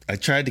 I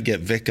tried to get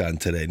Vic on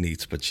today,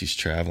 Neats, but she's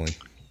traveling.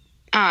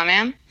 Oh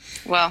man.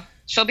 Well,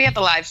 she'll be at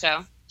the live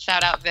show.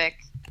 Shout out, Vic.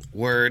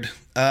 Word.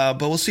 But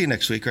we'll see you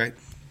next week, right?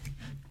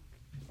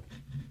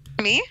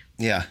 Me?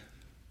 Yeah.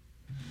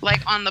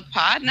 Like on the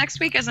pod next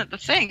week isn't the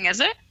thing,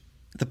 is it?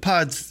 The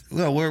pod's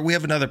we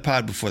have another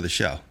pod before the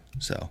show,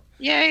 so.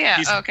 Yeah.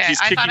 He's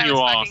kicking you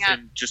off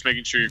and just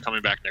making sure you're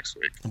coming back next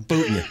week. I'm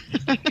booting you.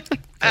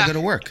 I go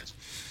to work.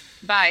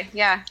 Bye.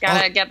 Yeah,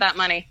 gotta get that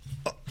money.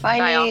 Bye,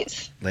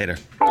 Neats. Later.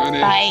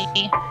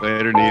 Bye.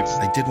 Later, Neats.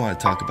 I did want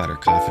to talk about her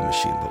coffee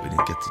machine, but we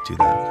didn't get to do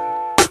that.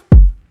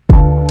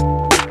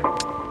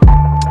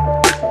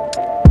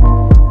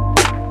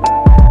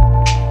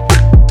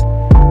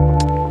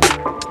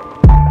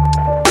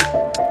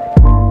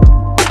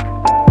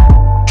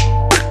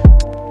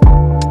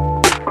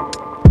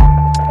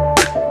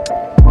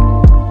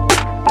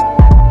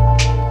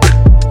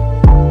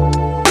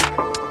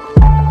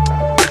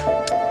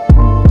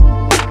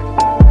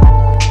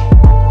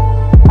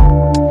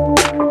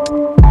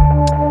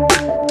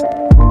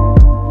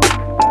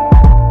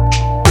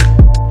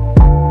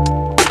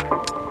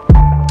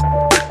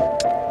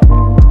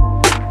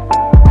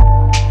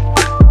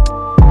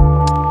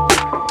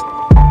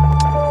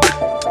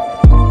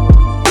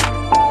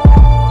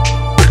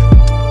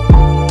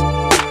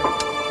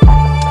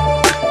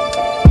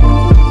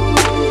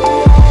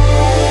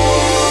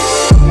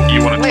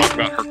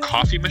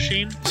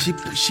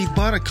 She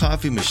bought a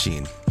coffee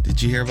machine.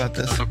 Did you hear about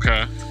this?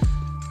 Okay.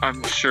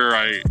 I'm sure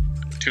I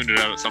tuned it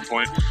out at some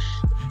point.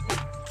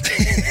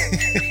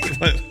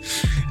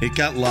 It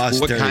got lost.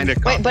 What kind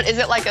of coffee? Wait, but is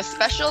it like a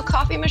special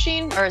coffee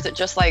machine, or is it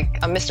just like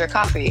a Mr.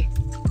 Coffee?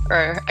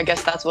 Or I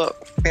guess that's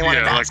what they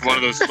wanted to ask. Like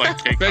one of those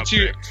like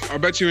cake. I'll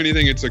bet you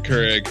anything it's a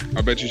Keurig.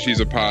 I'll bet you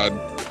she's a pod.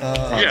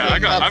 I've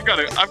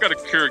got a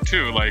Keurig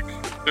too. Like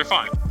they're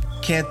fine.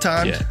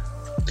 Canton. Yeah.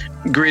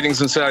 Greetings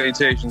and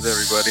salutations,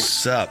 everybody.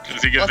 What's up?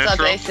 Does he get What's an up,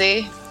 intro?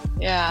 AC?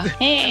 Yeah.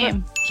 Hey.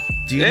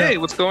 Hey,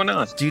 what's going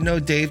on? Do you know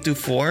Dave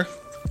Dufour?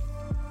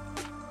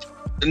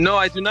 No,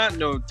 I do not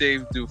know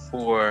Dave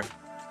Dufour.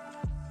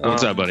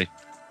 What's up, buddy?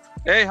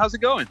 Hey, how's it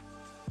going?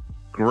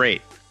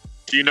 Great.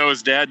 Do you know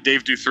his dad,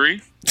 Dave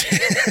Du3?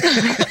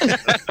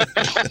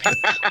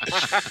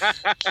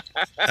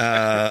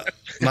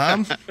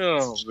 Mom?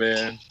 Oh,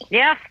 man.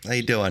 Yeah, How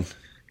you doing?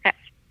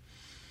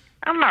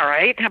 I'm all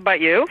right. How about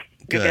you?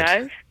 Good. You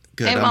guys?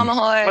 Good. Hey, Mama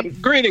Hoy.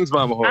 Greetings,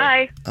 Mama Hoy.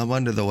 Hi. I'm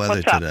under the weather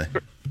What's up? today.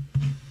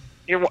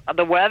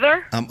 The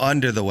weather? I'm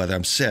under the weather.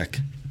 I'm sick.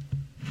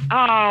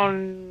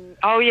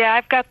 Oh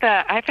yeah,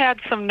 I've had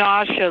some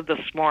nausea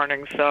this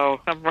morning, so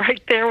I'm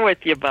right there with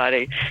you,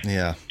 buddy.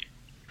 Yeah.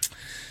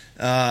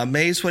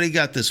 Maze, what do you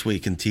got this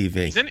week in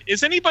TV?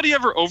 Is anybody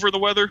ever over the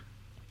weather?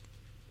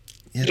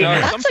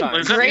 Yeah.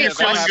 That's a great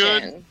question.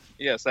 Good?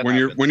 Yes, that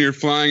when you're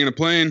flying in a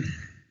plane.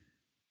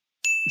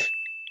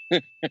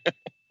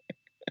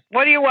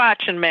 What are you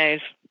watching,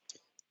 Maze?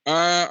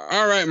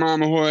 All right,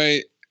 Mama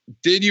Hoy.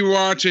 Did you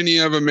watch any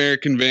of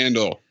American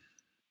Vandal?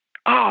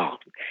 Oh,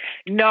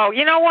 no.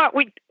 You know what?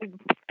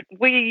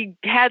 We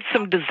had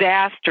some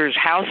disasters,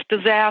 house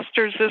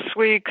disasters this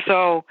week,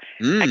 so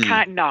I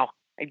can't. No.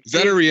 Is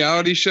that a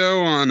reality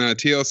show on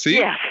TLC?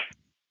 Yes.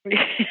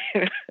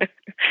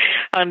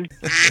 On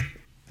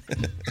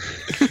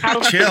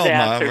Chill,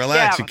 Mom.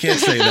 Relax. You can't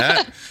say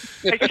that.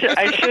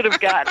 I should have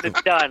gotten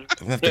it done.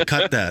 I'll have to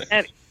cut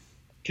that.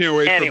 Can't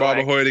wait Anyway. for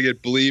Baba Hoy to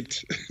get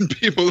bleeped.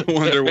 People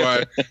wonder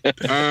why.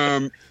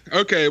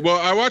 Okay, well,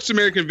 I watched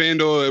American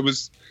Vandal. It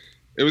was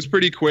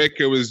pretty quick.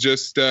 It was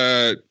just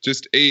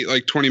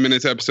 8 20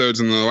 minutes episodes,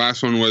 and the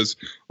last one was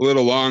a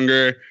little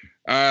longer.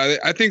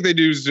 I think they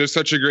do just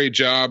such a great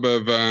job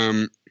of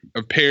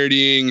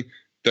parodying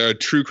the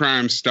true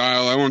crime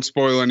style. I won't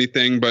spoil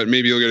anything, but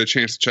maybe you'll get a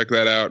chance to check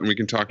that out, and we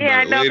can talk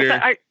about it later.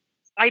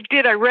 I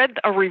did. I read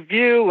a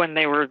review, and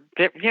they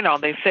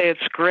say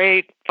it's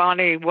great,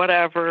 funny,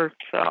 whatever.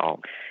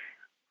 So,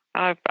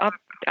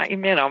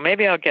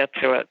 maybe I'll get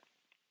to it.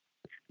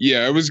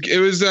 Yeah, it was.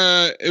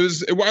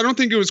 I don't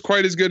think it was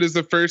quite as good as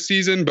the first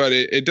season, but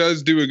it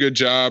does do a good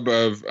job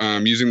of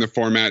using the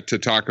format to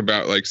talk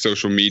about like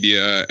social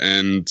media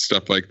and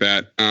stuff like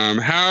that.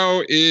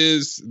 How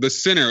is The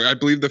Sinner? I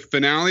believe the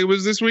finale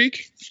was this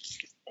week.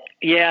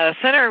 Yeah, The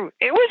Sinner.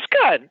 It was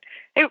good.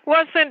 It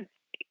wasn't,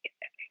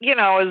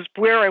 as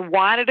where I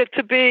wanted it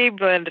to be,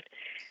 but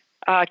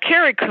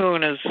Carrie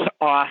Coon is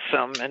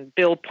awesome, and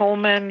Bill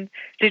Pullman.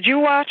 Did you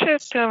watch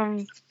it?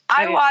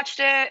 I watched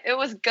it. It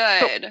was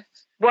good.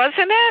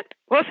 Wasn't it?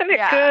 Wasn't it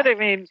good? I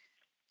mean,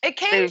 it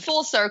came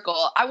full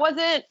circle.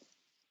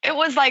 It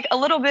was like a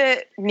little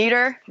bit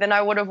neater than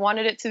I would have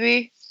wanted it to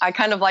be. I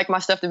kind of like my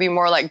stuff to be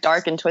more like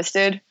dark and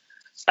twisted.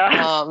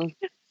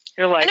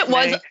 You're like,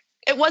 and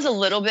it was a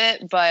little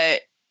bit,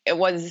 but it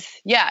was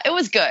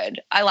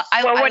good.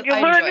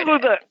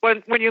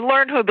 When you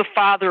learn who the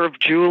father of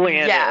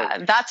Julian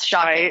is. That's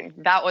shocking.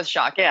 Right? That was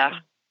shocking.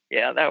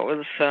 Yeah, that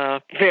was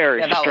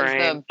very that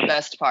strange. was the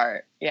best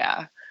part.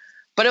 Yeah.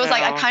 But it was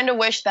like, I kind of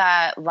wish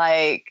that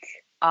like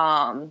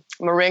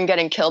Marin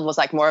getting killed was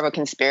like more of a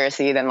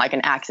conspiracy than like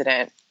an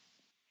accident.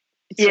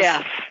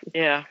 Yeah.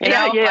 Like,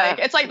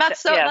 it's like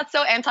that's so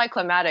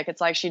anticlimactic. It's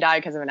like she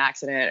died because of an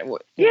accident.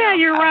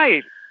 You're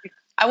right.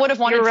 I would have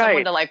wanted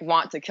someone to like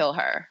want to kill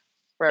her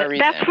for a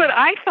reason. That's what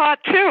I thought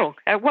too.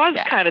 It was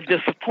kind of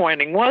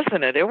disappointing,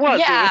 wasn't it? It was.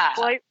 Yeah. It was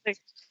slightly.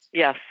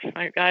 Yes,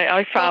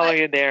 I follow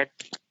you there.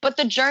 But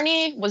the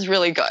journey was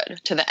really good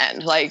to the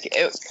end. Like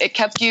it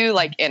kept you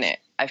like in it.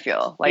 I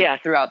feel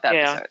like throughout the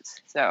episodes.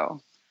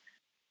 So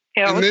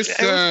and it was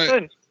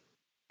good.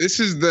 This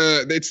is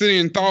it's the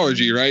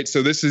anthology, right?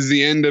 So this is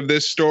the end of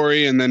this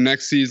story, and then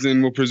next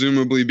season will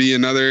presumably be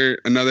another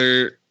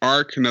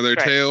arc, another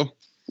tale.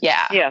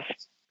 Yeah. Yes.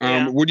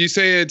 Would you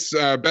say it's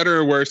better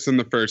or worse than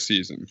the first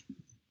season?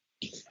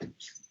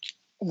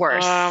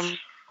 Worse.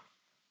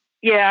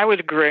 Yeah, I would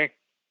agree.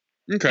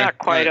 Okay. Not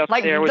quite up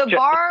like there with the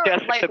bar.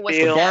 Jessica Was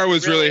Biel. The bar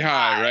was really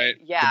high, right?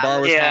 Yeah. The bar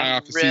was high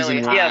off of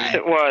season 1. Yes,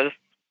 it was.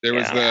 There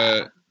was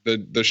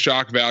the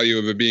shock value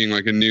of it being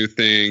like a new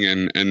thing,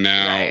 and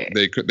now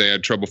they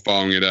had trouble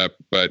following it up,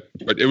 but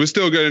it was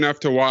still good enough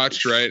to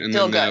watch, right? And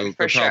still then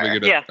they'll probably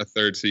get a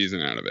 3rd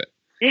season out of it.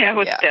 Yeah, it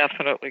was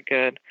definitely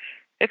good.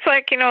 It's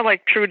like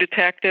like True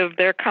Detective.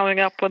 They're coming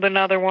up with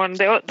another one.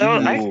 I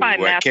find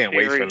that I can't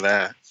wait for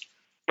that.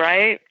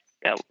 Right?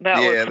 That was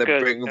good.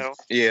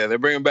 They're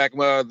bringing back.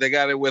 They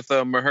got it with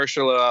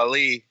Mahershala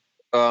Ali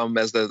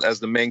as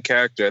the main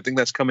character. I think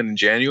that's coming in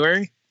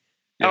January.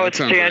 Yeah, it's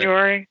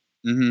January.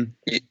 Right.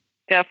 Mm-hmm.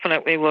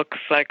 Definitely looks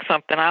like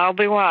something I'll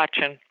be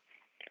watching.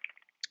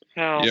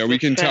 So, we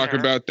can talk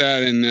about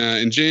that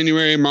in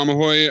January. Mama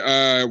Hoy,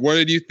 what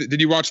did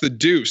you watch The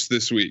Deuce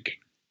this week?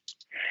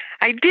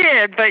 I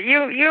did, but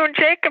you and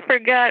Jacob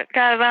got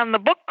it on the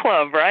book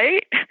club,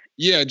 right?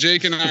 Yeah,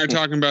 Jake and I are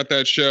talking about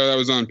that show that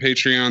was on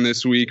Patreon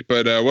this week.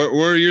 But what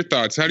are your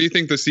thoughts? How do you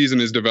think the season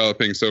is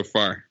developing so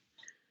far?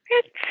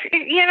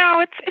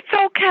 It's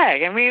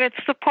okay. I mean, it's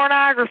the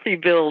pornography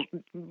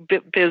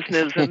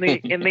business in the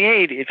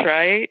 80s,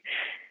 right?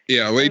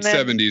 Yeah, late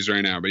 70s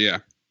right now, but yeah.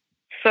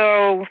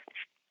 So,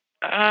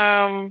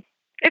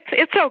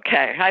 it's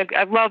okay.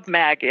 I love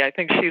Maggie. I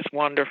think she's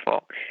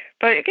wonderful.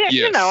 But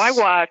again, I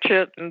watch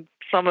it, and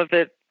some of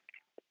it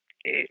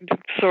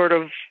sort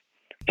of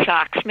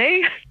shocks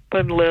me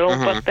a little.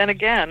 But then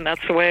again,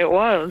 that's the way it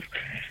was.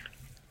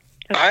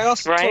 I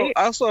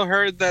also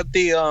heard that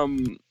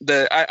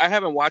I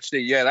haven't watched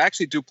it yet. I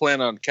actually do plan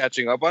on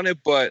catching up on it,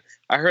 but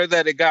I heard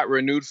that it got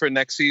renewed for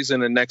next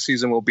season, and next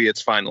season will be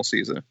its final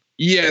season.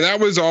 Yeah, that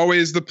was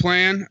always the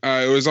plan.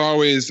 It was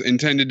always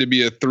intended to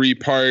be a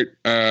 3-part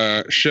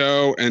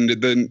show, and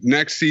the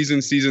next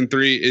season, season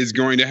 3, is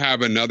going to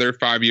have another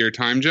 5-year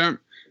time jump.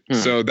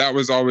 So that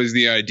was always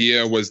the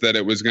idea, was that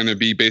it was going to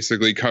be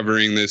basically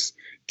covering this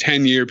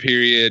 10-year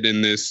period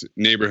in this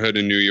neighborhood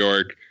in New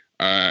York.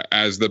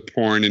 as the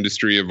porn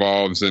industry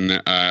evolves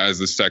and as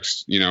the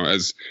sex,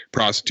 as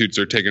prostitutes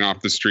are taken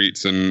off the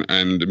streets and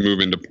move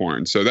into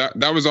porn. So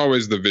that was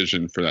always the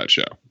vision for that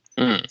show.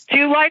 Do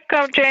you like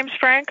James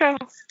Franco?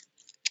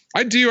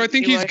 I do. I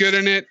think he's good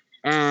in it.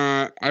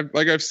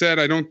 Like I've said,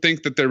 I don't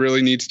think that there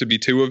really needs to be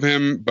two of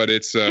him, but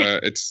it's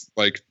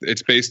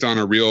based on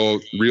a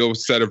real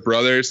set of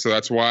brothers, so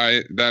that's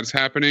why that's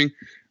happening.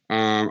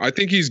 I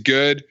think he's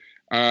good.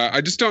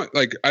 I just don't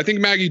like. I think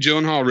Maggie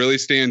Gyllenhaal really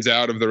stands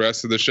out of the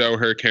rest of the show.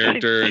 Her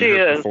character and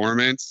her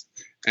performance,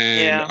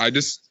 and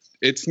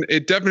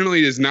it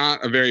definitely is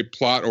not a very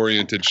plot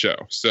oriented show.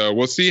 So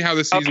we'll see how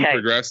the season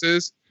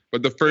progresses.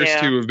 But the first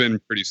two have been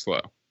pretty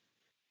slow.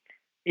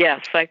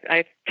 Yes,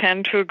 I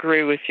tend to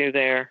agree with you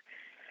there.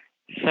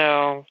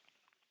 So,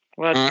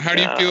 how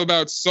do you feel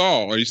about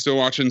Saul? Are you still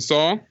watching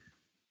Saul?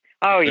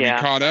 Oh, Have you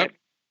caught up?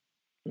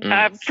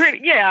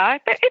 Pretty. Yeah,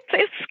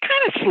 it's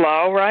kind of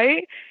slow,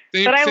 right?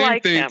 Same I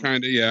like thing, him.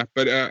 kind of. Yeah,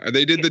 but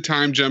they did the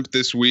time jump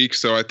this week,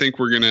 so I think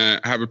we're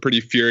gonna have a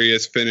pretty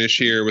furious finish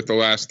here with the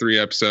last 3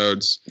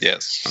 episodes.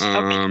 Yes.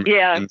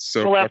 Yeah, and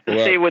so we'll have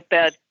to see what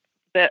that.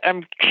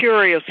 I'm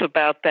curious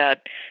about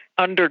that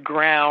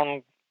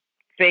underground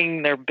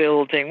thing they're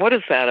building. What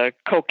is that? A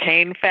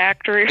cocaine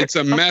factory? It's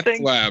a meth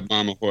lab,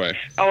 Mama Boy.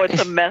 Oh, it's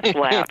a meth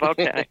lab.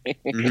 Okay.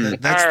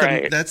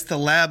 That's the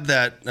lab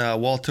that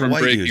Walter From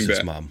White Breaking uses,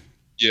 Bad. Mom.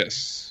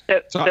 Yes.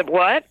 That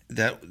what?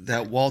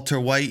 That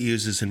Walter White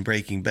uses in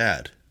Breaking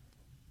Bad.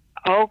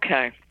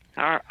 Okay.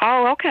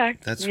 Oh, okay.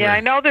 That's I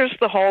know there's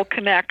the whole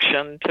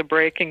connection to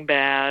Breaking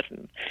Bad.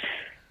 And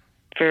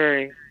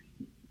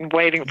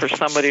waiting for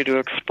somebody to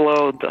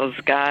explode those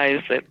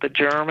guys, the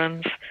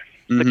Germans,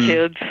 the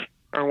kids,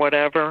 or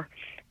whatever.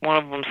 One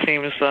of them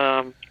seems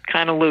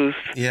kind of loose.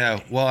 Yeah.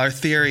 Well, our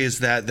theory is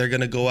that they're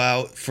going to go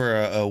out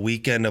for a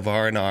weekend of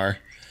R&R,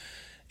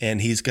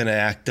 and he's going to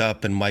act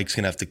up, and Mike's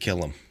going to have to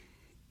kill him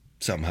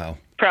somehow.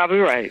 Probably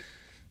right.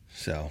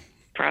 So.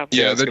 Probably.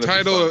 Yeah. The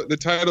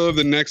title of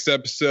the next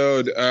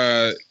episode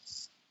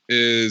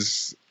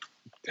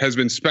has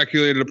been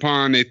speculated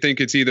upon. They think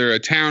it's either a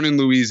town in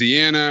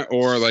Louisiana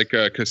or like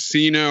a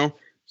casino.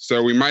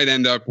 So we might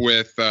end up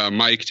with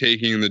Mike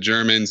taking the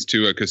Germans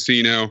to a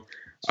casino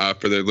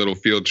for their little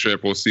field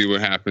trip. We'll see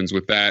what happens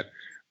with that.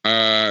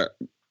 Are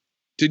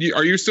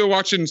you still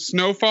watching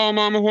Snowfall,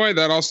 Mama Hoy?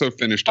 That also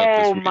finished up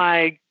this week. Oh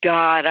my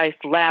God!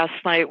 Last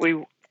night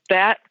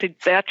that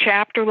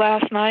chapter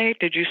last night.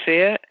 Did you see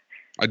it?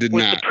 I did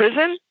With not. the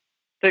prison,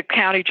 the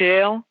county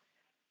jail.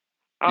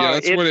 Yeah,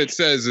 that's what it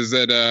says. Is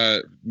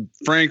that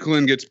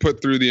Franklin gets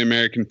put through the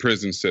American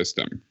prison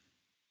system.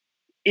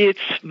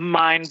 It's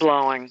mind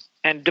blowing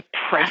and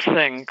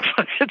depressing.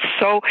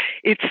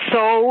 It's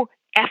so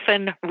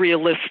effing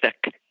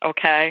realistic.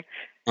 Okay,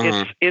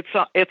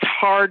 it's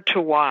hard to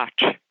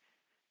watch.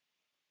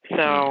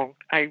 So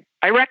I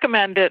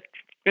recommend it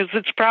because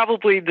it's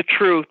probably the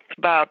truth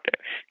about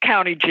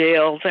county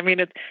jails. I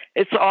mean,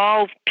 it's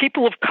all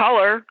people of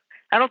color.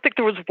 I don't think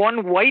there was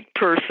one white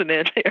person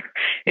in there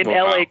in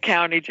LA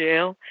County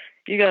Jail.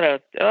 You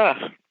gotta,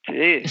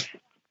 geez,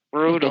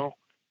 brutal.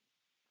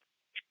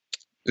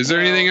 Is there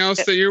anything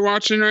else that you're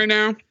watching right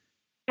now?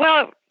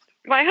 Well,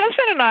 my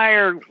husband and I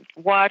are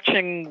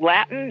watching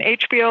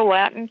HBO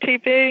Latin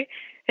TV.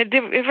 Have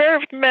you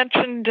ever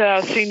mentioned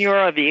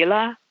Senora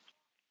Vila?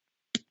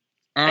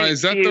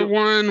 Is that the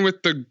one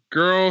with the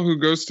girl who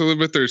goes to live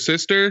with her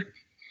sister?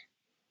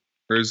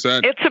 Or is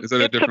that a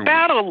different It's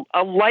about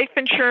a life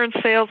insurance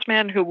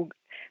salesman who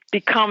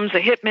becomes a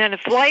hitman.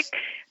 It's like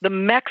the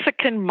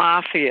Mexican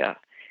mafia.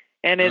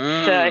 And it's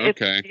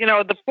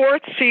the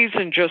 4th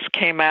season just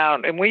came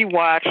out, and we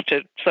watched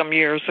it some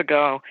years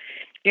ago.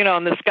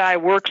 And this guy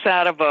works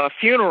out of a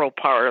funeral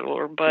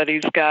parlor, but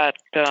he's in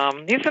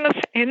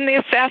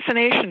the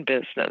assassination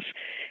business,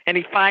 and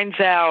he finds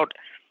out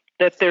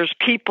that there's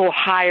people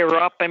higher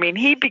up. I mean,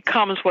 he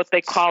becomes what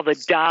they call the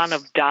Don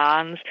of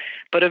Dons,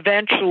 but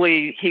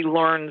eventually he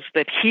learns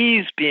that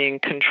he's being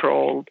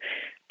controlled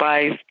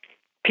by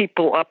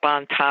people up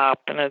on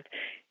top, and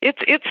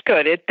it's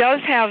good. It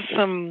does have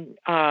some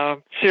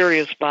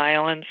serious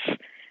violence,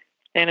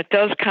 and it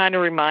does kind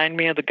of remind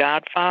me of The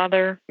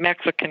Godfather,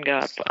 Mexican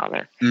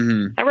Godfather.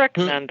 Mm-hmm. I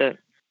recommend it.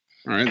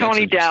 All right,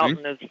 Tony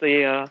Dalton is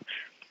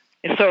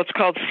so it's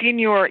called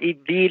Senor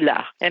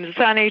Vila, and it's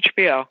on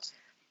HBO.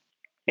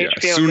 Yeah,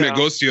 su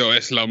negocio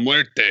es la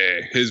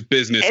muerte. His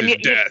business is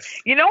death.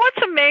 You know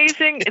what's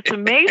amazing? It's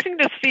amazing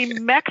to see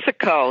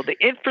Mexico, the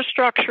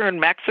infrastructure in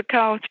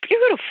Mexico. It's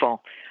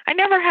beautiful. I've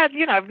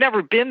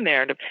never been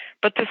there,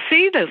 but to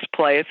see this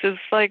place is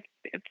like,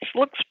 it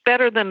looks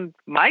better than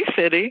my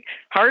city,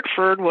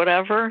 Hartford,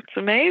 whatever. It's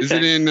amazing. Is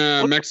it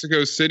in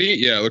Mexico City?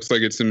 Yeah, it looks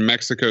like it's in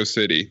Mexico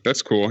City.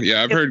 That's cool.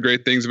 Yeah, I've heard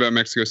great things about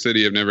Mexico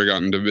City. I've never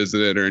gotten to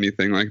visit it or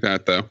anything like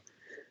that, though.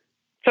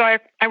 So I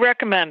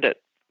recommend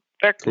it.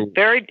 Cool.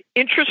 Very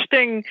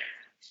interesting.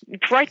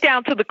 It's right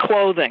down to the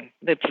clothing.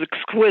 It's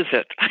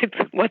exquisite.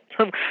 What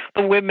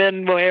the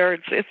women wear.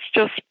 It's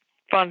just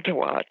fun to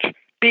watch.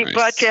 Nice.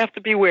 But you have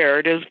to beware.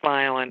 It is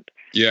violent.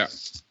 Yeah.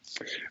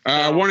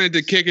 I wanted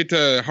to kick it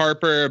to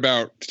Harper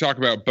to talk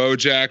about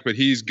BoJack, but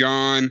he's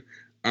gone.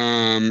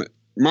 Mama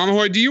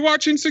Hoy, do you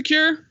watch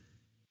Insecure?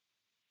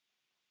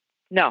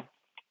 No.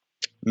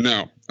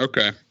 No.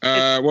 Okay.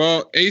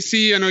 Well,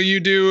 AC, I know you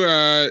do.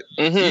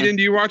 Eden,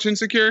 do you watch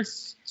Insecure?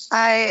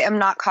 I am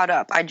not caught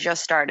up. I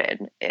just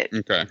started it.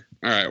 Okay.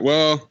 All right.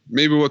 Well,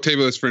 maybe we'll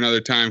table this for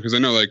another time because I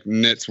know like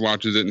Nitz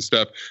watches it and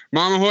stuff.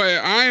 Mama Hoy,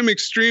 I am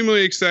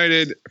extremely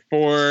excited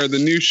for the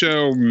new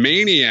show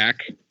Maniac,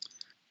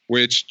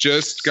 which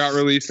just got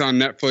released on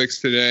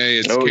Netflix today.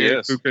 It's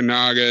Cary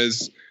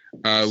Fukunaga's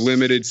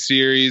limited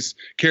series.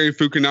 Cary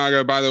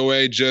Fukunaga, by the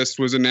way, just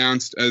was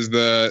announced as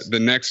the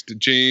next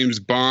James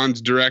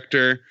Bond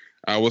director.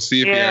 We'll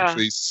see if he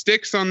actually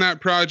sticks on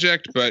that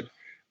project, but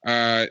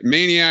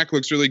Maniac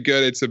looks really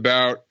good. It's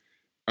about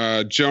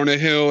Jonah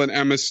Hill and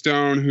Emma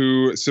Stone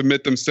who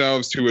submit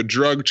themselves to a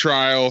drug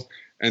trial,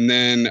 and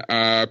then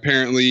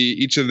apparently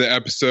each of the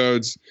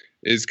episodes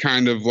is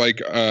kind of like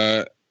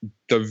the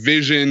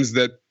visions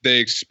that they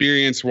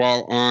experience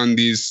while on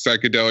these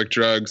psychedelic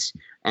drugs.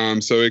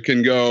 So it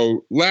can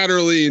go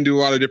laterally and do a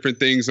lot of different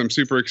things. I'm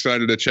super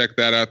excited to check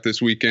that out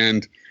this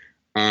weekend.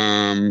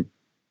 That's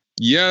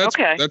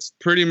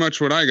pretty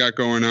much what I got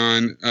going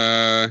on.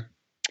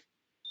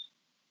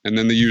 And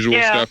then the usual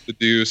stuff, The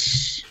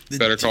Deuce,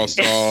 Better Call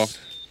Saul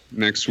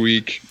next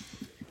week.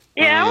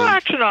 Yeah, I'm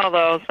watching all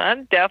those.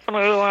 I'm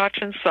definitely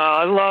watching Saul.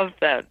 I love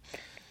that.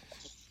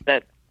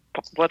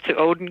 What's it,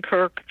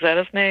 Odenkirk? Is that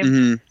his name?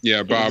 Mm-hmm.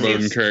 Yeah, Bob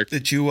Odenkirk.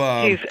 Did you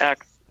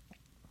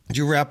did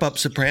you wrap up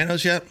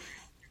Sopranos yet?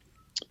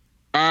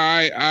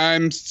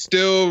 I'm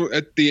still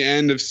at the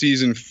end of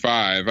season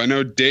 5. I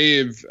know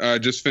Dave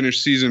just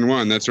finished season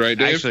 1. That's right,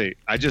 Dave? Actually,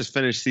 I just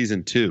finished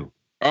season 2.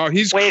 Oh,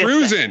 he's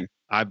cruising.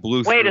 I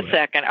blew Wait through a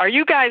second. Are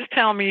you guys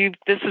telling me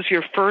this is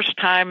your first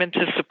time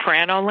into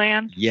Soprano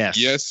land? Yes.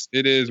 Yes,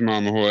 it is,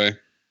 Mama Hoy.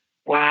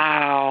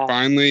 Wow.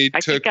 Finally I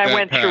took think I that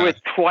went path. through it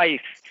twice.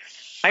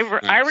 I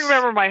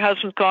remember my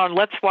husband going,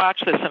 "Let's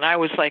watch this," and I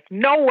was like,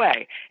 "No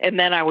way!" And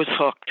then I was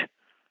hooked.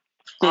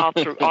 All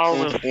was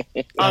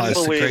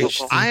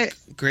unbelievable. I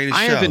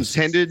have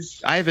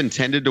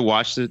intended to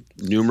watch it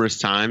numerous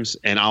times,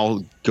 and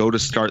I'll go to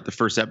start the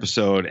first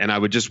episode, and I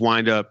would just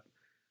wind up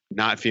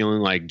not feeling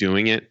like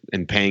doing it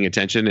and paying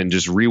attention, and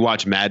just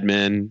rewatch Mad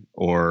Men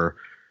or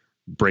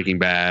Breaking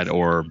Bad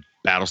or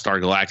Battlestar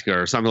Galactica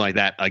or something like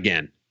that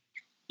again.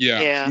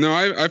 Yeah. No,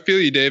 I feel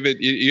you, David.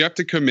 You have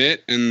to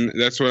commit, and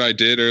that's what I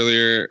did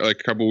earlier, like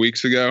a couple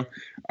weeks ago.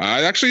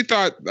 I actually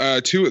thought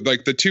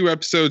the 2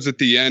 episodes at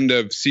the end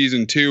of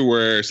season 2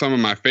 were some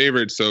of my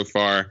favorites so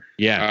far.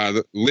 Yeah.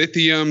 The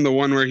Lithium, the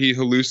one where he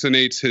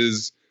hallucinates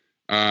his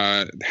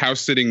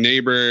house-sitting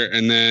neighbor,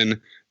 and then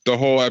the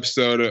whole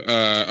episode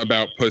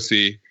about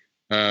pussy.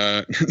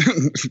 It's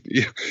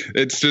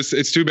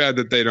too bad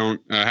that they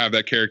don't have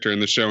that character in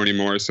the show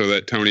anymore, so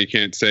that Tony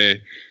can't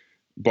say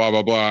blah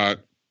blah blah,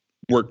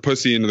 work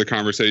pussy into the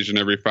conversation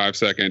every 5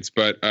 seconds.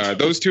 But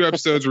those 2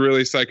 episodes were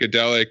really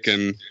psychedelic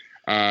and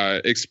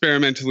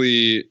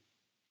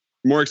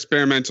more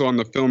experimental on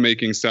the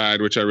filmmaking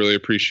side, which I really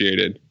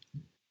appreciated.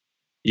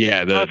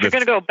 Yeah. If you're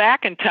going to go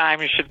back in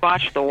time, you should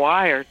watch The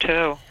Wire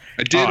too.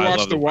 I did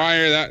watch The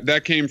Wire.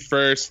 That came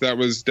first. That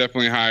was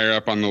definitely higher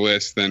up on the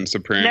list than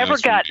Sopranos. Never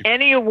got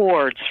any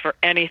awards for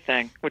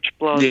anything, which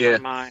blows my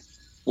mind.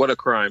 What a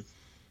crime.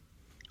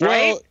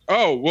 Right?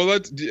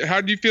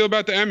 How do you feel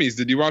about the Emmys?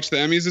 Did you watch the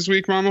Emmys this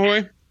week, Mama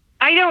Hoy?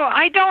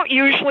 I don't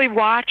usually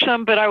watch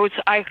them, but I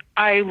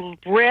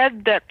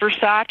read that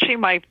Versace,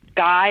 my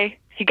guy,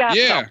 he got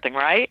something,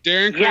 right?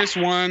 Darren Criss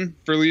won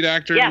for lead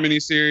actor in the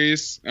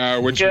miniseries,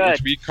 which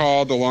we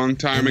called a long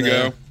time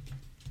ago.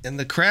 And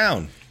The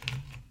Crown.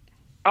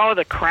 Oh,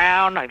 The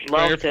Crown! I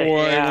loved it.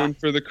 Won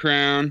for The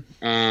Crown.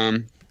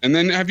 And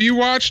then, have you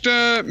watched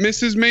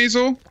Mrs.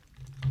 Maisel?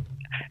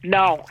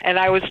 No, and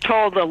I was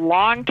told a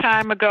long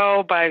time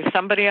ago by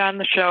somebody on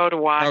the show to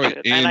watch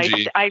it,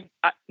 Angie. and I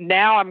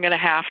now I'm going to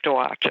have to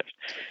watch it.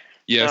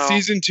 Yeah,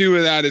 season 2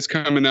 of that is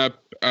coming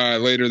up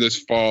later this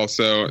fall.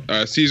 So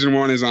season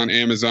 1 is on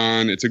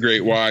Amazon. It's a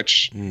great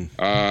watch. Some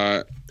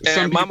Mama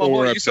people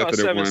were you saw upset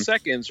that it 7 won.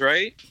 seconds,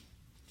 right?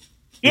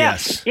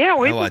 Yes. Yeah,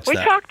 we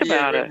talked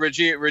about it.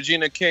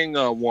 Regina King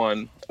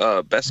won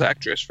Best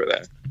Actress for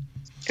that.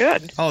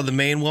 Good. Oh, the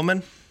main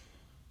woman?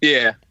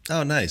 Yeah.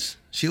 Oh, nice.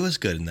 She was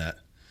good in that.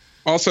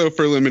 Also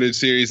for limited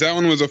series, that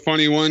one was a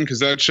funny one because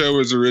that show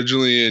was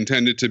originally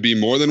intended to be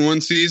more than one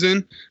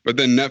season, but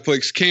then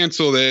Netflix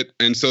canceled it,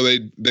 and so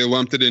they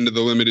lumped it into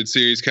the limited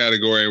series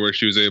category where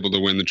she was able to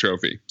win the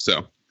trophy.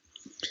 So,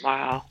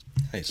 wow,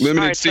 nice.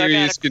 Limited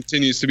series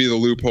continues to be the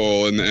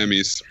loophole in the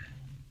Emmys.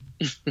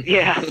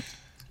 Yeah.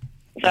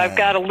 So I've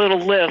got a little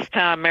list: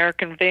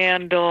 American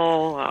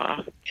Vandal,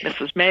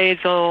 Mrs.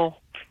 Maisel,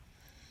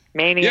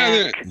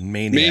 Maniac. Yeah,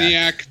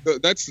 Maniac.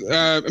 That's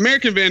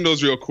American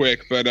Vandal's real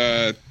quick, but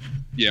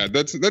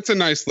that's a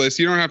nice list.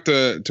 You don't have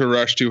to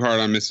rush too hard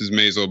on Mrs.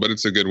 Maisel, but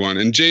it's a good one.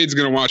 And Jade's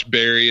gonna watch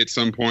Barry at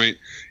some point.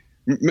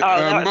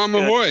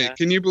 Mama Hoy,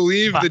 can you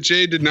believe that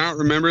Jade did not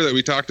remember that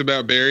we talked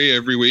about Barry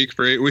every week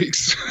for 8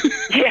 weeks?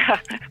 Yeah.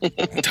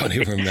 Don't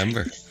even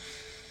remember.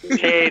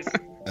 Jade.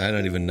 I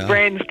don't even know.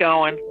 Brain's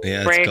going.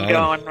 Yeah, Brain it's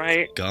going,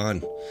 right?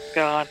 Gone.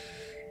 Gone.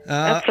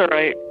 That's all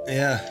right.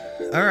 Yeah.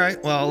 All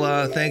right.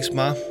 Well, thanks,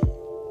 Ma.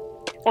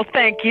 Well,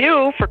 thank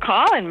you for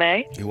calling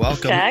me. You're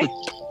welcome. Okay.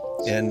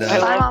 And I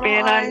love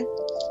being on.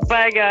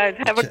 Bye, guys.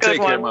 Have a good Take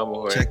one. care, Mama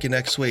Boy. Check you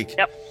next week.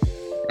 Yep.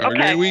 Have a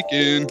great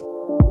weekend.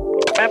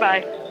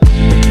 Bye-bye.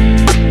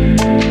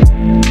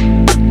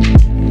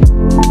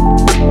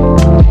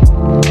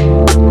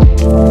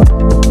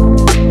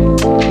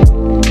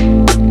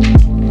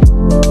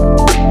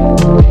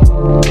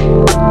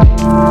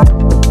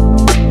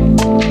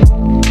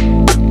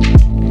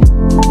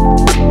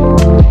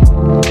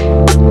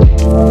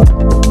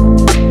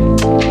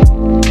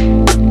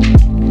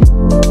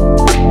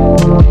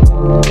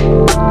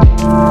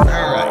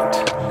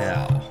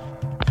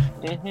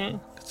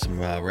 Some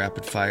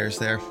rapid fires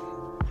there.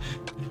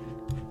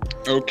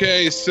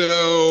 Okay,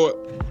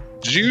 so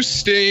Juice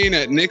Stain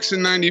at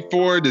Nixon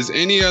 94. Does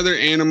any other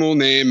animal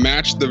name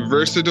match the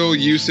versatile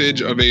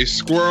usage of a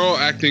squirrel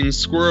acting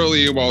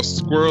squirrely while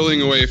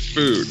squirreling away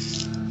food?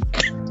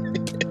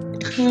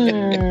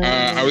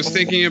 I was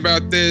thinking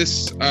about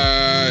this.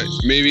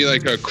 Maybe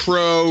like a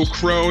crow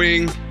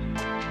crowing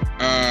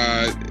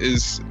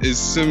is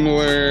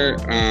similar.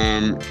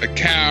 A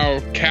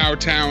cow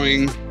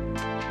kowtowing.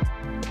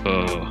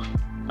 Oh,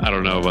 I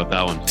don't know about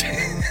that one.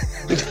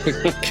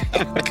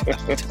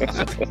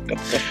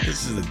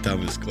 This is the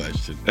dumbest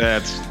question.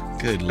 That's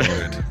good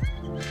Lord.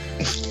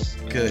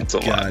 Good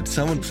God.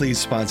 Someone please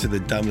sponsor the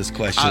dumbest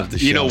question of the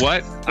show. You know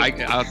what?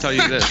 I'll tell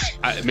you this.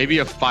 Maybe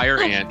a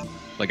fire ant.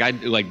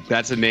 Like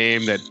that's a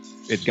name that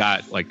it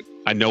got. Like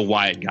I know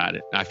why it got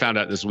it. I found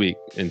out this week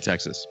in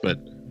Texas. But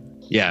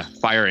yeah,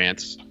 fire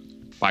ants.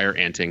 Fire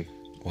anting.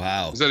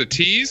 Wow. Is that a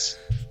tease?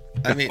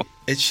 I mean,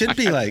 it should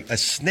be like a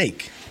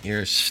snake.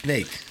 You're a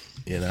snake,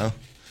 you know?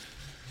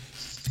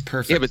 It's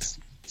perfect. Yeah, but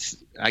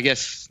I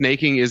guess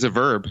snaking is a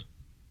verb.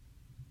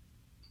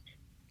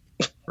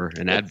 Or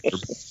an adverb.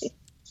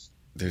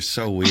 They're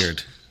so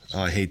weird.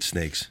 Oh, I hate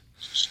snakes.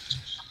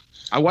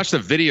 I watched a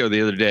video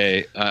the other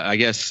day, I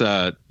guess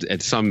at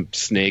some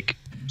snake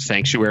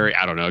sanctuary.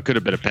 I don't know. It could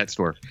have been a pet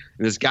store.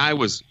 And this guy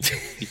was...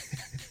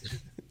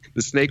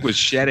 the snake was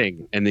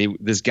shedding, and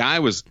this guy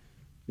was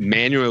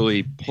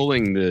manually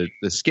pulling the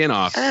skin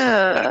off.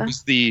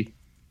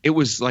 It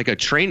was like a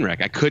train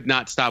wreck. I could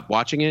not stop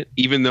watching it,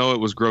 even though it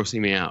was grossing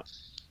me out.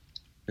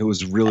 It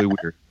was really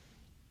weird.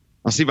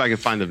 I'll see if I can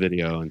find the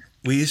video.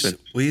 We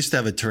used to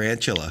have a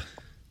tarantula,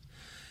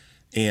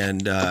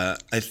 and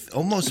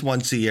almost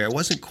once a year. It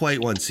wasn't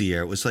quite once a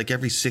year. It was like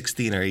every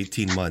 16 or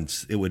 18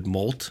 months. It would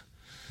molt.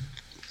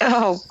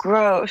 Oh,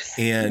 gross.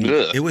 And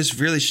it was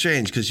really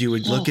strange because you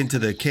would look into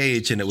the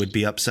cage and it would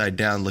be upside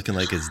down looking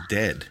like it's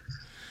dead.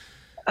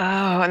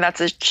 Oh, and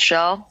that's a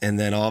shell? And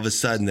then all of a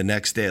sudden the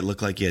next day it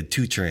looked like you had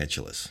two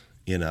tarantulas,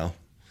 you know?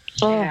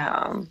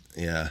 Damn.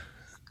 Yeah.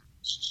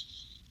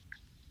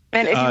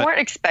 And if you weren't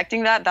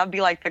expecting that, that'd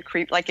be like the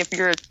creep. Like if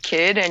you're a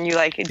kid and you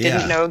like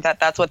didn't know that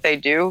that's what they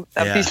do,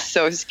 that'd be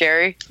so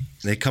scary.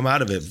 They come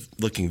out of it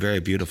looking very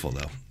beautiful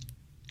though.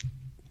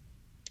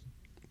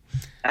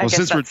 I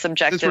guess that's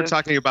subjective. Since we're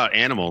talking about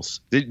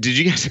animals, did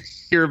you guys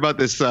hear about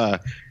this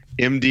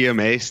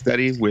MDMA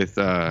study with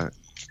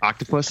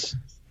octopus?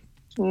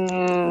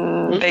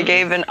 They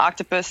gave an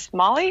octopus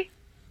Molly?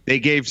 They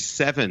gave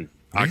 7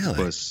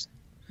 octopus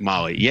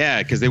Molly.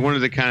 Yeah, because they wanted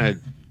to kind of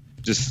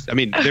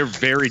they're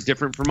very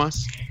different from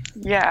us.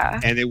 Yeah.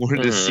 And they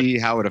wanted to see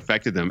how it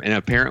affected them. And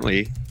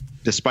apparently,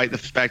 despite the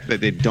fact that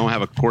they don't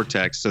have a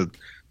cortex, so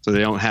they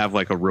don't have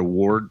like a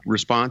reward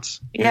response,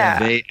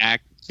 they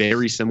act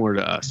very similar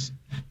to us,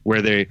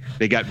 where they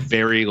got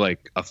very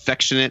like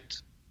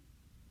affectionate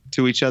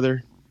to each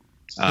other.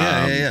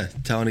 Yeah.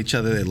 Telling each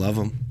other they love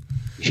them.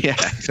 Yeah,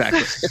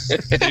 exactly.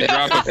 They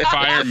drop a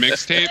fire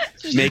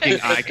mixtape. Making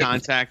eye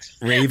contact.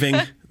 Raving.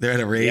 They're at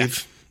a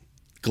rave.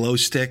 Glow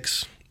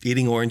sticks.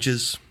 Eating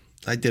oranges.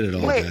 I did it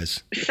all,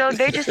 guys. So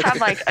they just have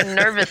like a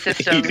nervous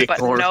system,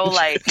 but no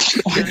like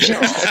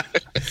visual.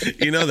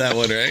 You know that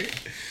one, right?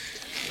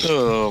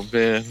 Oh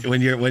man!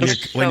 When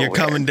you're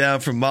coming down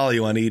from Molly,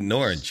 you want to eat an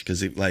orange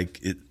because it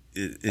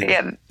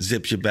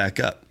zips you back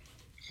up.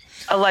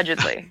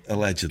 Allegedly.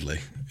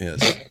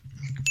 Yes.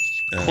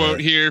 Quote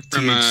here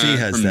from THC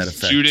has from that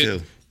effect Judith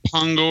too.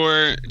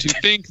 Pungor: to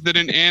think that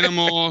an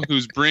animal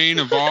whose brain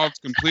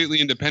evolved completely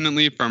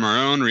independently from our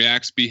own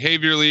reacts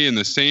behaviorally in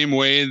the same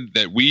way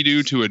that we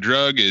do to a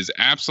drug is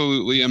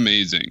absolutely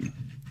amazing.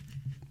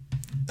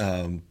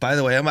 By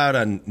the way, I'm out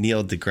on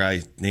Neil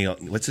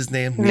deGrasse. What's his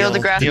name? Neil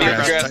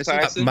deGrasse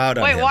Tyson. I'm out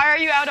on him. Why are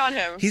you out on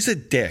him? He's a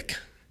dick.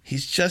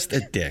 He's just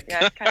a dick.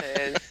 Yeah, it kind of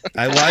is.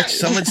 I watched.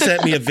 Someone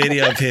sent me a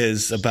video of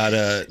his about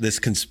it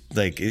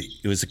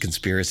was a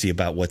conspiracy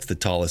about what's the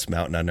tallest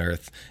mountain on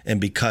Earth,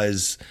 and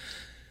because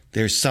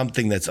there's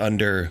something that's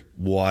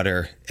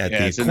underwater at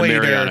the it's equator.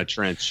 in the Mariana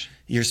Trench.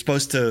 You're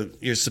supposed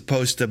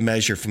to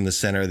measure from the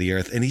center of the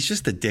Earth, and he's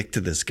just a dick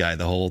to this guy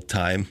the whole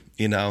time,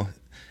 you know.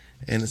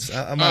 And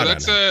I'm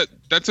out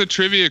that's a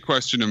trivia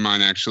question of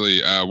mine,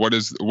 actually.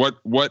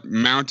 What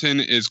mountain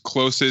is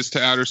closest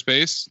to outer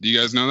space? Do you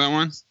guys know that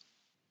one?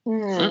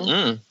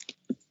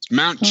 It's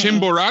Mount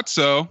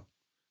Chimborazo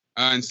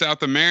in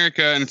South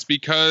America, and it's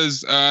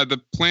because the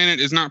planet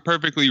is not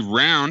perfectly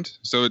round,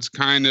 so it's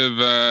kind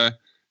of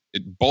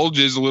it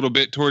bulges a little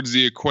bit towards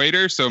the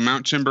equator. So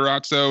Mount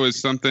Chimborazo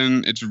is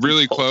something, it's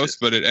really close,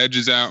 but it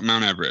edges out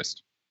Mount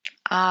Everest.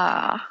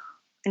 Ah,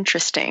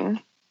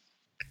 interesting.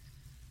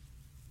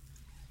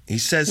 He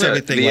says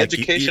everything the like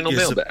educational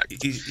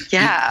mailbag.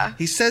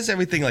 He says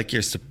everything like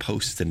you're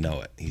supposed to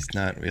know it. He's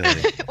not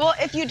really. Well,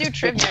 if you do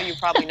trivia, you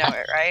probably know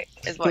it, right?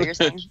 Is what you're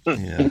saying.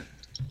 Yeah.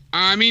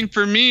 I mean,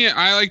 for me,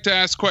 I like to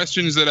ask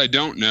questions that I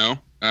don't know,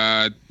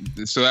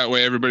 so that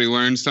way everybody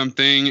learns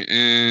something.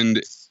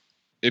 And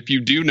if you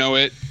do know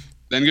it,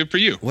 then good for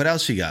you. What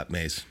else you got,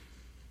 Maze?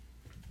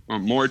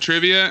 More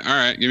trivia? All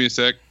right, give me a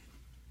sec.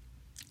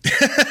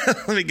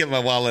 Let me get my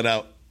wallet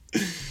out.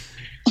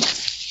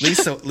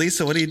 Lisa,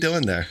 what are you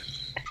doing there?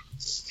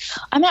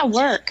 I'm at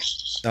work.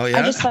 Oh, yeah?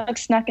 I just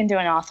snuck into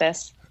an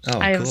office. Oh,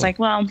 I cool. was like,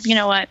 well, you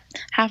know what?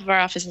 Half of our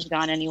office is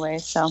gone anyway,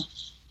 so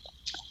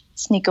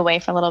sneak away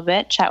for a little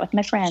bit, chat with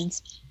my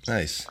friends.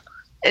 Nice.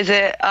 Is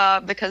it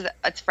because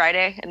it's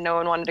Friday and no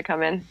one wanted to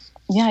come in?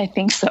 Yeah, I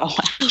think so,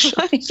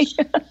 actually.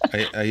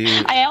 Are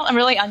you? I don't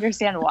really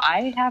understand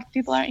why half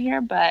people aren't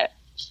here, but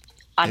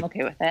I'm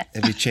okay with it.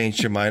 Have you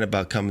changed your mind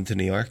about coming to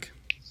New York?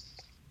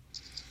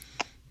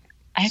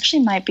 I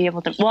actually might be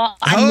able to. Well,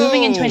 I'm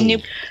moving into a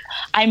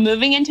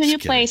new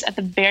place at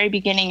the very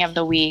beginning of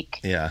the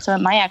week. Yeah. So it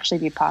might actually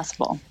be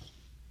possible.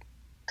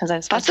 Because I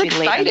was supposed to be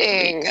late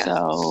in the week,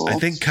 so I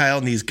think Kyle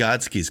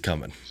Niezgodski's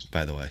coming,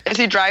 by the way. Is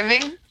he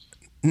driving?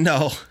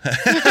 No.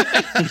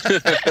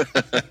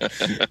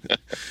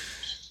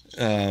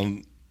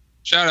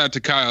 Shout out to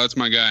Kyle. That's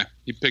my guy.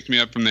 He picked me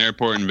up from the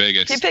airport in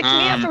Vegas. He picked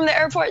me up from the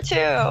airport too.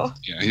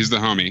 Yeah, he's the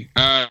homie.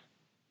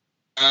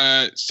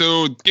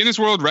 So Guinness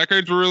World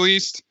Records were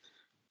released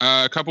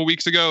a couple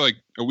weeks ago, like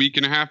a week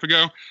and a half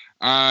ago.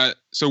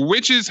 So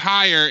which is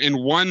higher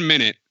in 1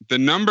 minute? The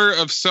number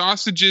of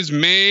sausages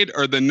made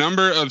or the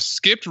number of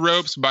skipped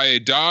ropes by a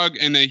dog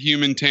and a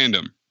human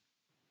tandem?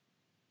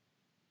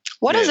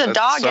 What is a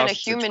dog and a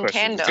human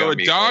tandem? So a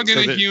dog and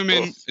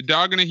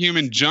a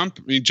human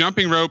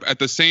jumping rope at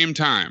the same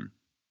time.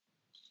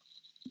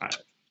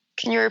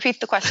 Can you repeat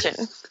the question?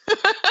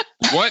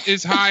 What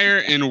is higher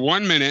in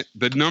 1 minute?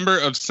 The number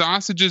of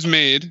sausages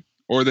made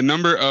or the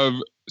number of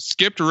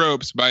skipped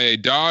ropes by a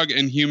dog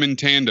and human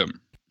tandem?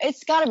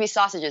 It's got to be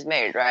sausages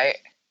made, right?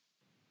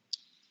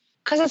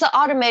 Because it's an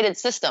automated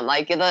system.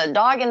 Like the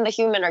dog and the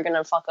human are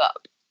gonna fuck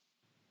up.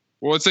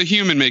 Well, it's a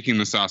human making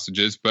the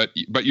sausages, but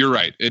you're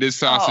right. It is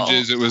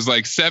sausages. Oh. It was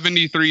like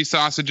 73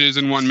 sausages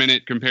in 1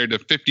 minute compared to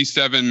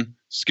 57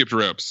 skipped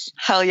ropes.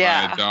 Hell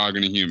yeah! By a dog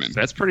and a human.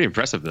 That's pretty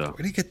impressive, though.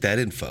 Where do you get that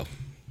info?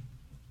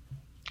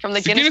 From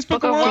the Guinness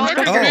Book of World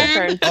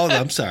Records. Oh,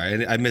 I'm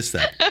sorry. I missed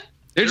that.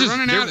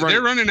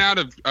 They're running out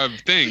of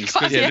things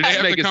because they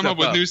have to come up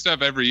with new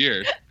stuff every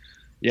year.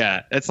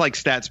 Yeah, it's like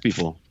stats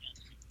people.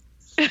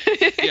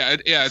 yeah,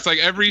 it's like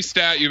every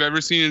stat you've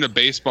ever seen in a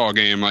baseball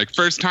game. Like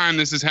first time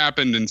this has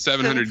happened in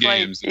 700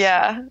 games.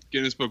 Yeah.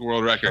 Guinness Book of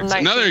World Records.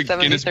 Another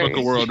Guinness Book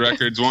of World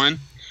Records one,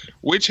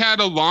 which had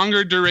a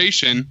longer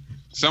duration.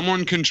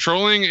 Someone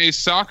controlling a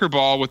soccer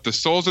ball with the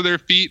soles of their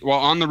feet while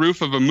on the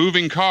roof of a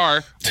moving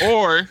car,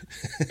 or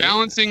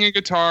balancing a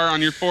guitar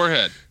on your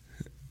forehead.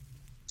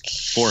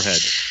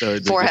 Forehead.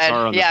 Forehead.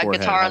 Guitar on the forehead.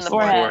 Guitar on the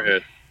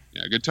forehead.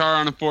 Yeah, guitar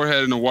on the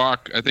forehead and a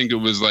walk. I think it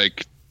was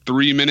like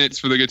 3 minutes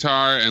for the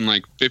guitar and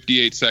like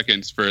 58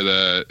 seconds for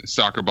the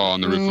soccer ball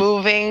on the roof.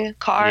 Moving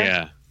car.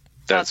 Yeah.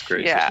 That's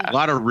crazy. Yeah. A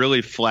lot of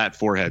really flat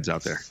foreheads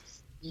out there.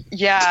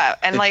 Yeah,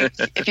 and like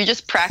if you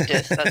just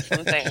practice, that's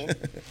something.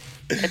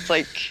 It's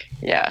like,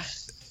 yeah,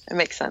 it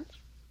makes sense.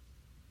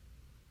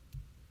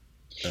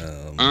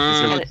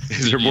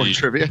 Is there more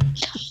trivia?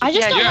 I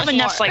just don't have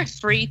enough like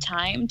free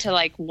time to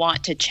like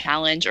want to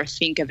challenge or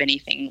think of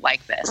anything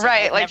like this.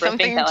 Right, like like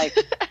something think that like,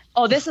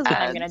 oh, this is what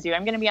I'm gonna do.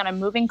 I'm gonna be on a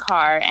moving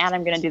car and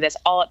I'm gonna do this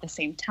all at the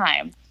same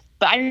time.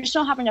 But I just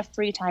don't have enough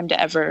free time to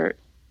ever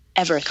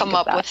come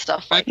up with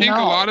stuff. I think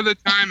a lot of the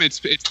time it's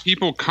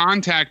people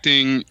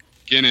contacting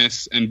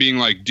Guinness and being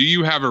like, do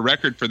you have a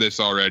record for this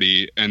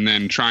already? And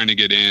then trying to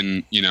get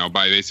in,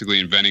 by basically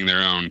inventing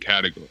their own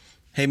category.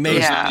 Hey,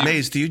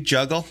 Maze, do you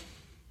juggle?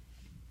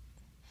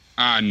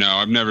 No,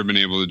 I've never been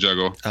able to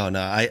juggle. Oh,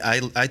 no.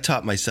 I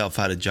taught myself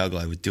how to juggle.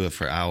 I would do it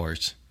for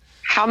hours.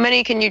 How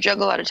many can you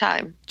juggle at a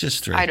time?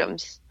 Just 3.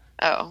 Items.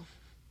 Oh.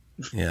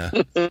 Yeah.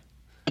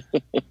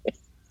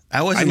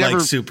 I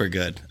wasn't super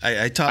good.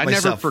 I taught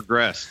myself. I never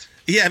progressed.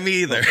 Yeah, me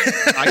either.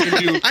 I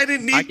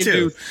didn't need to. I can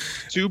do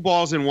 2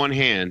 balls in one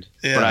hand,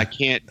 but I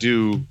can't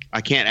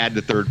add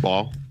the third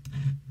ball.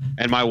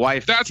 And my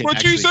wife. That's what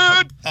she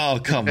said. Oh,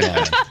 come on.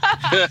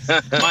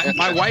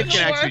 my wife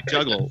can actually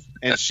juggle.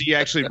 and she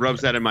actually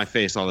rubs that in my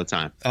face all the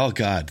time. Oh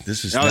God,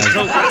 this is. Man,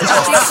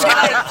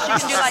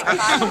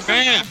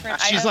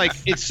 she's like,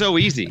 it's so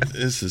easy.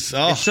 This is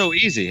it's so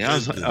easy. I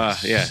was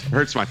yeah, it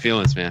hurts my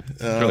feelings, man.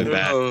 It's really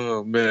bad.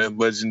 Oh man,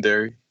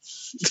 legendary.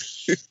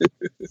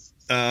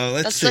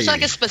 That's such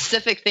like a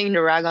specific thing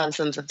to rag on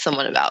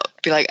someone about.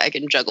 Be like, I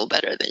can juggle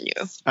better than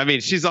you. I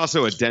mean, she's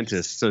also a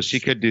dentist, so she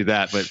could do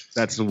that, but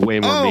that's way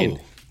more mean.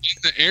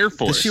 The Air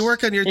Force. Does she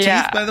work on your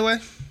teeth, by the way?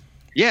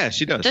 Yeah,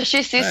 she does. Does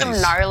she see some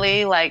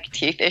gnarly like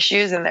teeth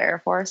issues in the Air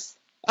Force?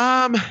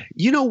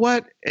 You know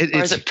what? Or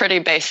is it pretty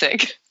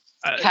basic?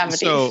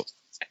 Cavities. So,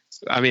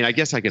 I mean, I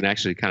guess I can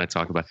actually kind of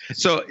talk about it.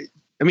 So,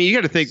 I mean, you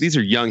got to think these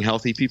are young,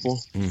 healthy people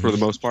for the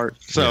most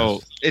part.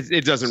 So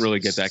it doesn't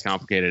really get that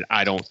complicated,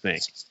 I don't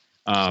think.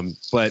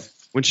 But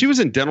when she was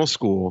in dental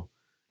school,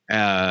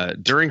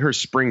 during her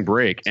spring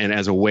break, and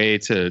as a way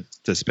to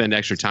spend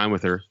extra time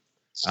with her,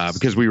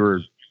 because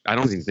I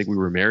don't even think we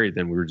were married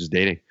then, we were just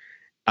dating.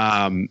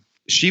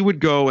 She would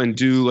go and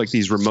do like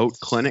these remote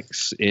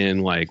clinics in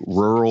like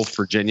rural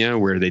Virginia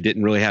where they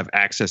didn't really have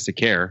access to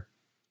care.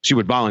 She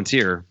would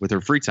volunteer with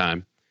her free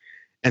time.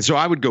 And so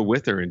I would go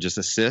with her and just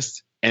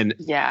assist. And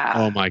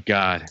oh my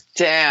God,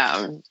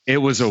 damn, it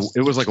was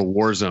like a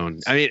war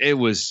zone. I mean, it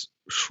was,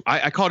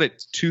 I called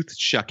it tooth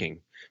shucking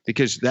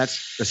because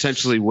that's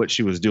essentially what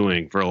she was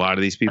doing for a lot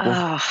of these people.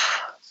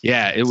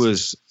 Yeah, it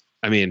was,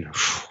 I mean,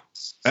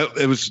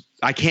 it was,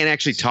 I can't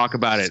actually talk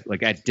about it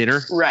like at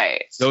dinner.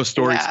 Right. Those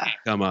stories can't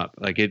come up.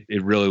 Like it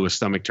really was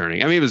stomach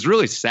turning. I mean, it was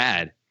really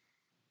sad.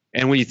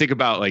 And when you think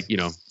about like, you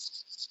know,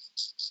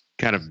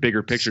 kind of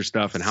bigger picture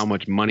stuff and how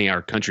much money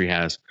our country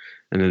has,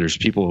 and then there's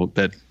people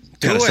that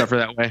kind of suffer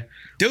that way.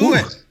 Do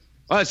it.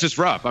 Well, it's just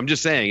rough. I'm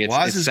just saying.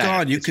 Waz is sad.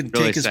 gone. You It's can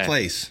really take his sad.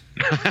 place.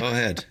 Go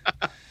ahead.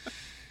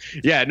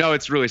 Yeah, no,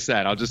 it's really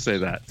sad. I'll just say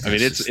that. I mean,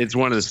 it's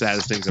one of the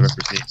saddest things I've ever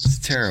seen. It's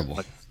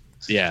terrible.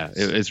 Yeah,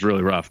 it's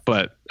really rough.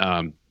 But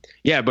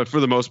yeah, but for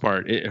the most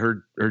part,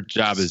 her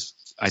job is,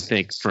 I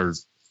think, from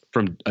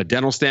a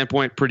dental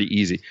standpoint, pretty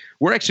easy.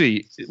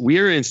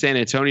 We're in San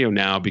Antonio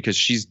now because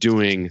she's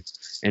doing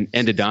an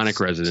endodontic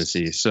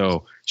residency.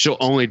 So she'll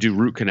only do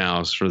root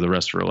canals for the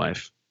rest of her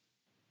life.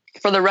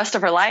 For the rest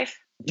of her life?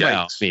 Yeah,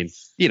 right. I mean,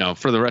 you know,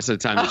 for the rest of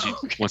the time that she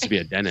wants to be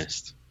a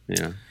dentist.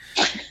 Yeah.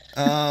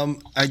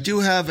 I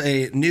do have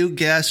a new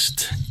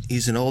guest.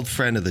 He's an old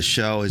friend of the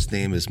show. His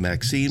name is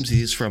Maxims.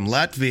 He's from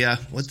Latvia.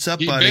 What's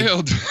up, buddy? He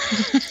bailed.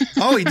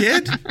 Oh, he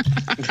did?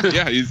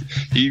 Yeah,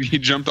 he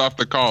jumped off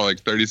the call like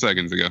 30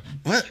 seconds ago.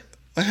 What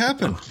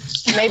happened?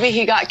 Maybe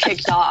he got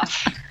kicked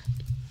off.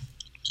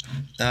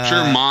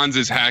 Sure, Mons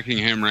is hacking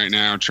him right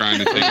now, trying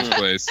to take his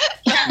place.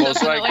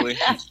 Most likely.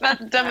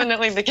 That's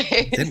definitely the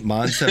case. Didn't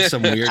Mons have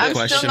some weird I'm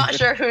question? still not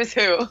sure who's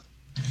who.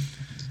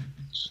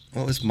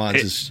 What was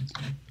Mons'?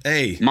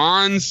 Hey.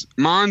 Mons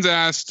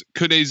asked,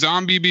 could a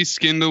zombie be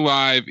skinned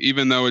alive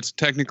even though it's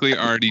technically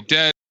already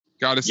dead?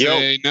 Gotta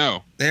say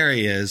no. There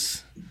he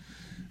is.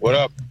 What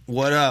up?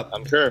 What up?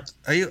 I'm here.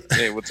 Are you?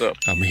 Hey, what's up?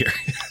 I'm here.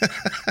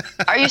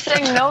 Are you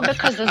saying no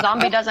because the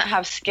zombie doesn't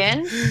have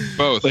skin?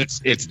 Both. It's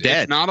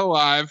dead. It's not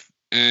alive,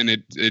 and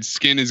its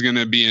skin is going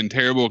to be in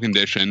terrible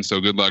condition, so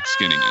good luck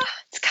skinning it.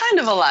 It's kind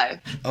of alive.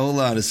 Hold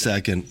on a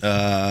second.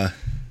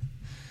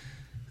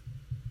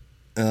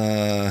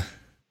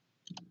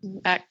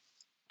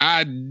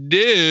 I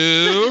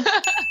do.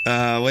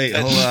 Wait,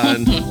 hold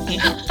on.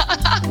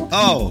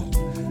 Oh,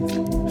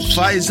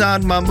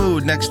 Faizan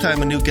Mahmood. Next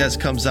time a new guest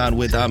comes on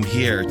with I'm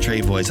Here,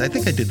 Trey voice. I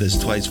think I did this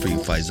twice for you,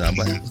 Faizan,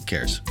 but who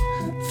cares?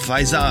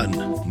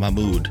 Faizan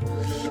Mahmood.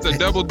 It's a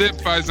double dip,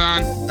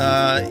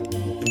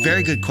 Faizan.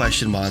 Very good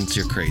question, Mons.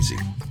 You're crazy.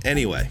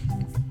 Anyway.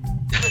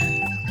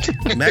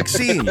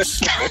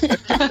 Maxims.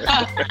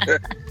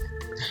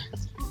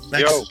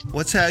 Yo.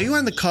 What's that? Are you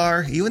in the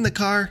car? You in the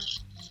car?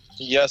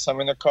 Yes, I'm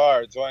in the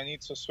car. Do I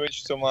need to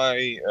switch to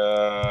my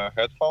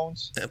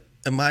headphones?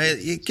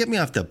 Get me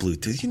off that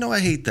Bluetooth. You know I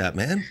hate that,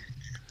 man.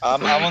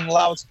 I'm on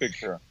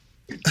loudspeaker.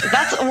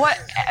 That's what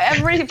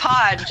every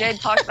pod Jade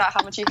talks about,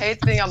 how much he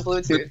hates being on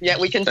Bluetooth, yet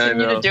we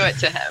continue to do it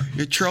to him.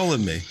 You're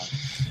trolling me.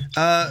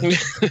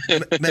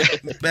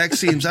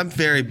 Maxims, I'm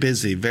very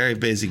busy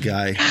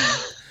guy.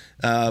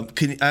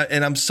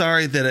 And I'm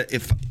sorry that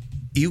if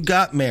you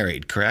got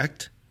married,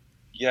 correct?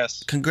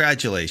 Yes.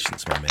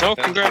 Congratulations, my man. Oh,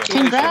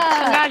 congratulations.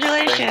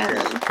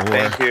 Congratulations.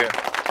 Thank you.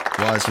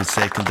 Waz would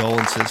say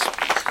condolences.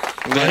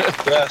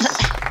 Yes.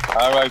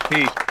 R.I.P.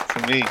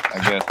 to me, I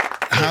guess.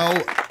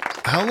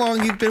 How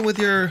long you been with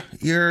your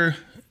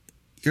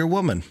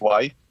woman?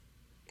 Wife?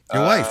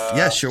 Your wife.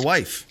 Yes, your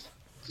wife.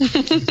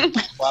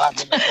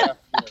 5.5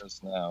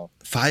 years now.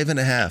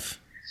 5.5.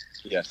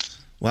 Yes.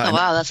 Wow. Oh,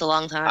 wow, that's a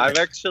long time. I've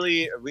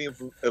actually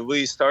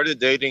we started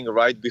dating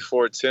right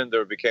before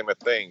Tinder became a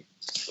thing,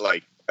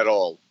 like at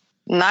all.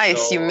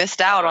 Nice. So you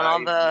missed out on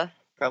all the.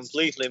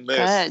 Completely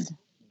missed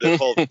the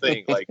whole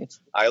thing. Like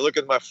I look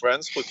at my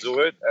friends who do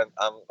it, and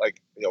I'm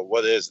like,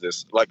 what is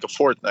this? Like a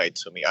fortnight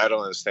to me. I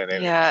don't understand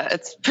anything. Yeah,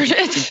 it's pretty.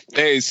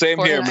 Hey, same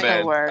here, Fortnite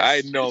man. works.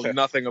 I know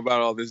nothing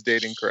about all this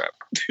dating crap.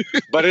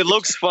 But it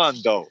looks fun,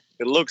 though.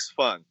 It looks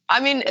fun. I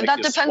mean, Like that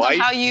you depends swipe. on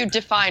how you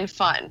define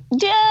fun.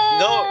 Yeah.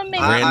 No,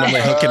 Randomly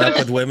hooking up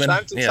with women.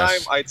 Time to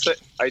Yes. time,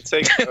 I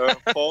take a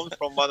phone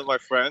from one of my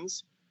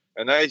friends,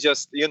 and I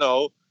just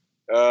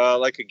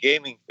like a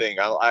gaming thing.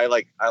 I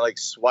like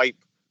swipe.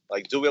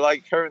 Like, do we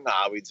like her?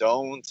 Nah, we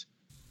don't.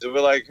 Do we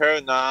like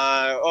her?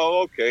 Nah.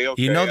 Oh, okay.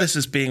 You know this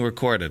is being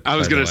recorded. I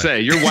was going to say,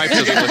 your wife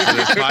doesn't listen to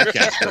this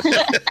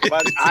podcast.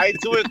 But I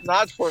do it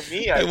not for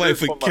me. I My do wife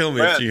it for would kill my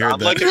me if friend. she heard I'm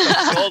that. like a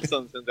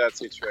consultant in that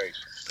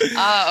situation.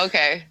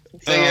 Okay.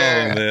 So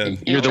man.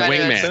 You're the trying to-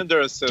 wingman. Tinder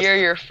assistant. You're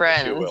your if you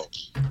friend. will.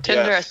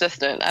 Tinder Yes.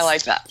 assistant. I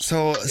like that.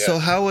 So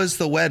how was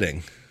the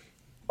wedding?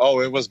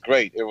 Oh, it was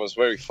great. It was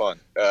very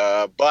fun.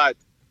 But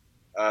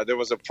there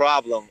was a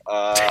problem.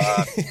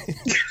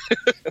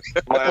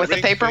 With the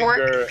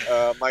paperwork?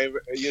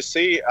 You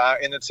see,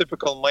 in a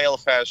typical male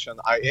fashion,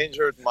 I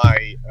injured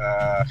my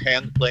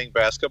hand playing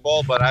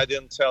basketball, but I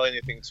didn't tell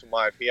anything to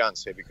my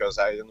fiance because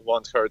I didn't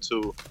want her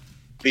to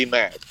be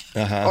mad.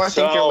 Or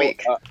think you're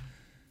weak.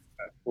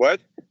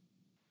 What?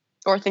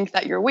 Or think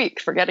that you're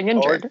weak for getting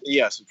injured.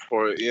 Yes,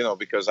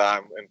 because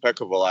I'm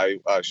impeccable. I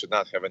should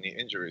not have any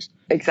injuries.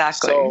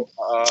 Exactly. So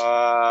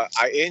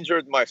I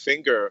injured my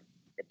finger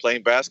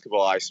playing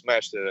basketball. I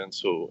smashed it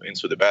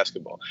into the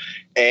basketball,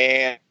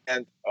 and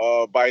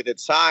by the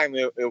time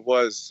it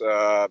was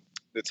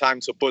the time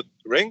to put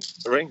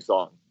rings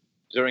on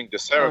during the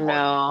ceremony. Oh,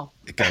 no.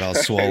 It got all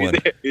swollen.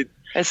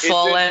 It's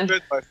swollen. It didn't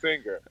fit my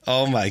finger.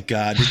 Oh my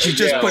God! Did you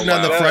just put it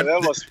on the that- front?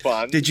 That was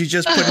fun. Did you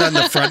just put it on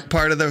the front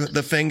part of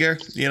the finger?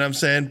 You know what I'm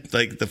saying?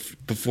 Like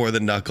before the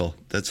knuckle.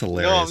 That's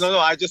hilarious. No.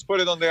 I just put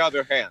it on the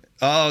other hand.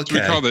 Oh, okay.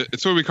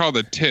 It's what we call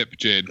the tip,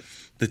 Jade.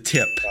 The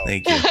tip.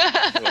 Thank you.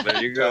 Well,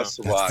 there you go. That's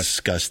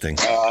disgusting.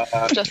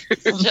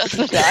 Just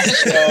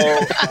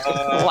that.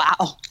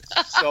 Wow.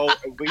 So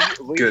we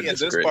in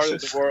this part of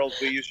the world,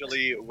 we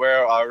usually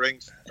wear our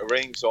rings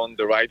on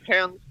the right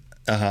hand.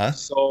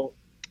 So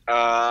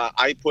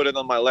I put it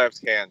on my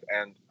left hand,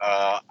 and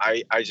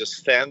I just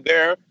stand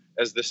there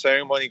as the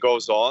ceremony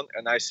goes on,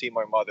 and I see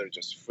my mother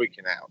just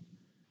freaking out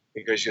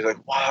because she's like,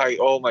 "Why?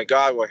 Oh my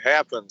God, what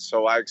happened?"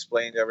 So I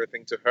explained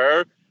everything to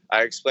her.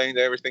 I explained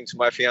everything to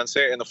my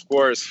fiance, and of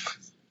course,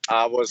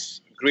 I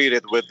was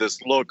greeted with this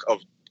look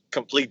of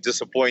complete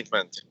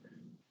disappointment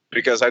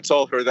because I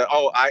told her that,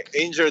 I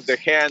injured the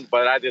hand,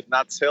 but I did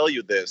not tell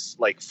you this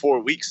like 4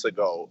 weeks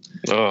ago.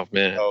 Oh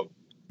man.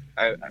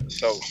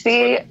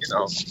 See,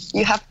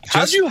 you have.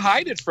 How'd you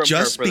hide it from her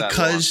Just for that long?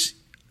 because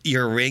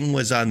your ring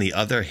was on the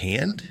other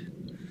hand?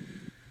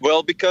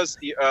 Well, because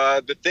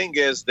the thing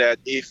is that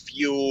if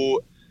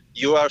you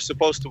are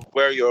supposed to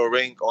wear your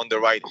ring on the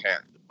right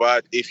hand,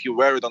 but if you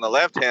wear it on the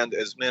left hand,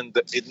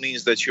 it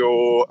means that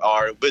you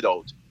are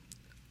widowed.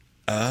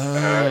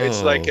 Oh.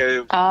 It's like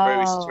a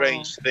very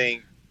strange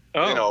thing,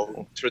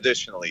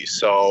 traditionally.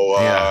 So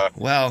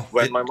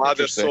when my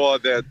mother saw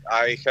that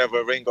I have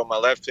a ring on my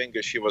left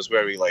finger, she was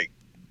very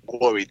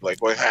worried.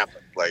 Like, what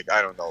happened? Like,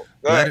 I don't know.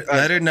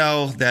 Let her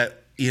know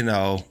that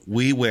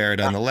we wear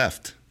it on the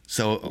left.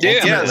 So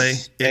ultimately,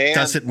 it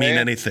doesn't mean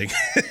anything.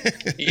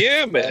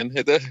 Yeah, man.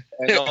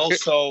 And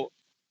also,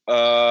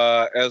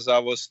 as I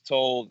was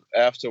told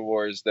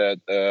afterwards,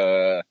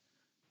 that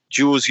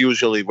Jews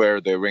usually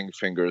wear their ring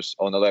fingers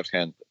on the left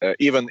hand,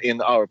 even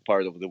in our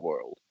part of the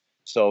world.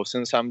 So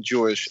since I'm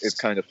Jewish, it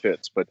kind of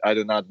fits, but I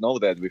did not know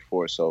that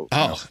before. So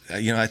I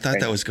thought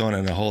that was going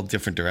in a whole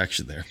different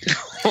direction there.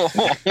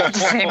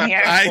 Same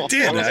here. I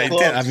did.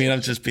 I mean,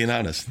 I'm just being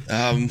honest.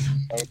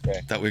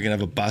 Okay. Thought we were gonna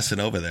have a bussin'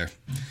 over there.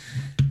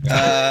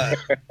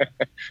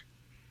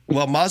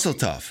 Well, Mazel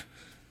Tov.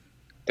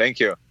 Thank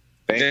you.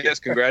 Yes,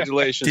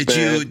 congratulations. Did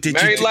you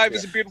Married life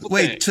is a beautiful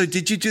thing. Wait, so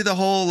did you do the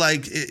whole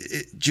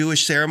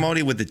Jewish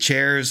ceremony with the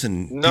chairs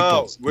and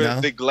No, people?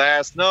 with the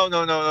glass. No.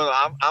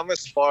 I'm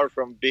as far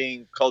from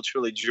being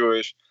culturally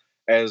Jewish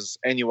as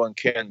anyone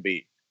can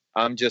be.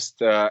 I'm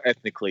just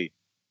ethnically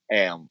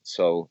am.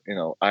 So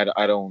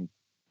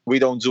we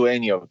don't do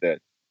any of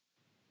that.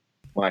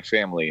 My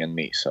family and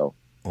me. So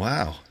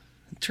wow,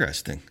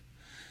 interesting.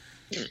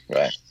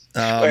 Right.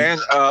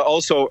 And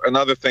also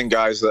another thing,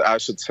 guys, that I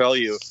should tell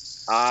you.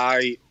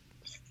 I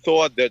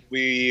thought that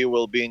we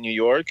will be in New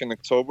York in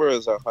October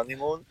as our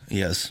honeymoon.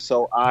 Yes.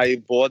 So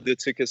I bought the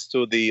tickets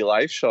to the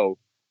live show,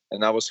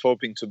 and I was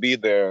hoping to be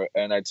there.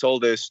 And I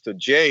told this to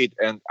Jade,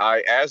 and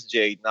I asked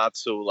Jade not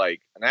to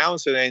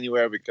announce it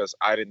anywhere because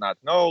I did not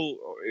know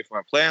if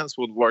my plans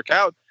would work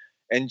out.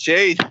 And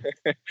Jade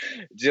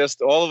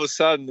just all of a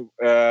sudden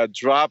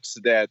drops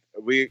that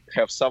we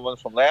have someone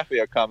from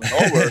Latvia coming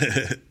over.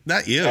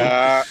 Not you.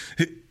 I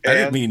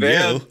didn't mean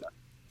you.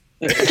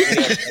 And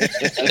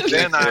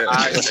then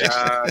I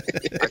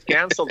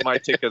canceled my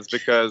tickets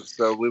because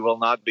we will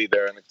not be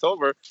there in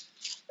October.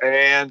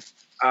 And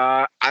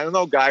I don't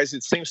know, guys.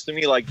 It seems to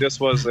me like this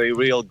was a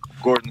real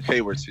Gordon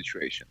Hayward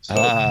situation. So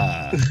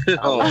I was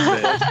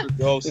supposed to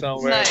go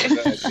somewhere.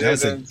 Nice. That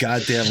was a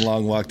goddamn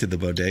long walk to the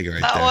bodega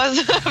right there.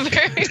 That was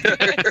very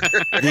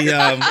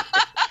good.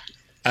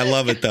 I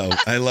love it, though.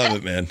 I love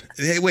it, man.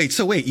 Hey, wait.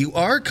 You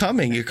are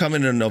coming. You're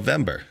coming in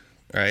November,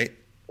 right?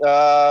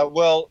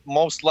 Well,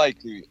 most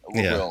likely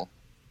we will.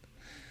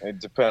 It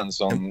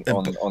depends on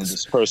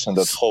this person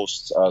that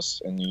hosts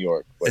us in New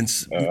York. But,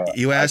 and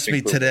you asked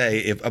me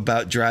today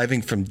about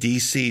driving from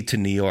DC to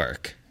New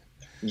York.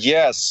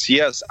 Yes.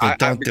 Because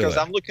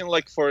I'm looking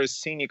like for a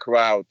scenic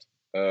route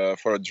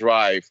for a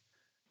drive,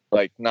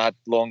 like not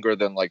longer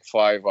than like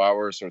 5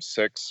 hours or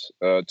 6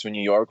 to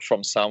New York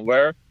from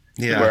somewhere.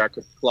 Yeah. Where I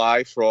could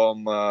fly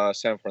from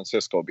San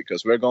Francisco,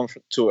 because we're going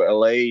to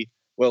LA.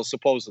 Well,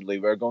 supposedly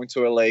we're going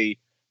to LA.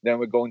 Then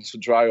we're going to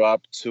drive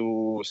up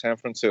to San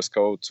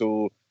Francisco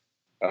to,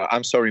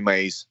 I'm sorry,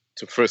 Maze,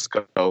 to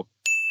Frisco. All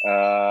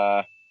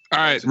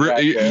right,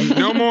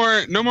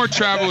 no more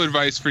travel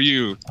advice for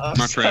you,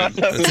 my friend.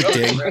 That's a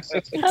ding. I'm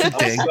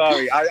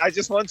sorry. I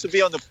just want to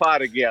be on the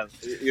pod again.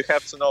 You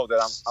have to know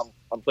that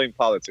I'm playing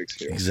politics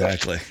here.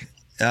 Exactly.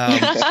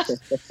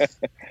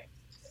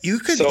 You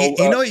could,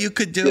 you know what you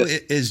could do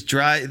is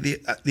drive.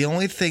 The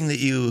only thing that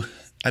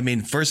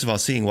first of all,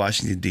 seeing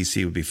Washington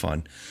D.C. would be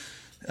fun.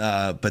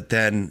 But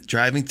then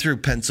driving through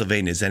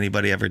Pennsylvania, has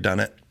anybody ever done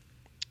it?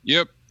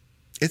 Yep.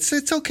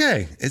 It's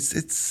okay. It's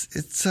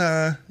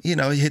you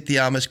hit the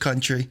Amish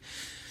country.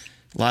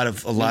 A lot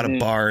of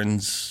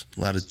barns,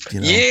 a lot of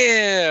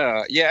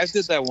Yeah, I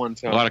did that one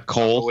time. A lot of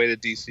coal. On the way to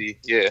DC.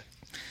 Yeah.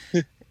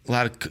 A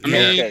lot of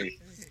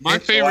My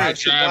favorite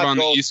drive on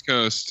the East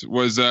Coast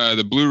was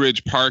the Blue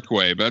Ridge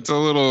Parkway, but that's a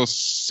little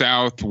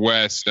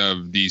southwest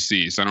of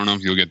DC, so I don't know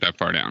if you'll get that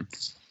far down.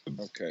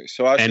 Okay,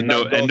 so and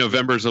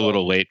November's a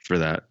little late for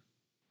that.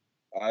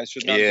 I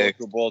should not go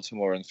to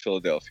Baltimore and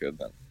Philadelphia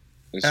then.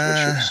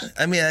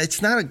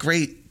 It's not a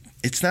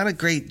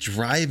great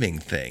driving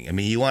thing. I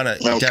mean, you want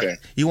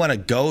to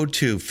go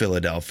to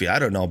Philadelphia. I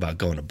don't know about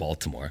going to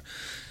Baltimore,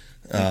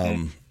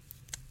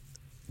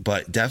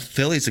 but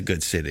Philly's a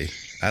good city.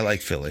 I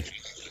like Philly.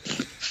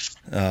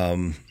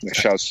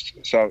 Shouts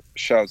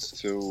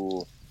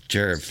to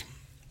Jerv.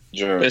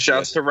 And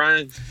shouts to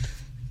Ryan.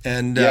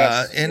 And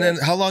then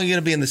how long are you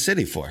going to be in the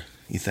city for,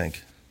 you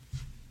think?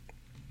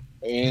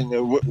 In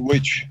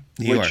which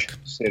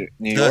city?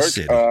 New the York.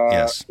 City,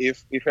 yes.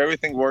 If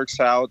everything works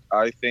out,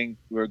 I think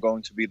we're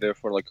going to be there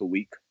for like a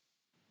week.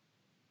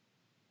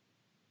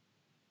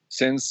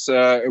 Since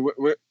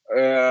we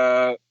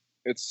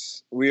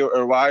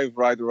arrive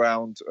right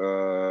around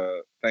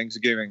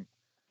Thanksgiving,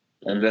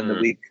 and then the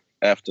week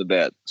after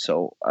that.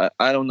 So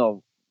I don't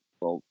know.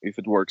 Well, if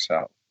it works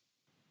out,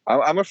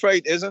 I'm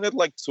afraid. Isn't it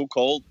like too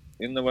cold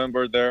in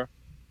November there?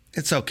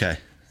 It's okay.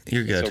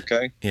 You're good. It's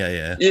okay.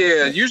 Yeah.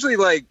 Yeah, usually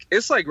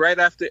it's right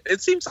after.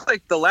 It seems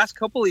like the last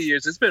couple of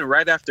years, it's been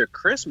right after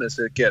Christmas.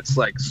 It gets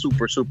like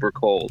super, super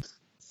cold.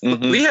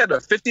 Mm-hmm. We had a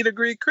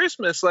 50-degree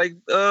Christmas like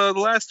the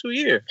last 2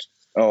 years.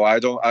 Oh, I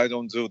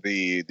don't do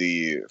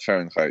the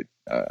Fahrenheit.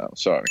 I'm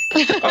sorry.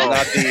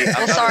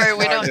 Sorry,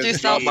 we don't do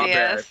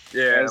Celsius.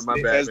 Yeah, my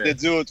bad. As the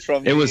dude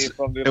from it was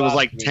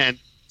like 10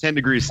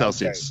 degrees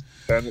Celsius.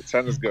 Okay.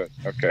 10 is good.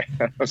 Okay.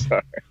 I'm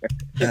sorry.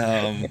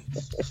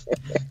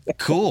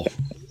 Cool.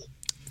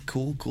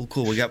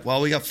 We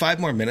got 5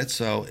 more minutes.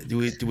 So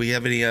do we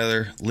have any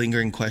other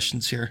lingering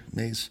questions here,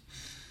 Maze?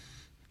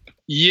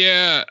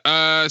 Yeah.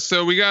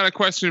 So we got a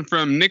question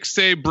from Nick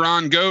Say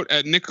Bron Goat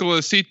at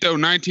Nicolasito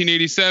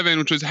 1987,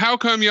 which was, how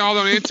come y'all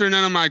don't answer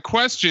none of my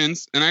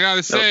questions? And I got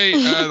to say,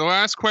 the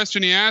last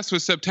question he asked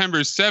was September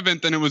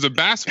 7th, and it was a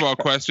basketball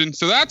question.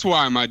 So that's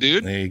why, my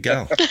dude. There you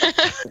go.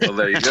 Well,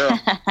 there you go.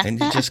 And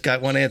you just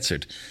got one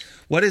answered.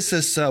 What is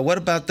this? What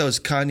about those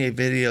Kanye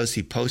videos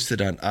he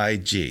posted on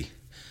IG?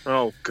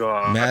 Oh,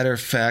 God. Matter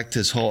of fact,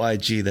 his whole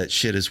IG, that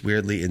shit is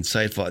weirdly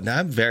insightful. Now,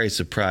 I'm very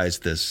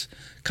surprised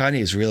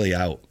Kanye is really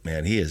out,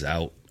 man. He is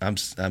out. I'm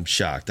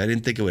shocked. I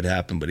didn't think it would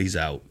happen, but he's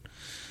out.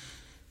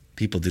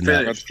 People do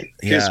not.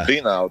 He's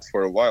been out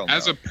for a while now.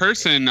 As a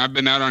person, I've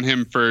been out on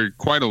him for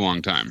quite a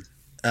long time.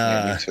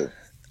 Me too.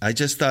 I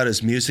just thought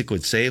his music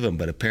would save him,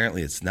 but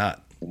apparently it's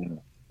not.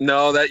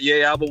 No, that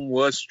Ye album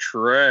was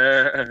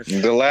trash.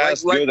 The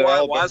last good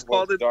album was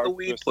called it the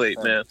weed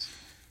plate, man.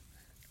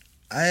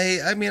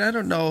 I mean, I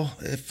don't know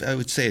if I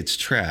would say it's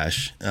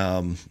trash,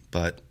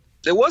 but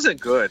it wasn't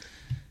good.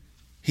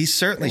 He's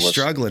certainly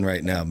struggling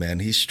right now, man.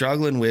 He's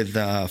struggling with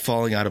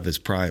falling out of his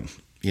prime,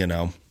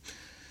 and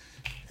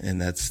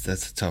that's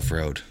a tough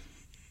road.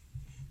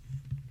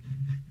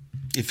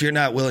 If you're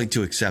not willing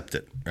to accept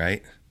it,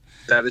 right?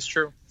 That is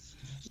true.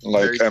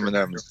 Like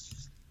Eminem.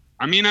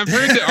 I mean, I've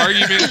heard the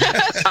argument.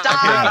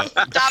 Stop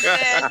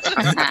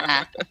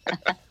it.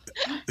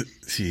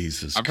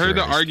 Jesus I've heard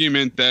the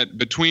argument that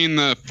between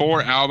the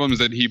 4 albums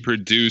that he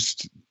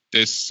produced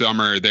this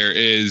summer, there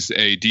is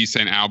a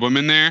decent album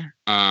in there,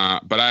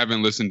 but I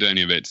haven't listened to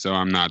any of it, so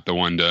I'm not the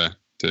one to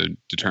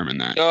determine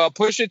that.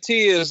 Pusha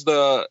T is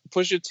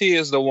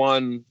the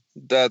one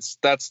that's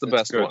the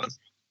best one.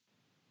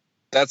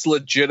 That's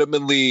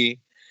legitimately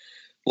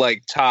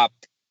like top.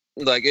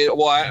 Like it,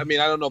 well, I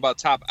mean, I don't know about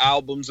top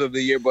albums of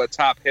the year, but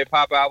top hip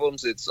hop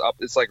albums, it's up.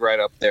 It's like right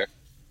up there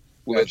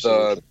with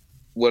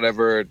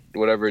whatever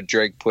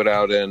Drake put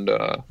out, and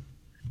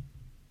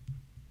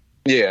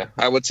yeah,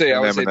 I would say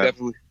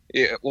definitely,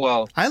 Yeah,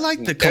 well, I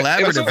like the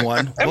collaborative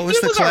one. What was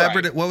the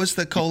collaborative? Right. What was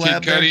the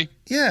collab?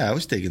 Yeah, I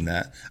was digging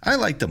that. I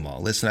liked them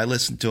all. Listen, I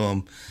listened to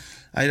them.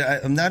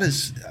 I'm not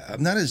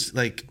as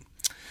like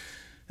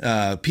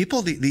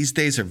people these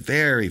days are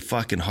very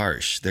fucking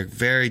harsh. They're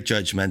very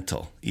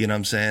judgmental. You know what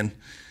I'm saying?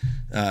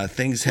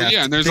 Things have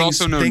and there's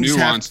also no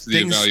nuance to the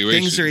evaluation.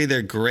 Things are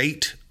either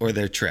great or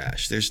they're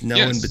trash. There's no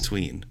in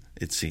between.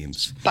 It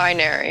seems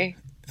binary.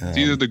 It's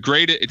either the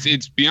greatest.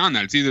 It's beyond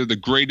that. It's either the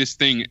greatest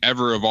thing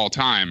ever of all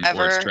time,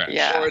 or it's trash.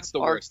 Yeah, or it's the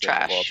worst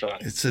trash. thing of all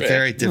time. It's a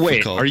very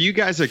difficult. Wait, are you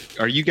guys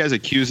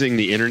accusing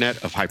the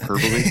internet of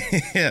hyperbole?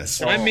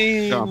 Yes. I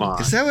mean, come on.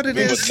 Is that what it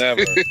is?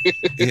 Never.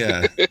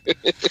 Yeah.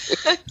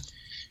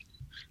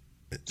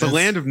 It's the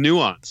land of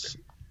nuance.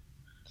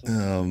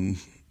 Love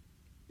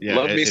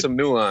me some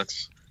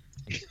nuance.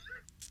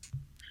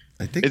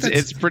 I think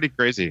it's pretty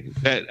crazy.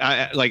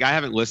 I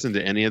haven't listened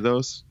to any of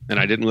those, and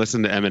I didn't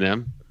listen to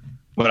Eminem,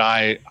 but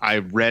I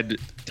read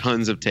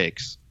tons of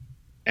takes,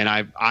 and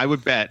I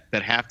would bet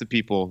that half the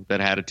people that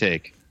had a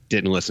take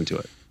didn't listen to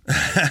it.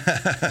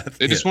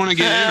 They just want to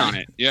get in on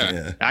it.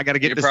 Yeah. I got to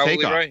get this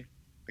take off. Right.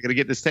 I got to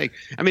get this take.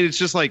 I mean, it's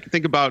just like,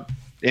 think about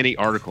any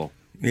article.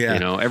 Yeah. You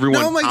know,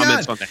 everyone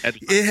comments on the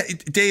headline.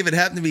 Dave, it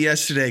happened to me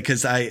yesterday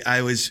because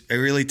I was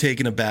really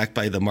taken aback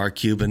by the Mark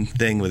Cuban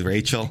thing with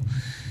Rachel.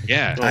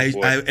 Yeah.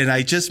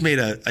 I just made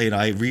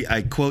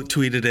I quote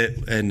tweeted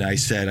it and I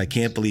said, I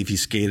can't believe he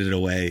skated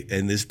away.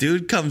 And this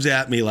dude comes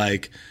at me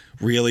like,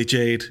 really,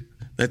 Jade?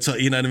 That's all,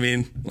 you know what I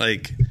mean?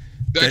 Like,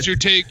 that's your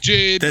take,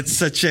 Jade. That's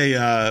such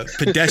a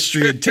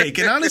pedestrian take.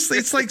 And honestly,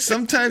 it's like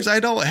sometimes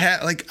I don't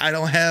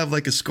have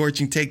like a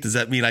scorching take. Does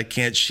that mean I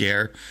can't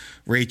share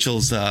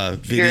Rachel's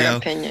video your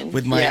opinion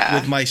with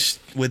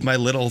my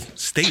little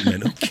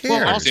statement? Who cares?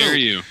 Well, also, dare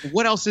you?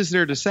 What else is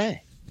there to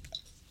say?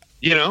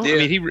 You know,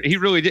 I mean, he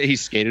really did. He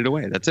skated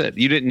away. That's it.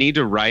 You didn't need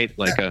to write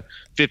like a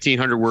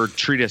 1,500 word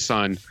treatise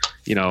on,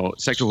 you know,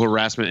 sexual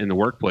harassment in the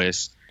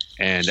workplace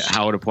and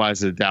how it applies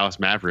to the Dallas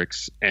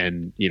Mavericks,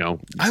 and you know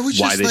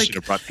why they should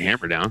have brought the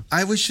hammer down.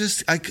 I was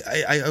just I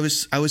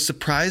was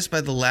surprised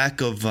by the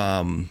lack of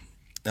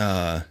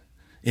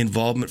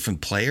involvement from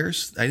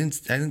players. I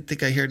didn't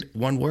think I heard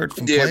one word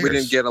from players. Yeah, we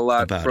didn't get a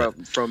lot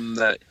from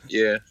that.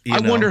 Yeah, I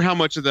wonder how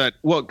much of that.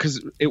 Well,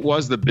 because it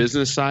was the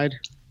business side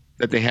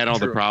that they had all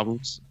the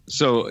problems,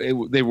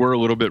 so they were a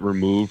little bit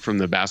removed from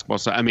the basketball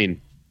side. I mean,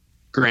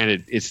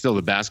 granted, it's still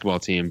the basketball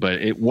team, but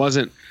it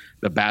wasn't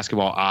the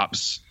basketball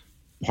ops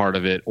part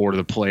of it or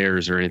the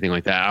players or anything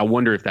like that. I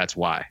wonder if that's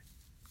why.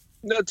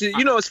 No,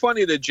 it's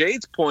funny, to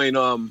Jade's point,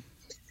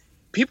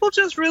 people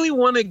just really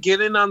want to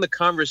get in on the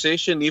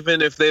conversation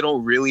even if they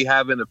don't really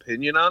have an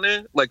opinion on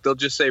it. Like, they'll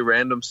just say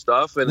random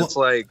stuff, and it's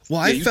like,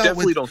 you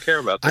definitely don't care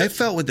about that. I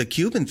felt with the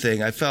Cuban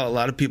thing, I felt a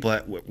lot of people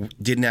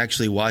didn't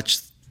actually watch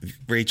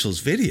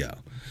Rachel's video.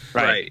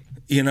 Right.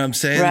 You know what I'm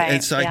saying? Right,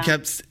 and so I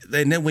kept,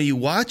 and then when you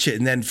watch it,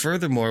 and then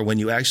furthermore, when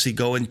you actually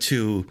go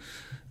into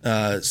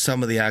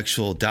some of the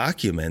actual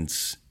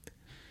documents,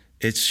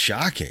 it's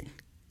shocking.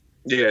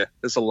 Yeah,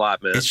 it's a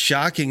lot, man. It's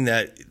shocking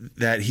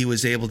that he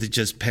was able to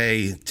just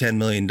pay $10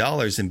 million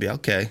and be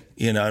okay,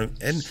 you know.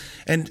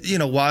 And you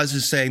know, Waz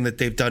is saying that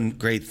they've done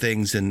great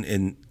things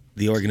in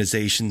the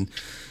organization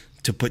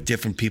to put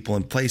different people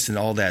in place, and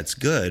all that's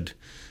good.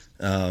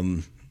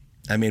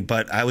 I mean,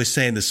 but I was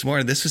saying this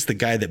morning, this is the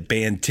guy that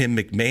banned Tim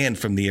McMahon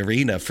from the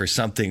arena for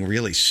something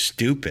really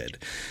stupid.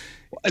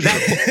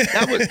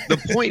 That was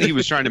the point he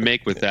was trying to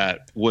make with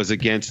that was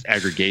against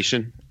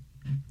aggregation.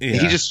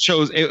 Yeah. He just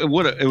chose it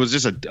was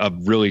just a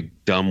really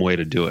dumb way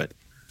to do it.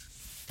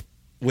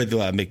 With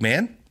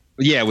McMahon?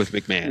 Yeah, with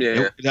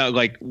McMahon. Yeah.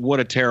 Like, what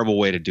a terrible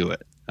way to do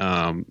it.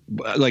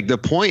 Like the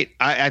point,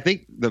 I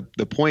think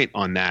the point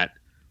on that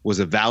was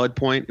a valid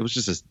point. It was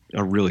just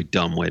a really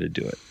dumb way to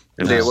do it.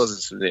 It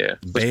was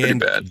pretty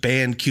bad.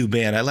 Ban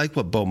Cuban. I like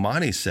what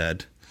Bomani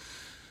said.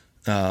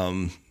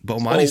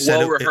 Bomani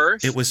said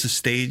it was a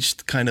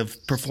staged kind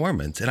of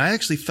performance, and I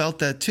actually felt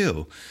that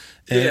too.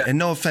 And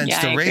no offense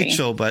to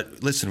Rachel,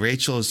 but listen,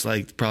 Rachel is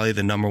like probably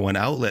the number one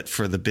outlet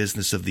for the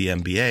business of the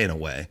NBA in a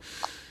way.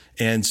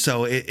 And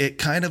so it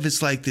kind of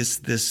is like this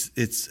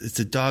it's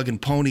a dog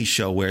and pony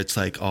show where it's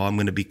like, oh, I'm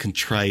going to be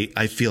contrite.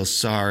 I feel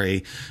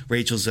sorry.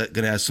 Rachel's going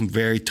to ask some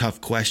very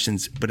tough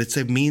questions, but it's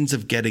a means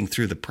of getting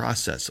through the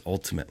process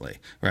ultimately,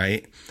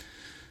 right?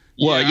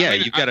 Well, I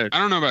mean, you got to. I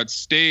don't know about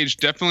stage.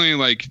 Definitely,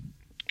 like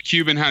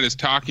Cuban had his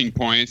talking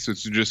points,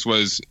 which just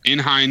was in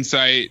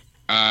hindsight.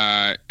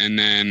 And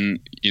then,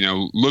 you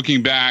know,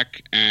 looking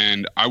back,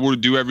 and I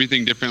would do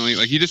everything differently.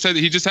 Like he just said,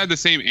 he just had the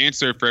same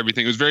answer for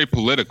everything. It was very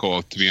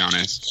political, to be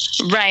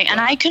honest. Right, and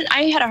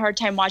I had a hard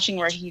time watching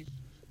where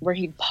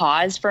he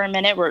paused for a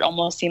minute, where it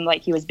almost seemed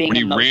like he was being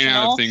emotional. When he ran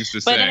out of things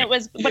to say. Then it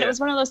was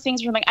one of those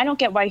things where I'm like, I don't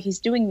get why he's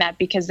doing that,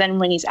 because then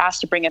when he's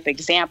asked to bring up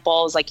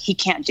examples, like he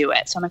can't do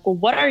it. So I'm like, well,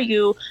 what are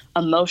you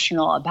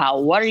emotional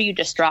about? What are you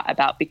distraught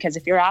about? Because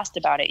if you're asked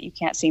about it, you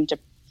can't seem to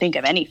think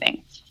of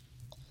anything.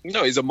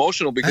 No, he's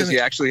emotional because he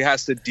actually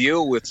has to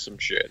deal with some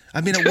shit.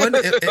 I mean,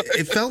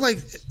 it felt like,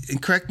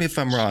 and correct me if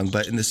I'm wrong,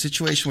 but in the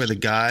situation where the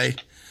guy,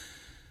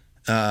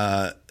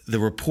 the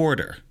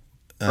reporter,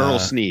 Earl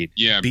Sneed.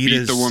 Yeah,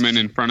 beat the woman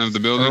in front of the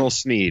building. Earl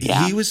Sneed.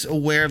 He was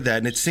aware of that,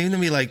 and it seemed to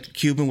me like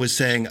Cuban was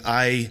saying,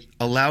 I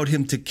allowed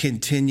him to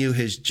continue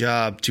his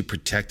job to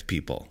protect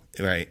people,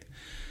 right?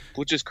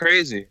 Which is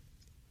crazy.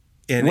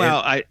 And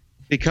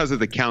because of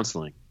the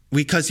counseling.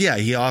 Because,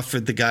 he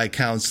offered the guy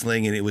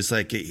counseling, and it was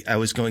like,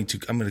 I'm going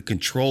to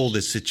control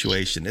this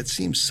situation. It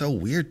seems so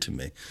weird to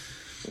me.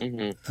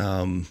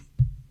 Mm-hmm.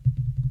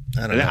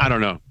 I don't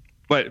know.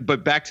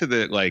 But back to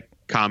the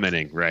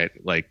commenting, right?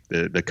 Like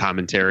the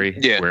commentary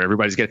where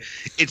everybody's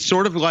it's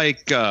sort of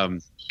like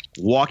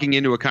walking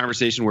into a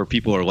conversation where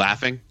people are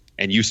laughing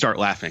and you start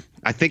laughing.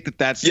 I think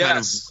that's kind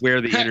of where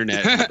the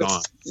internet has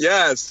gone.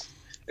 Yes,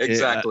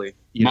 exactly.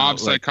 Mob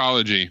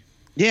psychology.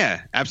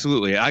 Yeah,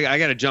 absolutely. I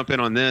got to jump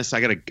in on this.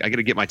 I got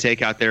to get my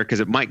take out there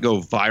because it might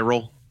go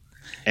viral,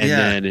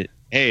 and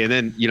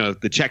then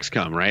the checks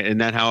come, right? Isn't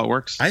that how it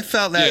works? I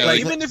felt that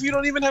even if you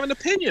don't even have an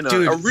opinion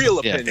on it, a real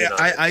opinion.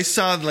 I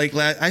saw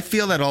I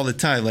feel that all the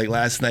time. Like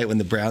last night when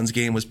the Browns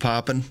game was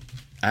popping,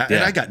 and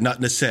I got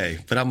nothing to say,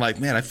 but I'm like,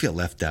 man, I feel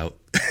left out.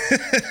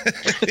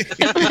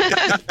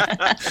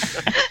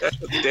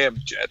 Damn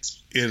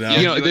Jets.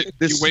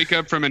 You wake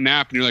up from a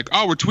nap and you're like,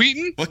 oh, we're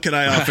tweeting? What can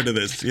I offer to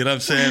this? You know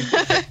what I'm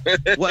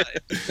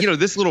saying?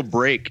 This little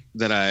break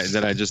that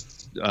I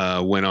just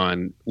went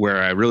on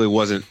where I really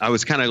wasn't. I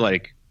was kind of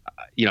like,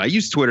 I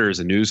use Twitter as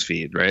a news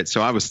feed, right?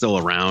 So I was still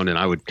around and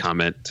I would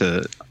comment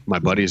to my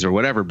buddies or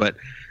whatever, but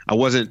I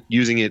wasn't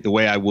using it the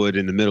way I would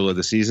in the middle of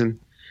the season.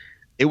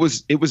 It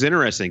was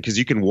interesting because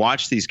you can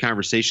watch these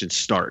conversations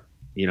start.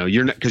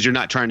 You're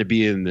not trying to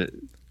be in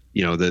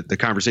the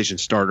conversation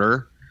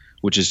starter,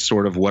 which is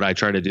sort of what I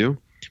try to do.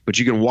 But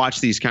you can watch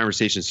these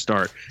conversations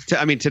start.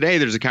 Today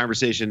there's a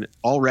conversation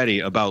already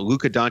about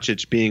Luka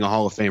Doncic being a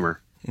Hall of Famer.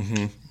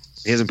 Mm-hmm.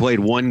 He hasn't played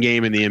one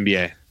game in the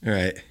NBA.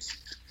 Right.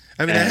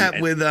 That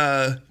happened with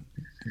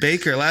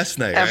Baker last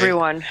night.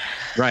 Everyone.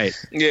 Right.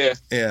 Yeah.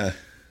 Yeah.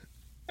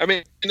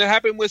 It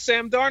happened with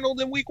Sam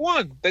Darnold in week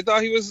 1. They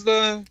thought he was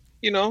the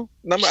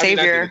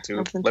savior.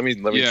 Let me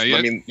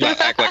not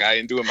act like I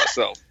didn't do it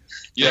myself.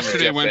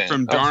 Yesterday went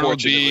from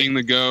Darnold being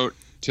the GOAT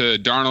to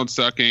Darnold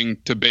sucking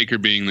to Baker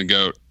being the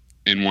GOAT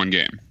in one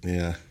game.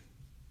 Yeah.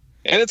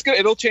 And it's good.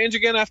 It'll change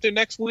again after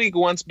next week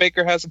once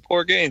Baker has a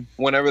poor game,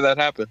 whenever that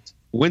happens.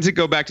 When's it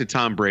go back to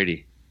Tom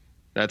Brady?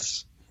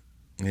 That's...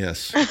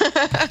 Yes.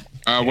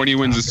 When he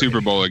wins the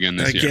Super Bowl again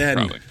this year,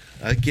 probably.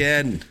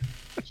 Again.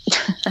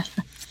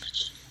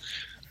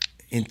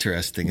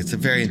 Interesting. It's a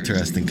very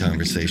interesting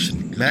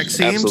conversation.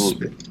 Maxims?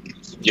 Absolutely.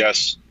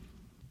 Yes.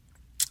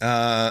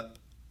 Where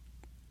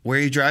are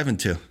you driving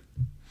to?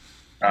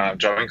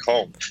 Driving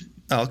home.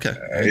 Oh, okay.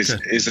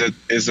 Is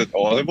it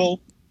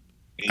audible?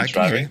 I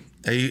can hear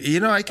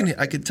you. I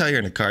can tell you're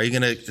in a car.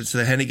 Is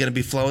the Henny gonna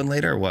be flowing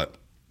later or what?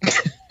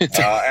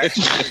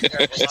 Actually,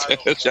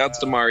 shouts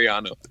to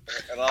Mariano.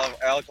 A lot of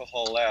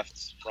alcohol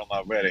left from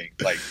our wedding.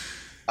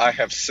 I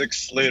have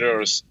 6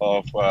 liters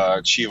of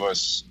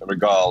Chivas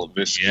Regal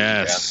whiskey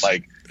and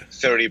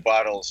 30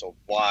 bottles of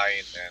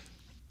wine and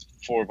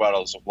 4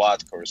 bottles of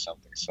vodka or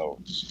something. So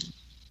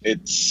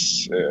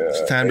it's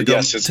time to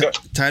go.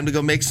 Time to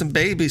go make some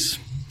babies.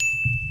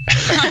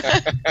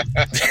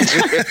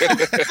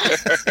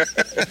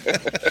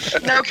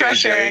 No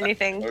pressure or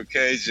anything.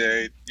 Okay,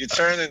 Jade, you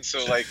turn into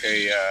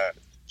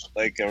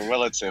a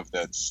relative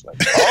that's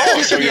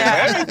so you're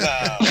married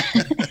now.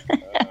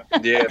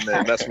 Yeah,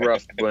 man, that's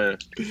rough, man.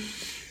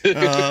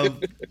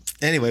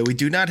 Anyway, we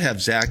do not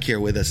have Zach here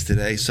with us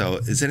today, so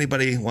does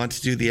anybody want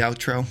to do the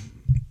outro?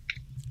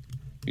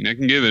 I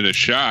can give it a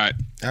shot.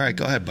 All right,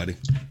 go ahead, buddy.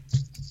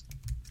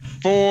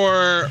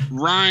 For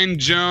Ryan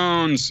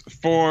Jones,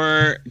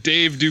 for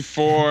Dave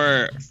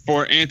Dufour,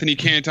 for Anthony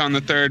Canton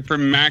III, for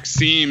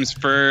Maxims,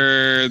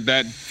 for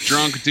that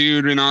drunk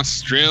dude in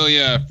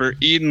Australia, for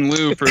Eden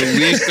Lou, for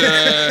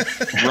Lisa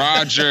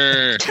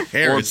Roger,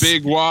 Harris. For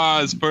Big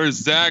Waz, for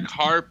Zach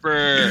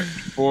Harper,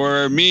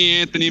 for me,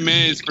 Anthony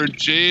Mays, for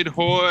Jade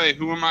Hoy.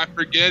 Who am I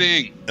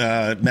forgetting?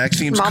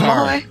 Maxims Mama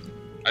Carr. Hoy.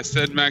 I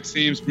said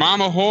Maxims.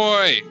 Mama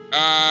Hoy.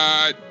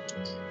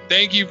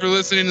 Thank you for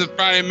listening to the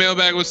Friday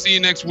Mailbag. We'll see you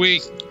next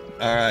week.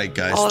 All right,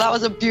 guys. Oh, that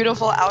was a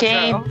beautiful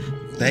outro.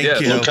 Thank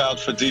you. Look out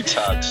for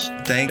Detox.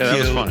 Thank you. That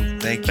was fun.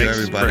 Thank you,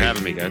 everybody. Thanks for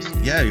having me, guys.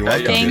 Yeah, you're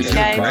welcome. Thanks,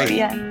 guys. Great.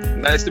 Yeah.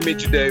 Nice to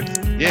meet you, Dave.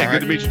 Yeah, All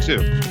good to meet you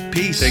too.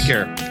 Peace. Take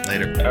care.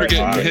 Later. We're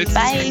getting hits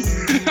Bye.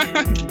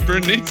 for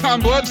Nathan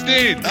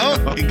Bloodstein.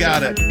 Oh, you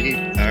got it.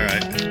 All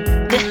right.